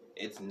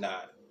 It's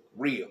not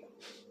real.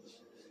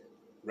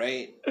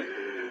 Right?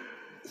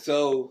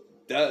 So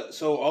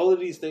all of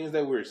these things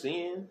that we're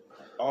seeing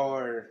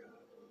are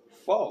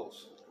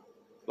false.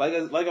 Like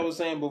I was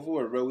saying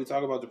before, bro, we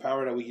talk about the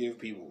power that we give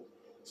people.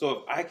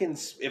 So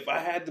if I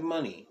had the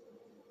money,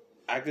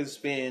 I could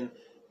spend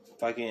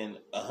fucking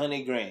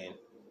 $100,000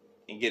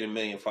 and get 1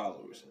 million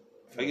followers.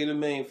 If I get 1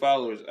 million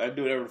followers, I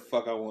do whatever the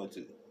fuck I want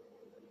to,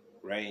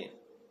 right?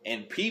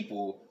 And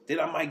people, then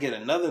I might get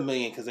another 1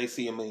 million because they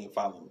see 1 million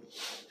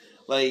followers,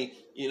 like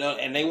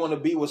and they want to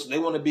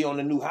be on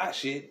the new hot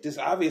shit. This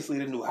obviously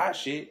the new hot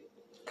shit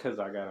because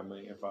I got 1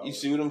 million followers. You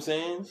see what I'm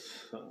saying?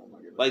 Oh my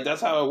goodness. Like that's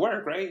how it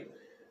work, right?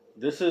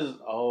 This is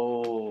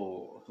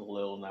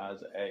Lil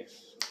Nas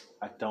X.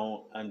 I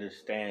don't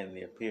understand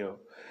the appeal.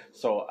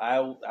 So I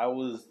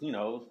was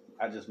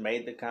I just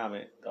made the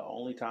comment. The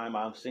only time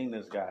I've seen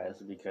this guy is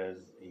because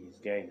he's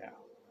gay now.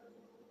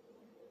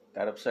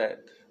 That upset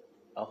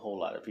a whole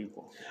lot of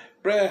people.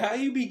 Bruh, how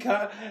you be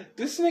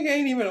this nigga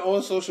ain't even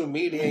on social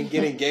media and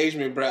get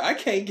engagement, bruh. I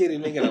can't get a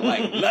nigga to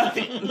like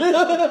nothing.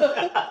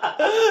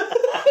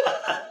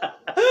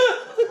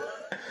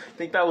 I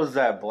think that was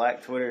that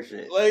black Twitter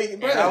shit. Like,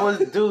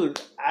 bruh.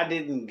 I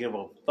didn't give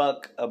a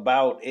fuck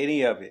about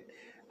any of it.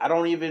 I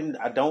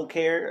don't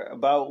care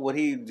about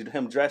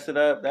him dressing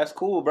up. That's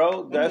cool,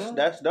 bro.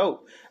 That's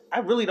dope. I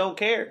really don't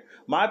care.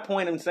 My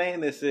point in saying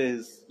this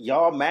is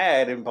y'all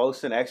mad and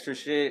posting extra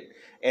shit,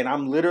 and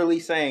I'm literally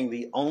saying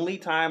the only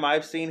time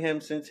I've seen him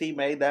since he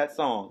made that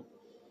song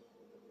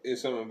is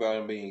something about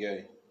him being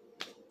gay.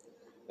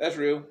 That's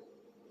real.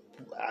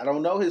 I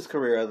don't know his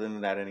career other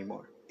than that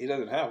anymore. He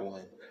doesn't have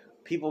one.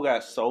 People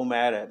got so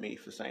mad at me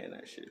for saying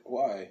that shit.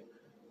 Why?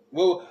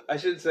 Well, I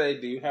should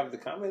say, do you have the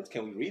comments?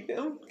 Can we read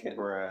them?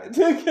 Bruh.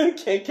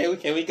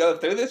 Can we go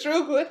through this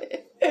real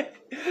quick?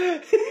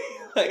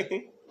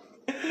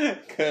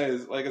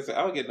 Because, like I said,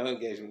 I don't get no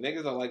engagement.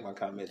 Niggas don't like my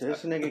comments.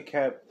 This nigga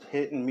kept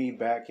hitting me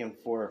back and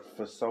forth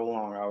for so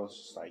long. I was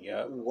just like,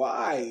 yup.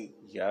 Why?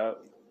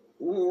 Yup.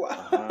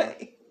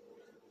 Why?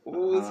 What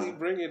was he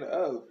bringing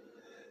up?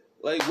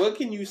 Like, what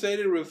can you say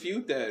to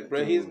refute that,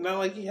 bro? He's not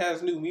like he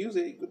has new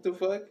music. What the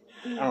fuck?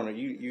 I don't know.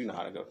 You know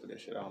how to go through this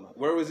shit. I don't know.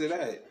 Where was it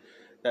at?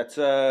 That's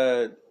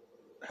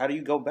how do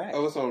you go back?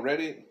 Oh, it's on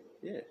Reddit?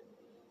 Yeah.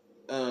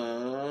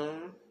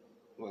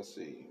 Let's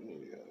see.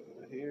 Maybe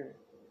over here.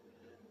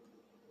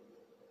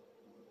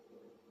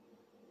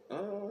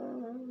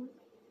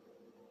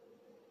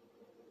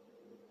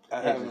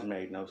 That just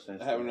made no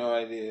sense. I have no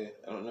idea.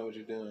 I don't know what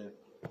you're doing.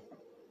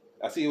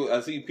 I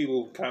see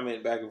people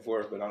comment back and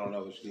forth, but I don't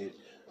know what you did.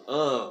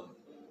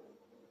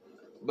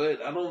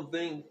 But I don't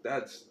think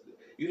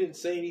you didn't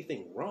say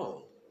anything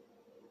wrong.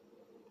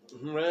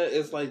 Right?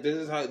 It's like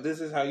this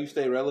is how you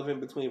stay relevant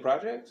between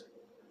projects.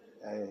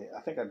 I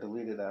think I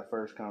deleted that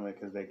first comment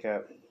because they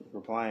kept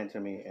replying to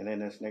me, and then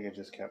this nigga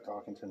just kept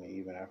talking to me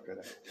even after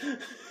that.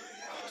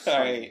 All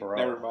right,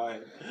 never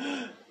mind.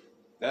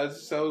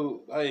 That's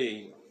so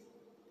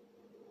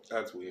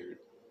that's weird.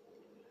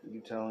 You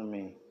telling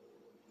me?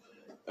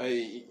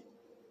 And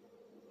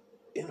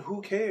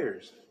who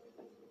cares?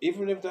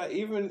 Even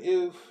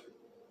if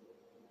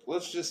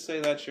let's just say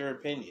that's your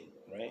opinion,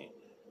 right?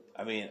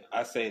 I mean,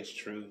 I say it's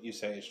true, you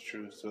say it's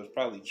true, so it's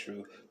probably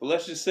true. But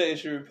let's just say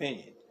it's your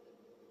opinion,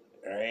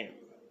 all right?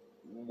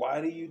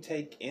 Why do you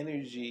take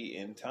energy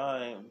and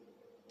time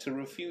to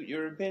refute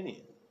your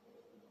opinion.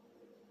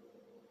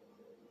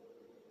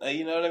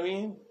 You know what I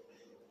mean?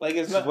 Like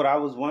it's That's what I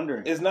was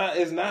wondering. It's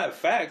not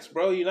facts,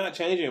 bro. You're not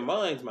changing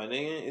minds, my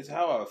nigga. It's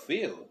how I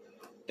feel.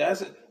 I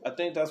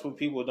think that's what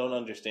people don't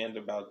understand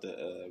about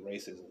the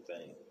racism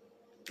thing.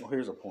 Well,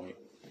 here's a point.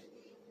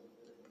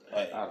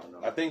 Like, I don't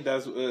know. I think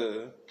that's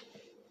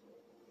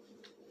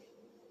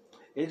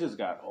it just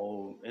got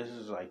old. It's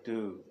just like,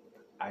 dude,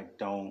 I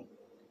don't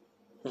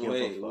give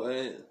a fuck.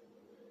 What?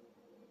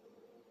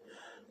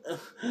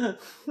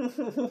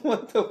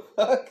 What the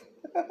fuck?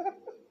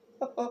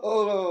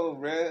 Hold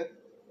on, man.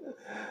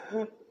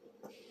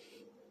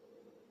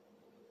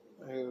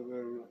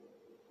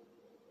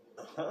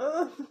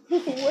 Huh?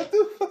 What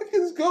the fuck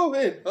is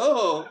going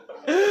on?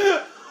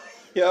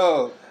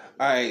 Yo,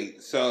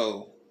 alright,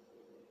 so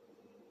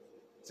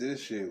this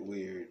shit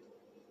weird.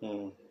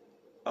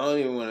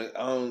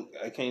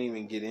 I can't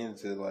even get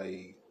into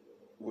like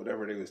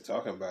whatever they was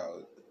talking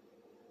about.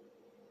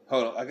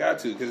 Hold on, I got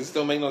to because it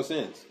still make no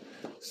sense.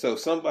 So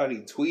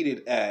somebody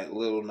tweeted at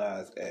Lil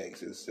Nas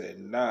X and said,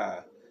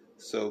 "Nah,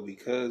 so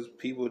because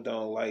people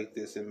don't like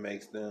this, it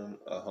makes them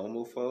a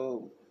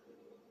homophobe.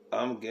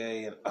 I'm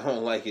gay and I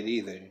don't like it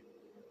either."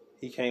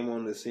 He came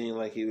on the scene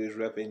like he was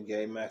repping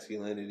gay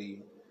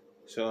masculinity,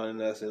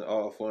 showing us in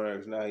all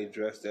forms. Now he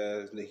dressed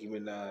as Nicki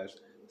Minaj.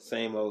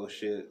 Same old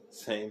shit,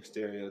 same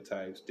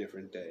stereotypes,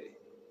 different day.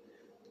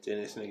 Then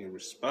this nigga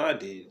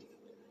responded,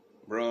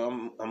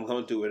 "Bro, I'm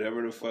gonna do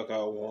whatever the fuck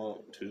I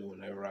want to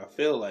whenever I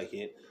feel like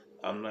it.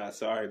 I'm not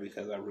sorry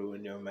because I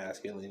ruined your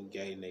masculine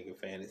gay nigga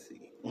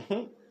fantasy."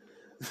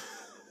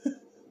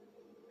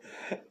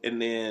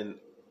 And then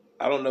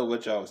I don't know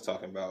what y'all was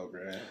talking about,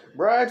 bruh.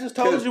 Bro, I just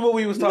told you what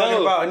we was talking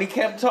about, and he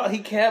kept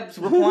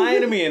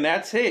replying to me, and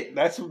that's it.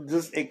 That's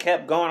just it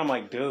kept going. I'm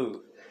like, dude,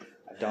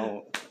 I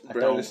don't.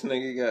 This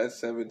nigga got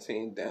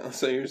 17 down.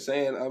 So you're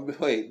saying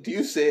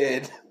you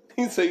saying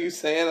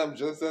I'm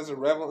just as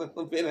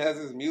relevant as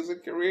his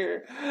music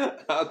career?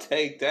 I'll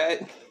take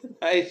that.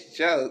 Nice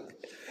joke.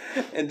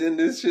 And then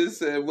this shit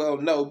said, "Well,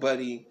 no,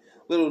 buddy.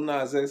 Lil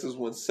Nas X has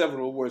won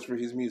several awards for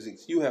his music.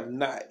 You have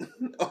not.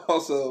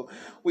 Also,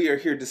 we are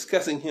here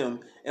discussing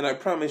him, and I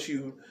promise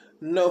you,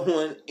 no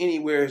one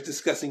anywhere is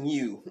discussing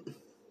you."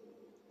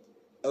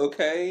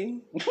 Okay?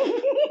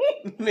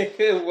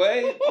 Nigga,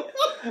 wait.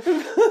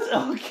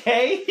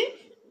 Okay.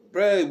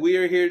 Bruh, we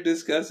are here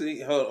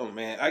discussing. Hold on,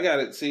 man. I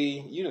gotta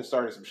see. You done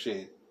started some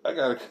shit. I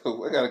gotta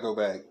go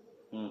back.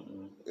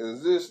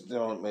 Cause this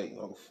don't make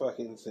no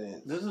fucking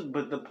sense.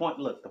 But the point.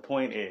 Look, the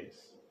point is,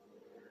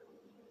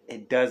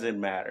 it doesn't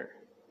matter.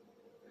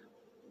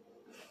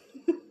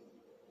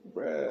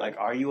 Bruh. Like,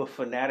 are you a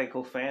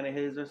fanatical fan of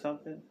his or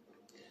something?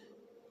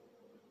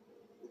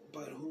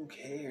 But who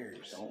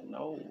cares? I don't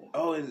know.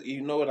 Oh, and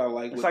you know what I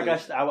like? It's like I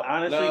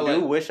honestly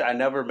wish I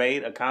never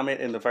made a comment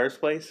in the first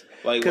place.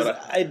 Like, because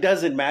it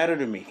doesn't matter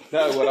to me.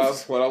 No, what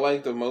I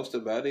like the most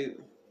about it,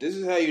 this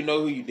is how you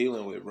know who you're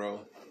dealing with,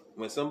 bro.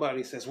 When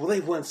somebody says, "Well,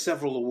 they've won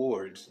several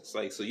awards," it's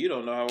like, so you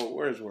don't know how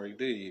awards work,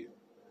 do you?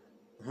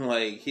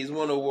 Like, he's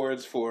won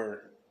awards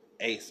for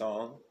a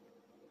song.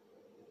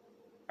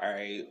 All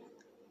right,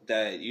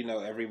 that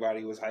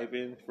everybody was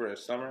hyping for a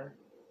summer.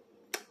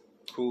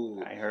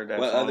 Cool. I heard that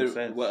song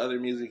since. What other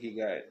music he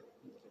got?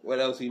 What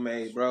else he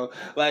made, bro?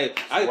 Like,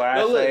 I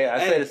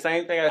say the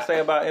same thing I say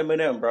about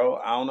Eminem, bro.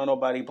 I don't know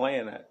nobody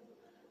playing that.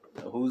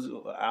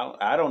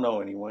 I don't know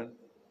anyone.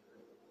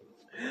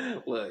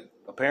 Look,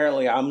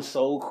 apparently I'm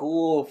so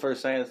cool for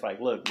saying it's like,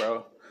 look,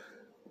 bro,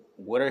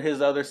 what are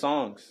his other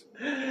songs?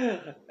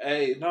 But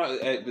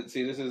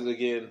see, this is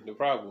again the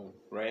problem,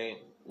 right?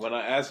 When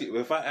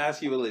if I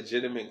ask you a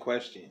legitimate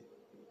question,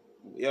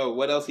 yo,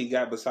 what else he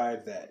got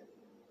besides that?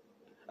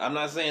 I'm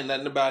not saying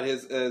nothing about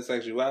his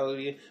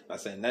sexuality. I'm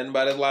not saying nothing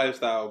about his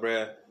lifestyle,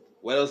 bruh.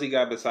 What else he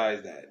got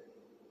besides that?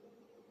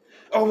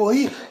 Oh, well,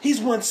 he's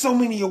won so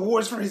many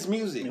awards for his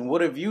music. And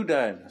what have you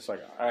done? It's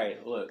like, all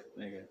right, look,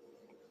 nigga.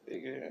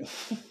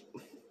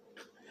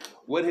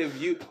 What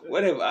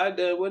have I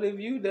done? What have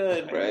you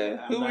done,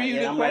 bruh? Who are you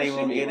to question me? I'm not even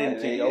going to get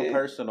into your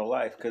personal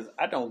life because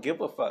I don't give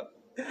a fuck.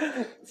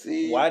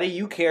 See? Why do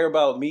you care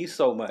about me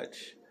so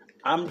much?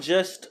 I'm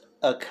just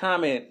a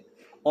comment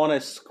on a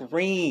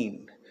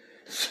screen.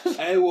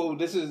 Hey, well,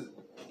 this is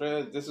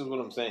what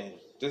I'm saying.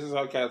 This is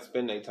how cats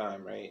spend their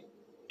time, right?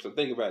 So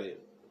think about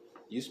it.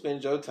 You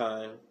spend your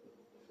time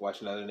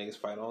watching other niggas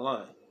fight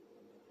online.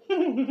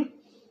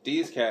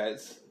 These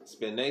cats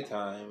spend their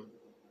time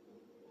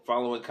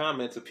following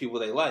comments of people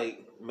they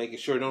like, making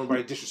sure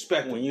nobody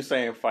disrespect them. When you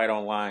saying fight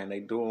online, they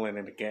dueling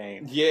in the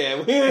game.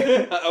 Yeah,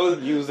 I was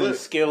using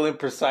skill and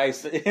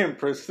precision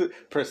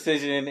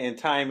and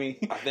timing.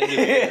 I think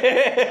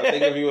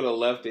if you would have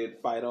left it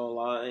fight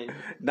online, it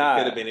could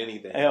have been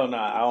anything. Hell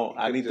no,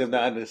 I need them to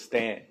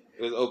understand.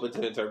 It was open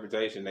to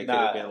interpretation. They could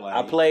have been like,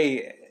 I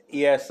play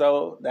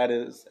ESO, that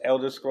is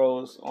Elder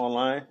Scrolls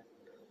Online.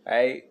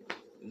 Right?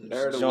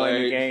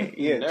 Join the game.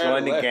 Yeah,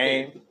 join the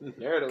game.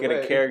 Get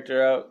a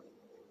character up.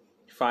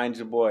 Find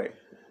your boy.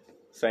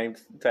 Same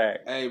tag.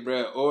 Hey,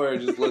 bro, or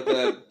just look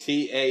up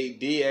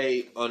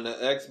TADA on the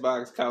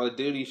Xbox Call of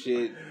Duty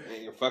shit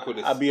and fuck with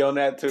us. I'll be on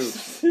that too.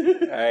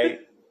 Alright?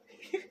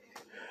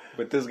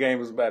 But this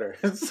game is better.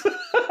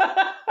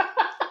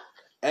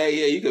 Hey,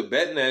 yeah, you could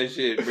bet in that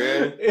shit,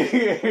 bro.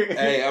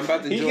 Hey, I'm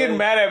about to join. He getting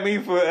mad at me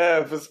for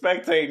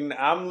spectating.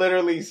 I'm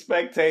literally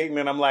spectating,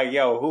 and I'm like,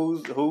 yo,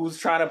 who's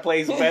trying to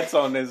place bets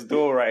on this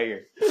duel right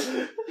here?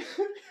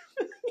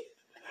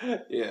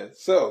 Yeah,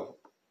 so,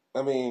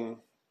 I mean,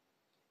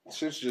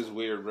 shit's just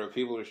weird, bro.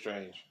 People are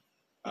strange.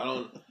 I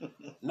don't...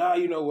 Nah,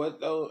 you know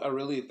what, though? I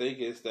really think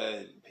it's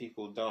that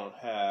people don't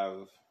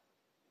have...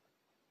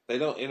 They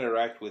don't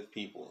interact with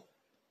people.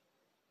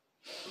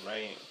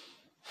 Right?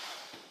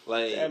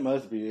 Like... That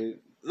must be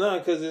it. No,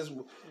 because it's...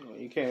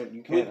 You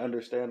can't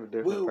understand a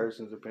different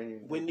person's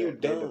opinion. When you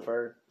don't...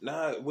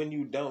 when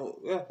you don't...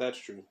 Yeah, that's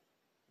true.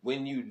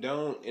 When you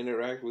don't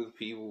interact with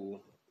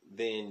people,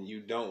 then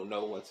you don't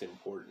know what's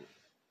important.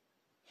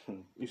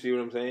 You see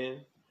what I'm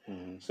saying?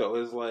 Mm-hmm. So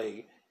it's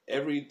like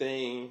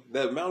everything,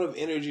 the amount of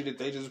energy that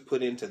they just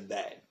put into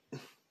that,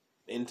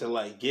 into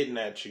like getting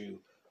at you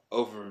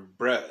over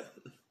bruh,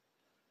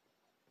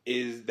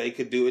 is they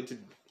could do it to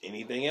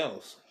anything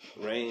else,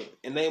 right?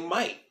 And they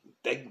might.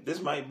 This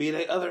might be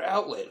their other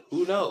outlet.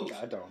 Who knows?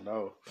 I don't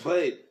know.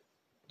 But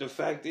the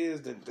fact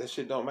is that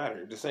shit don't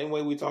matter. The same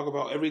way we talk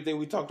about everything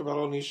we talked about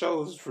on these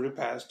shows for the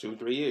past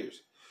 2-3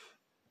 years.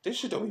 This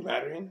shit don't be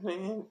mattering,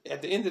 man.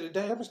 At the end of the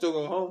day, I'm still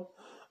going home.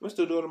 I'm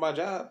still doing my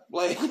job.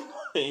 Like,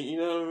 you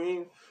know what I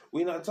mean?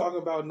 We not talking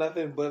about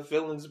nothing but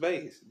filling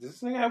space. Does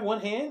this nigga have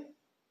one hand?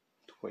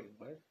 Wait,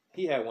 what?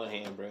 He had one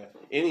hand, bro.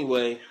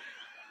 Anyway,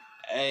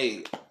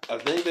 hey, I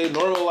think they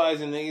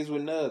normalizing niggas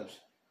with nubs.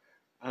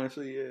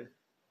 Honestly, yeah.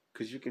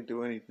 Because you can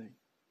do anything.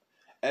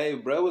 Hey,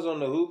 bro was on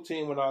the hoop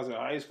team when I was in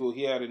high school.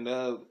 He had a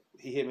nub.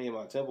 He hit me in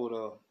my temple,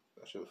 though.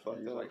 That shit was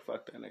fucked up. Like,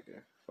 fuck that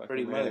nigga.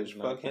 Pretty much.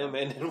 Fuck him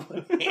and then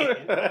one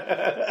hand.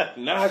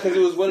 Nah, because it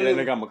was one of them.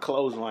 That nigga, I'm a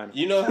clothesline.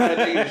 You know how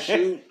niggas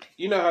shoot?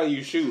 You know how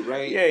you shoot,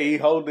 right? Yeah, he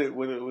hold it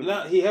with it.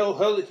 Nah, he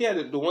held he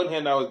had the one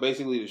hand that was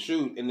basically to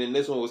shoot, and then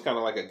this one was kind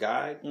of like a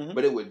guide,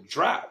 but it would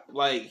drop.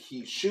 Like,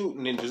 he'd shoot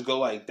and then just go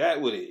like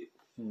that with it.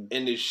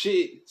 And the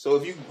shit, so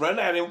if you run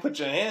at him, put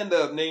your hand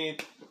up,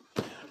 nigga,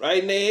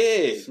 right in the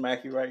head.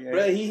 Smack you right in the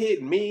Bruh, head. he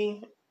hit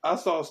me. I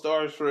saw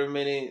stars for a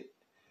minute.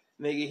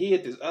 Nigga, he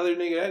hit this other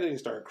nigga. That nigga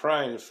started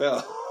crying and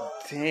fell.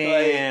 Damn.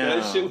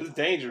 Like, that shit was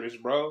dangerous,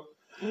 bro.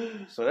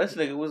 So this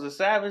nigga was a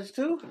savage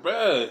too?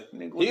 Bruh.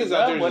 Nigga He was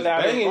out there just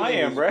banging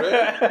niggas,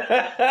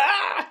 bruh.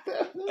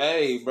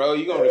 Hey, bro,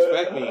 you gonna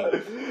respect me.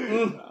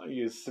 Oh,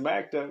 you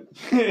smacked him.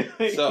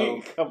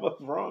 So, come up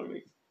wrong.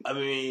 I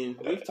mean,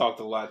 we've talked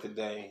a lot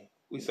today.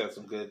 We said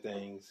some good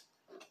things.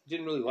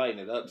 Didn't really lighten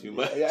it up too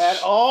much.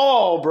 At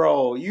all,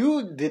 bro.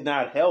 You did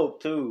not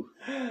help, too.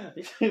 I'm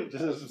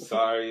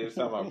sorry. It's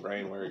how my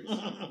brain works.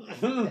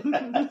 It's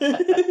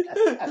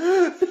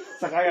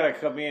like I gotta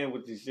come in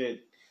with this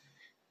shit.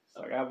 It's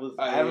like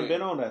I haven't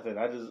been on nothing.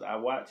 I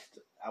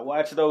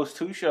watched those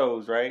 2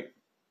 shows, right?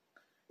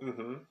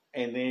 Mm-hmm.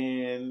 And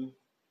then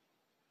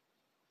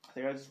I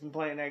think I just been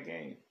playing that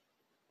game.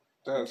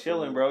 That's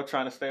chilling, cool. bro.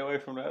 Trying to stay away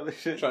from the other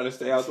shit. Trying to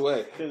stay out the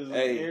way. Because it's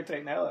Hey.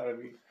 irritating the hell out of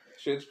me.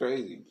 Shit's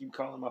crazy. You keep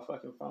calling my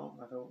fucking phone.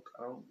 I don't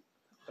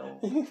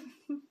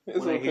It's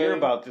want to okay. hear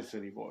about this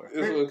anymore.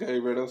 It's okay,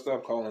 bro. Don't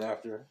stop calling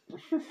after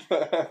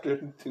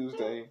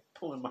Tuesday.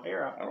 Pulling my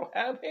hair out. I don't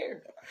have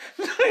hair.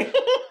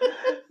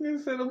 You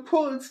said I'm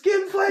pulling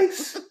skin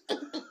flakes.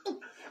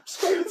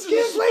 Scraping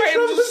skin flakes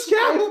from the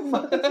scalp.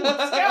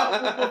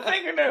 Scalp with my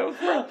fingernails,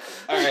 bro. All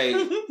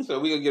right, so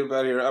we gonna get up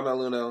out of here. I'm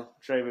Aluno.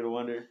 Trey the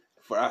Wonder.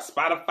 For our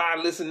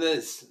Spotify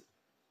listeners,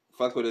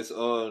 fuck with us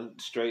on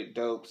Straight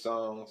Dope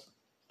Songs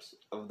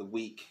of the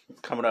Week.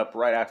 It's coming up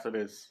right after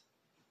this.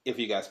 If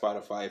you got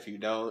Spotify, if you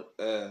don't,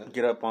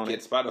 Get up on get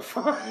it.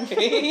 Spotify.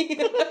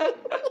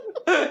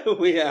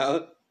 We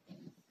out.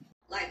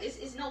 Like,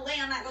 it's no way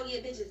I'm not gonna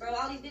get bitches, bro.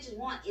 All these bitches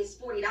want is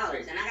 $40,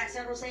 and I got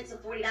several sets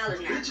of $40 now.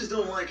 Bitches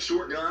don't like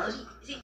short guys. See,